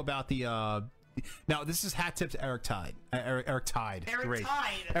all know about the... now, this is hat tip to Eric Tide. Eric Tide. Eric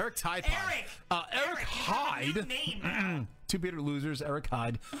Tide. Eric Tide. Eric Hyde. Two bitter losers, Eric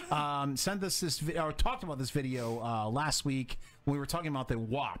Hyde, sent us this video, or talked about this video last week when we were talking about the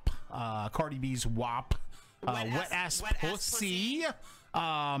WAP, Cardi B's WAP, wet ass pussy.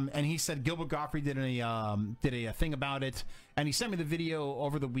 And he said Gilbert Gottfried did a thing about it, and he sent me the video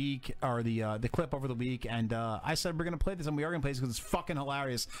over the week, or the clip over the week, and I said we're gonna play this, and we are gonna play this because it's fucking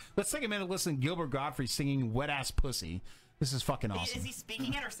hilarious. Let's take a minute to listen to Gilbert Gottfried singing "Wet Ass Pussy." This is fucking awesome. Is he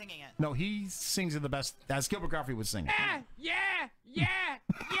speaking it or singing it? No, he sings it the best, as Gilbert Gottfried would sing it. Yeah,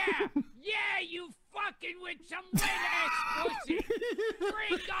 you fucking with some wet ass pussy.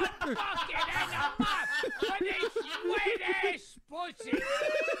 Drink a bucket and a mop for this wet ass pussy.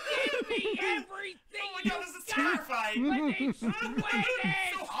 Give me everything you got for this wet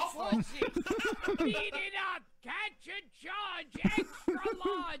ass pussy. Beat it up, catch a charge, extra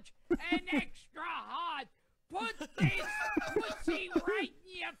large and extra hard. Put this pussy right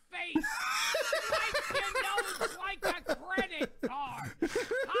in your face. Wipe your nose like a credit card.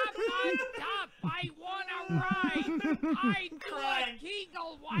 Hop on top, I wanna ride. I do a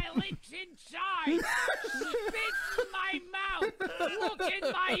Kegel while it's inside. Spit in my mouth. Look in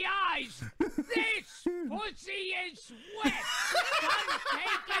my eyes. This pussy is wet. Come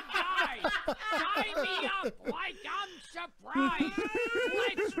take a dive. Tie me up like I'm surprised.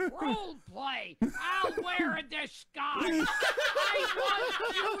 Let's role play. I'll wear a disguise. I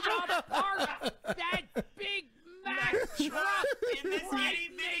want you to park that Big Mac truck in this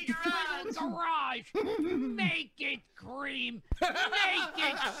itty-bitty garage. Make it cream. Make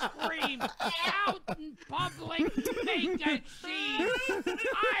it scream. Out in public, make a scene.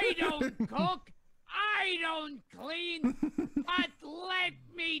 I don't cook. I don't clean, but let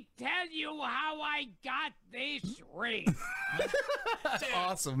me tell you how I got this ring. Dude,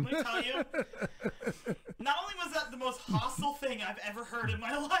 awesome. Let me tell you, not only was that the most hostile thing I've ever heard in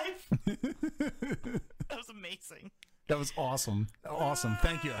my life, that was amazing. That was awesome. Awesome.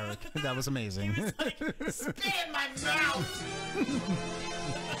 Thank you, Eric. That was amazing. He was like, spit in my mouth.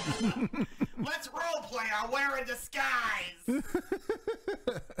 Let's roleplay. I'll wear a disguise.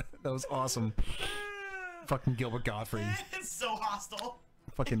 That was awesome. Fucking Gilbert Gottfried. It's so hostile.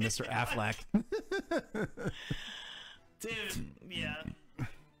 Fucking Mr. Affleck. Dude, yeah.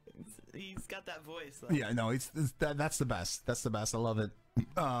 He's got that voice, though. Yeah, no, that's the best. That's the best. I love it.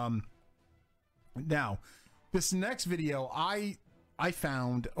 Now, this next video I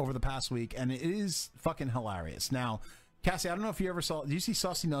found over the past week, and it is fucking hilarious. Now, Cassie, I don't know if you ever saw. Did you see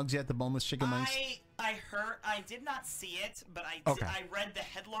Saucy Nugs yet? The boneless chicken wings. I did not see it, but I read the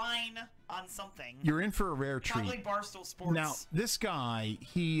headline on something. You're in for a rare treat. Probably Barstool Sports. Now, this guy,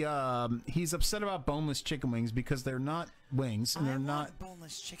 he's upset about boneless chicken wings because they're not wings, and they're not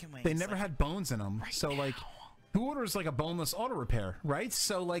boneless chicken wings. They never had bones in them. Right so now. Like, who orders like a boneless auto repair, right?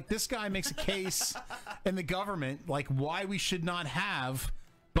 So like, this guy makes a case in the government like why we should not have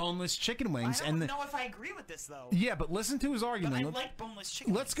boneless chicken wings. I don't know if I agree with this though. Yeah, but listen to his argument. But I like boneless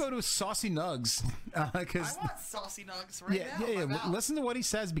chicken. Let's go to Saucy Nugs. I want Saucy Nugs right now. Yeah. Listen to what he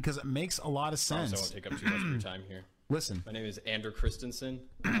says because it makes a lot of sense. I won't take up too much of your time here. Listen. My name is Andrew Christensen.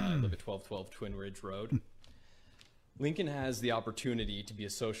 I live at 1212 Twin Ridge Road. Lincoln has the opportunity to be a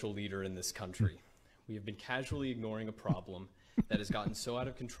social leader in this country. We have been casually ignoring a problem that has gotten so out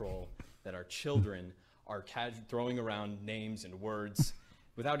of control that our children are throwing around names and words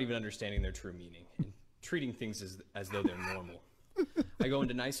without even understanding their true meaning and treating things as though they're normal. I go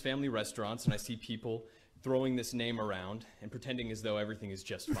into nice family restaurants and I see people throwing this name around and pretending as though everything is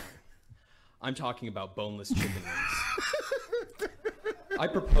just fine. I'm talking about boneless chicken wings. I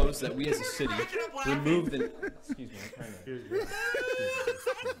propose that we as a city remove the... Excuse me, I'm trying to...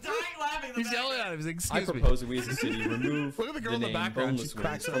 Dying laughing. He's yelling at him. He's like, I excuse me. propose that we as a city remove Look at the girl the in the name background. boneless She's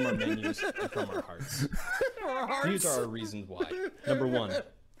wings cracking from up. our menus and from our hearts. Our hearts. These are our reasons why. Number one,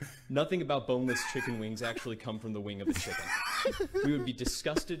 nothing about boneless chicken wings actually come from the wing of a chicken. We would be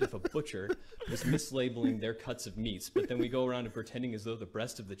disgusted if a butcher was mislabeling their cuts of meats, but then we go around and pretending as though the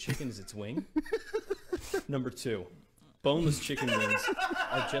breast of the chicken is its wing. Number two, boneless chicken wings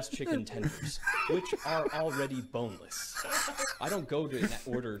are just chicken tenders, which are already boneless. I don't go to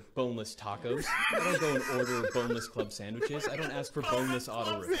order boneless tacos. I don't go and order boneless club sandwiches. I don't ask for boneless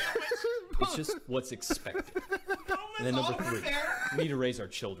auto repair. It's just what's expected. And then number three, we need to raise our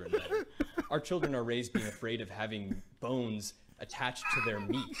children better. Our children are raised being afraid of having bones attached to their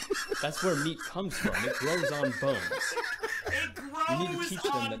meat. That's where meat comes from. It grows on bones. We need to teach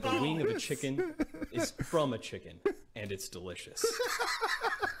them that the wing of a chicken is from a chicken, and it's delicious.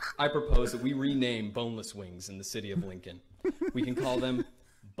 I propose that we rename boneless wings in the city of Lincoln. We can call them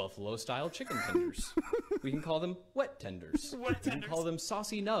buffalo-style chicken tenders. We can call them wet tenders. We can call them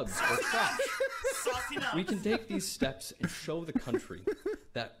saucy nugs or trash. Saucy nugs. We can take these steps and show the country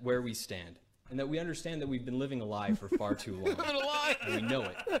that where we stand, and that we understand that we've been living a lie for far too long. Living a lie. And we know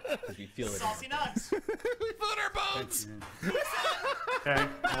it because we feel it. Saucy nugs. We put our bones. Okay.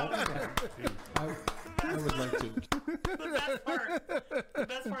 I would like to. The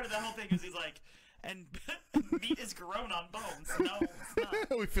best part of that whole thing is he's like, and meat is grown on bones. No, it's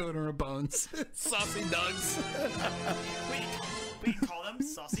not. We feel it in our bones. Saucy nugs. We call them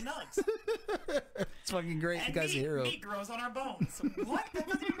saucy nugs. It's fucking great. And The guy's a hero. meat grows on our bones. What? That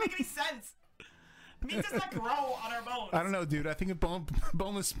doesn't even make any sense. Meat does not grow on our bones. I don't know, dude. I think if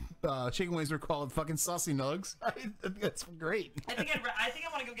boneless chicken wings were called fucking saucy nugs, I think that's great. I think I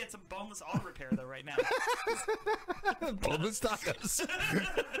want to go get some boneless auto repair though right now. Boneless tacos.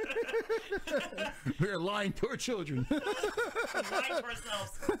 We're lying to our children. We're lying to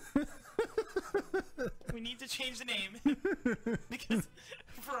ourselves. We need to change the name because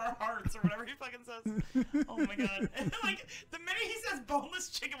for our hearts or whatever he fucking says. Oh my god! And like the minute he says boneless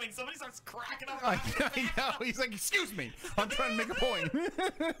chicken wings, somebody starts cracking up. I know. He's like, "Excuse me, I'm trying to make a point."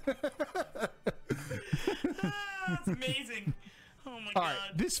 That's amazing. Oh my All god! right,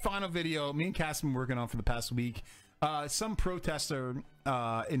 this final video, me and Cass have been working on for the past week. Some protester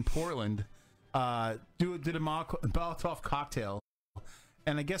in Portland did a Molotov cocktail,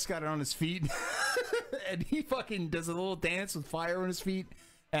 and I guess got it on his feet, and he fucking does a little dance with fire on his feet.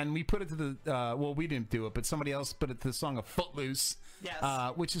 And we put it to the well, we didn't do it, but somebody else put it to the song of Footloose,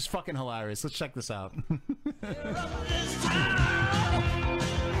 yes. Which is fucking hilarious. Let's check this out.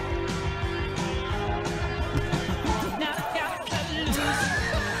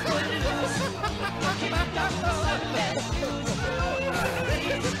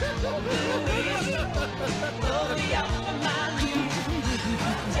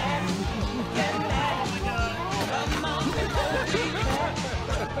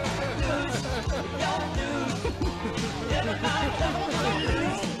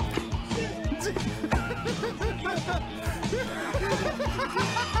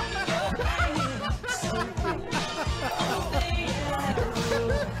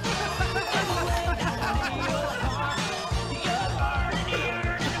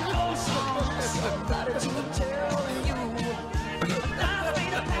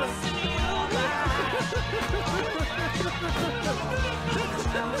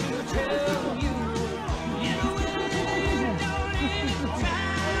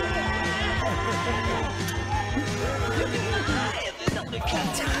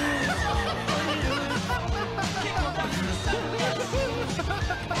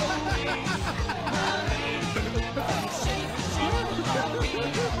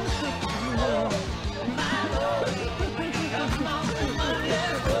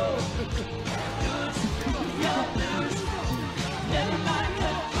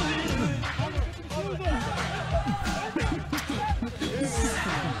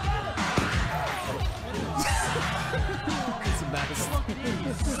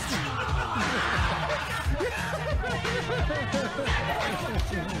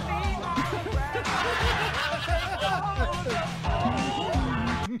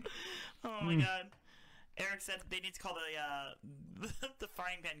 Oh my god. Eric Eric said they need to call the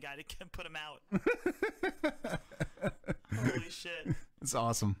frying pan guy to put him out. Holy shit. It's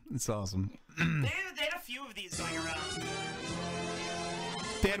awesome. It's awesome. They had a few of these going around.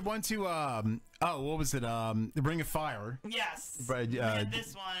 They had one to what was it? The Ring of Fire. Yes. But, We had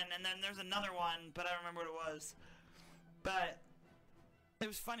this one, and then there's another one, but I don't remember what it was. But it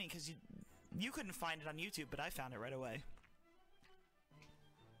was funny because you couldn't find it on YouTube, but I found it right away.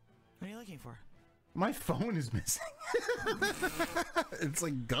 What are you looking for? My phone is missing. It's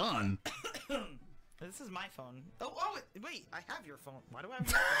like gone. This is my phone. Oh, wait, I have your phone. Why do I have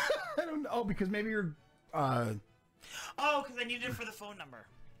your phone? I don't know. Oh, because maybe you're. Oh, because I needed it for the phone number.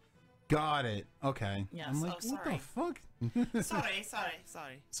 Got it. Okay. Yes. I'm like, Oh, sorry. what the fuck?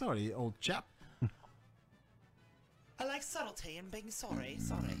 Sorry. Sorry, old chap. I like subtlety and being sorry.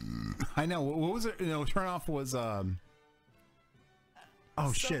 I know. What was it? Turn off was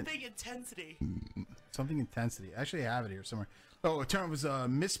Oh shit. Something intensity. Something intensity. Actually, I have it here somewhere. Oh, turn off was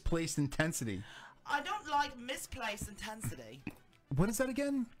misplaced intensity. I don't like misplaced intensity. What is that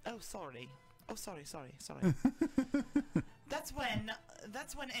again? Oh, sorry. Sorry. That's when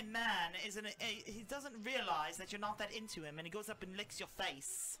a man is he doesn't realize that you're not that into him, and he goes up and licks your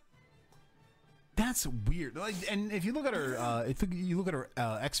face. That's weird. Like, and if you look at her,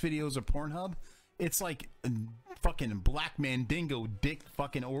 X videos or Pornhub, it's like fucking black man dingo dick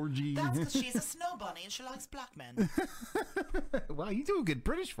fucking orgy. That's because she's a snow bunny and she likes black men. Wow, you do a good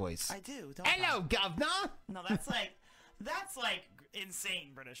British voice. I do. Don't Hello, governor. No, that's like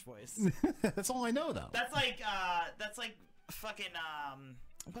insane British voice. That's all I know, though. That's like fucking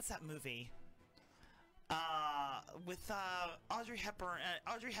what's that movie? With Audrey Hepburn.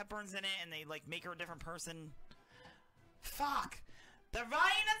 Audrey Hepburn's in it, and they like make her a different person. Fuck. The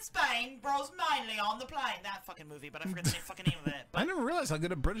rain in Spain grows mainly on the plain. That fucking movie, but I forget the fucking name of it. I never realized how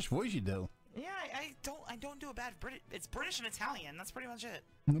good a British voice you do. Yeah, I don't do a bad British. It's British and Italian. That's pretty much it.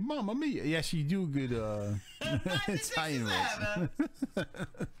 Mamma mia. Yes, you do a good Italian voice.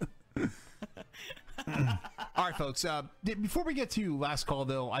 All right, folks. Before we get to last call,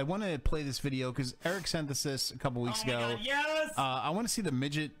 though, I want to play this video because Eric sent us this a couple weeks ago. God, yes! I want to see the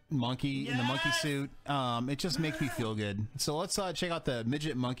midget monkey in the monkey suit. It just makes me feel good. So let's check out the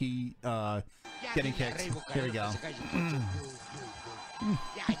midget monkey getting kicked. Here we go.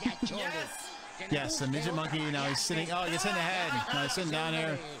 Yes, the midget monkey. Now he's sitting. Oh, he's in the head. Now he's sitting down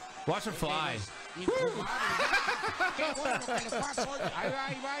here. Watch him fly. Ahí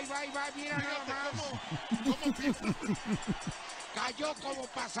va, mira nada más. Cayó como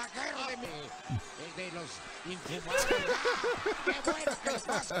pasajero de los infumables. Qué bueno que les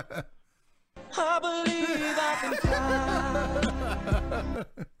pasa. I believe I can fly.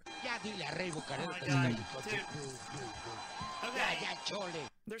 Ya dile a Rey Bucarero que dude. Okay. Ya, chole.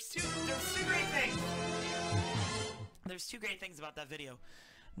 There's two great things. There's two great things about that video.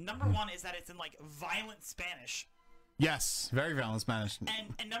 Number one is that it's in like violent Spanish. Yes, very violent Spanish.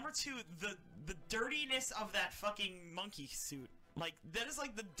 And number two, the dirtiness of that fucking monkey suit. Like that is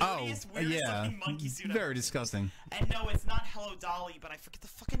like the dirtiest, weirdest looking monkey suit. Very disgusting. And no, it's not Hello Dolly, but I forget the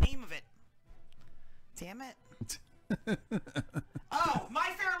fucking name of it. Damn it. Oh,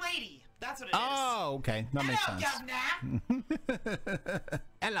 My Fair Lady. That's what it is. Oh, okay. That makes sense.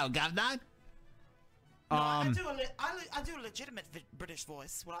 Hello, governor. No, I do a legitimate British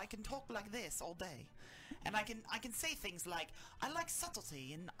voice where I can talk like this all day, and I can say things like I like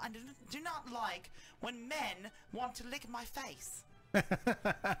subtlety and I do not like when men want to lick my face.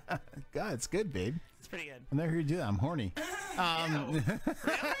 God, it's good, babe. It's pretty good. I'm never here to do that. I'm horny. Really?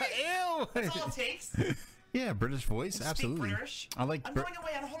 Ew. That's all it takes. Yeah, British voice, Speak absolutely. British. I like. I'm going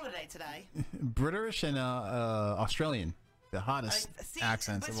away on holiday today. British and Australian. The hottest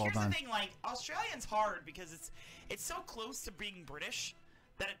accents of all time. But here's the thing, like, Australian's hard because it's so close to being British,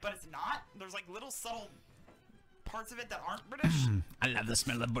 but it's not. There's, like, little subtle parts of it that aren't British. I love the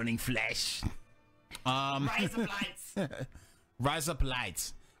smell of burning flesh. Rise up lights. Rise up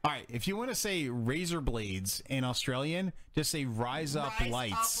lights. All right, if you want to say razor blades in Australian, just say rise up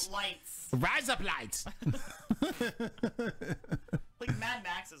lights. Up lights. Rise up lights. Like Mad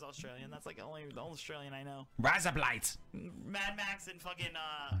Max is Australian. That's like the only Australian I know. Rise up lights. Mad Max and fucking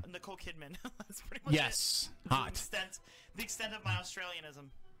Nicole Kidman. That's pretty much yes, it. hot. The extent of my Australianism.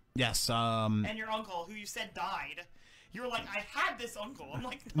 Yes. And your uncle, who you said died, you were like, I had this uncle. I'm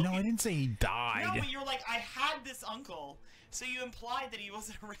like, no, I didn't say he died. No, but you're like, I had this uncle. So you implied that he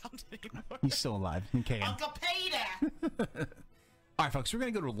wasn't around anymore. He's still alive. Okay. Uncle Peter. All right, folks, we're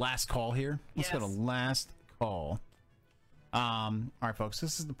gonna go to last call here. Let's go to last call. All right, folks,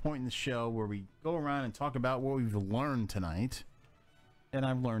 this is the point in the show where we go around and talk about what we've learned tonight. And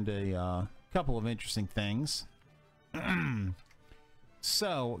I've learned a couple of interesting things.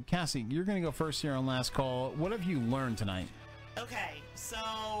 So, Cassie, you're going to go first here on Last Call. What have you learned tonight? Okay,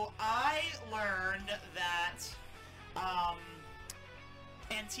 so I learned that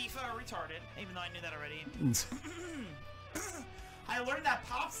Antifa are retarded, even though I knew that already. I learned that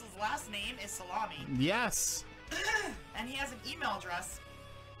Pops' last name is Salami. Yes. And he has an email address.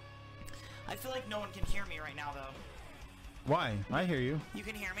 I feel like no one can hear me right now, though. Why? I hear you. You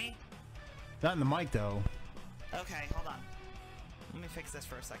can hear me? Not in the mic, though. Okay, hold on. Let me fix this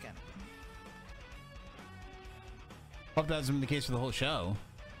for a second. Hope that hasn't been the case for the whole show.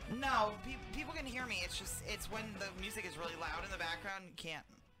 No, people can hear me. It's just, it's when the music is really loud in the background. You can't.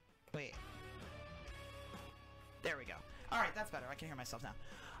 Wait. There we go. Alright, that's better. I can hear myself now.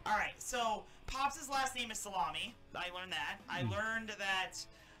 Alright, so Pops' last name is Salami. I learned that. I learned that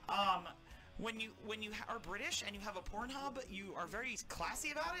when you are British and you have a Pornhub, you are very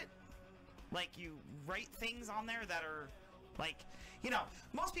classy about it. Like, you write things on there that are, like, you know,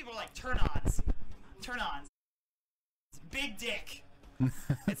 most people are like turn-ons. Turn-ons. Big dick.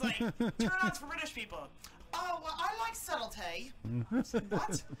 It's like, turn-ons for British people. Oh, well, I like subtlety.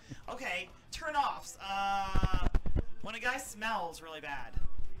 What? Okay, turn-offs. When a guy smells really bad.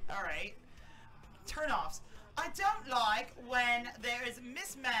 Alright. Turn-offs. I don't like when there is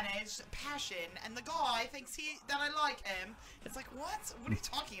mismanaged passion and the guy thinks that I like him. It's like, what? What are you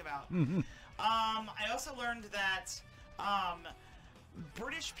talking about? I also learned that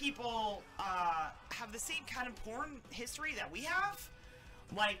British people have the same kind of porn history that we have.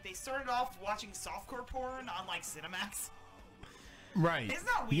 Like, they started off watching softcore porn on, like, Cinemax. Right. Isn't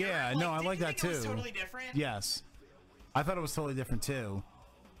that weird? Yeah, no, I like that too. It was totally different? Yes. I thought it was totally different too.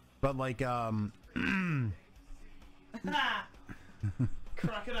 But like, Crocodile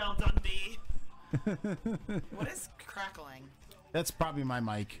Dundee. What is crackling? That's probably my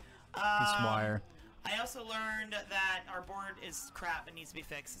mic. This wire. I also learned that our board is crap. It needs to be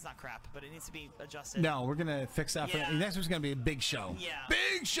fixed. It's not crap, but it needs to be adjusted. No, we're gonna fix that. Yeah. Next week's gonna be a big show. Yeah.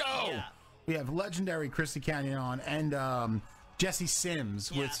 Big show. Yeah. We have legendary Christy Canyon on and Jesse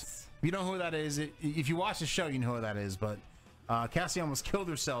Sims. Which, if you know who that is, if you watch the show, you know who that is. But Cassie almost killed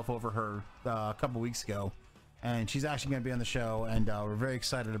herself over her a couple weeks ago, and she's actually gonna be on the show, and we're very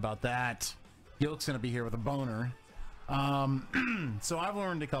excited about that. Gilk's gonna be here with a boner. So I've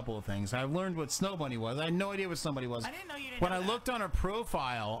learned a couple of things. I've learned what Snow Bunny was. I had no idea what Snow Bunny was. I didn't know you didn't When know I that. looked on her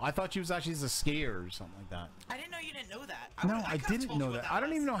profile, I thought she was actually a skier or something like that. I didn't know you didn't know that. No, I didn't know that. I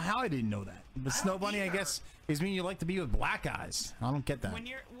don't even know how I didn't know that. But Snow Bunny, I guess, is mean you like to be with black guys. I don't get that. When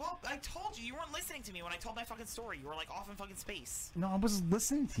you're, well, I told you weren't listening to me when I told my fucking story. You were like off in fucking space. No, I was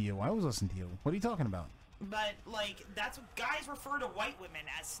listening to you. I was listening to you. What are you talking about? But like, that's what guys refer to white women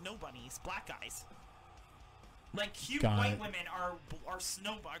as snow bunnies. Black guys. Like cute Got white it. women are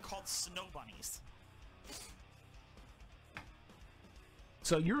called snow bunnies.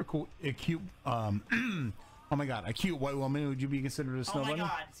 So you're a cute, oh my god, a cute white woman. Would you be considered a snow Oh my bunny?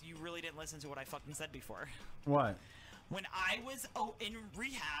 god, you really didn't listen to what I fucking said before. What? When I was in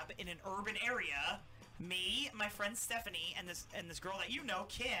rehab in an urban area, me, my friend Stephanie, and this girl that you know,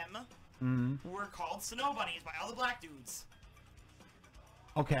 Kim, were called snow bunnies by all the black dudes.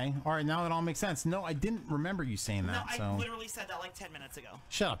 Okay, all right, now it all makes sense. No, I didn't remember you saying No, that. I so literally said that like 10 minutes ago.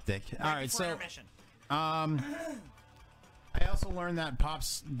 shut up, Dick. All right, before so intermission. I also learned that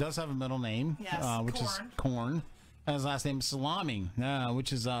Pops does have a middle name, Yes, which is Corn. And his last name is Salami,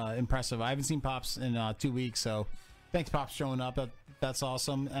 which is impressive. I haven't seen Pops in 2 weeks, so thanks, Pops, for showing up. That's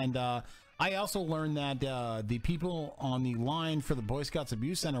awesome. And I also learned that the people on the line for the Boy Scouts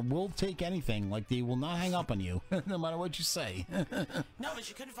Abuse Center will take anything. Like, they will not hang up on you, no matter what you say. No, but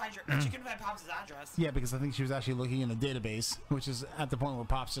she couldn't find Pops' address. Yeah, because I think she was actually looking in the database, which is at the point where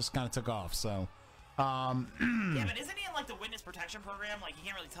Pops just kind of took off. So, Yeah, but isn't he in like the witness protection program? Like, you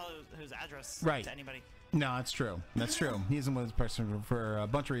can't really tell whose address Right. to anybody. No, that's true. That's true. He's a witness person for a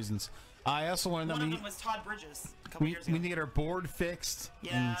bunch of reasons. I also learned that One of we them was Todd Bridges a couple we, years ago. we need to get our board fixed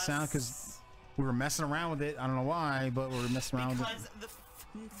and sound because we were messing around with it. I don't know why, but we were messing around with it. Because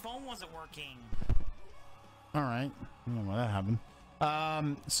the phone wasn't working. All right. I don't know why that happened.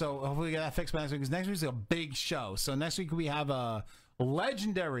 So hopefully we get that fixed by next week, because next week's a big show. So next week we have a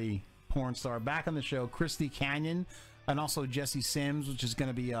legendary porn star back on the show, Christy Canyon, and also Jesse Sims, which is going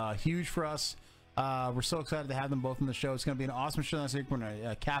to be huge for us. We're so excited to have them both on the show. It's going to be an awesome show next week. We're going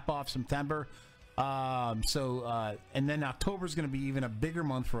to cap off September. And then October is going to be even a bigger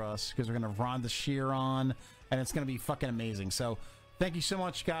month for us, because we're going to have Rhonda Shear on, and it's going to be fucking amazing. So thank you so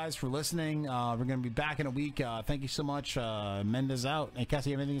much, guys, for listening. We're going to be back in a week. Thank you so much. Mendez out. Hey,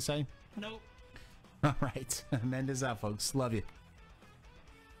 Cassie, you have anything to say? Nope. All right. Mendez out, folks. Love you.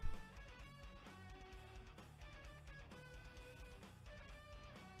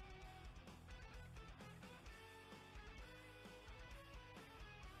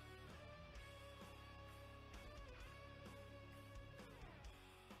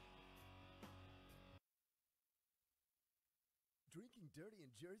 Drinking Dirty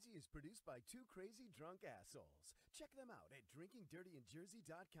in Jersey is produced by two crazy drunk assholes. Check them out at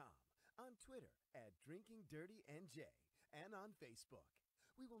drinkingdirtyinjersey.com, on Twitter at drinkingdirtynj, and on Facebook.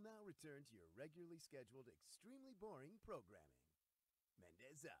 We will now return to your regularly scheduled, extremely boring programming.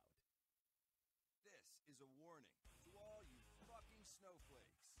 Mendez out. This is a warning to all you fucking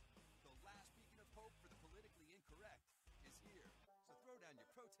snowflakes. The last beacon of hope for the politically incorrect is here. So throw down your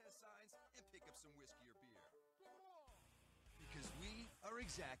protest signs and pick up some whiskey or beer. Because we are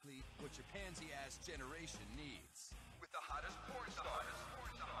exactly what your pansy-ass generation needs. With the hottest porn stars,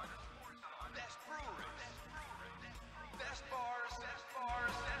 best breweries, best bars,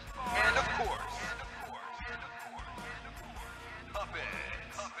 and of course,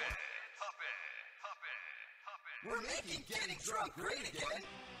 puppets. We're making getting drunk great again.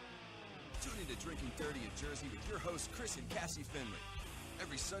 Tune into Drinking Dirty in Jersey with your hosts Chris and Cassie Finley.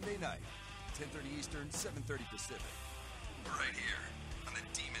 Every Sunday night, 10:30 Eastern, 7:30 Pacific. Right here on the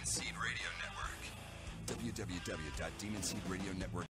Demon Seed Radio Network. www.demonseedradionetwork.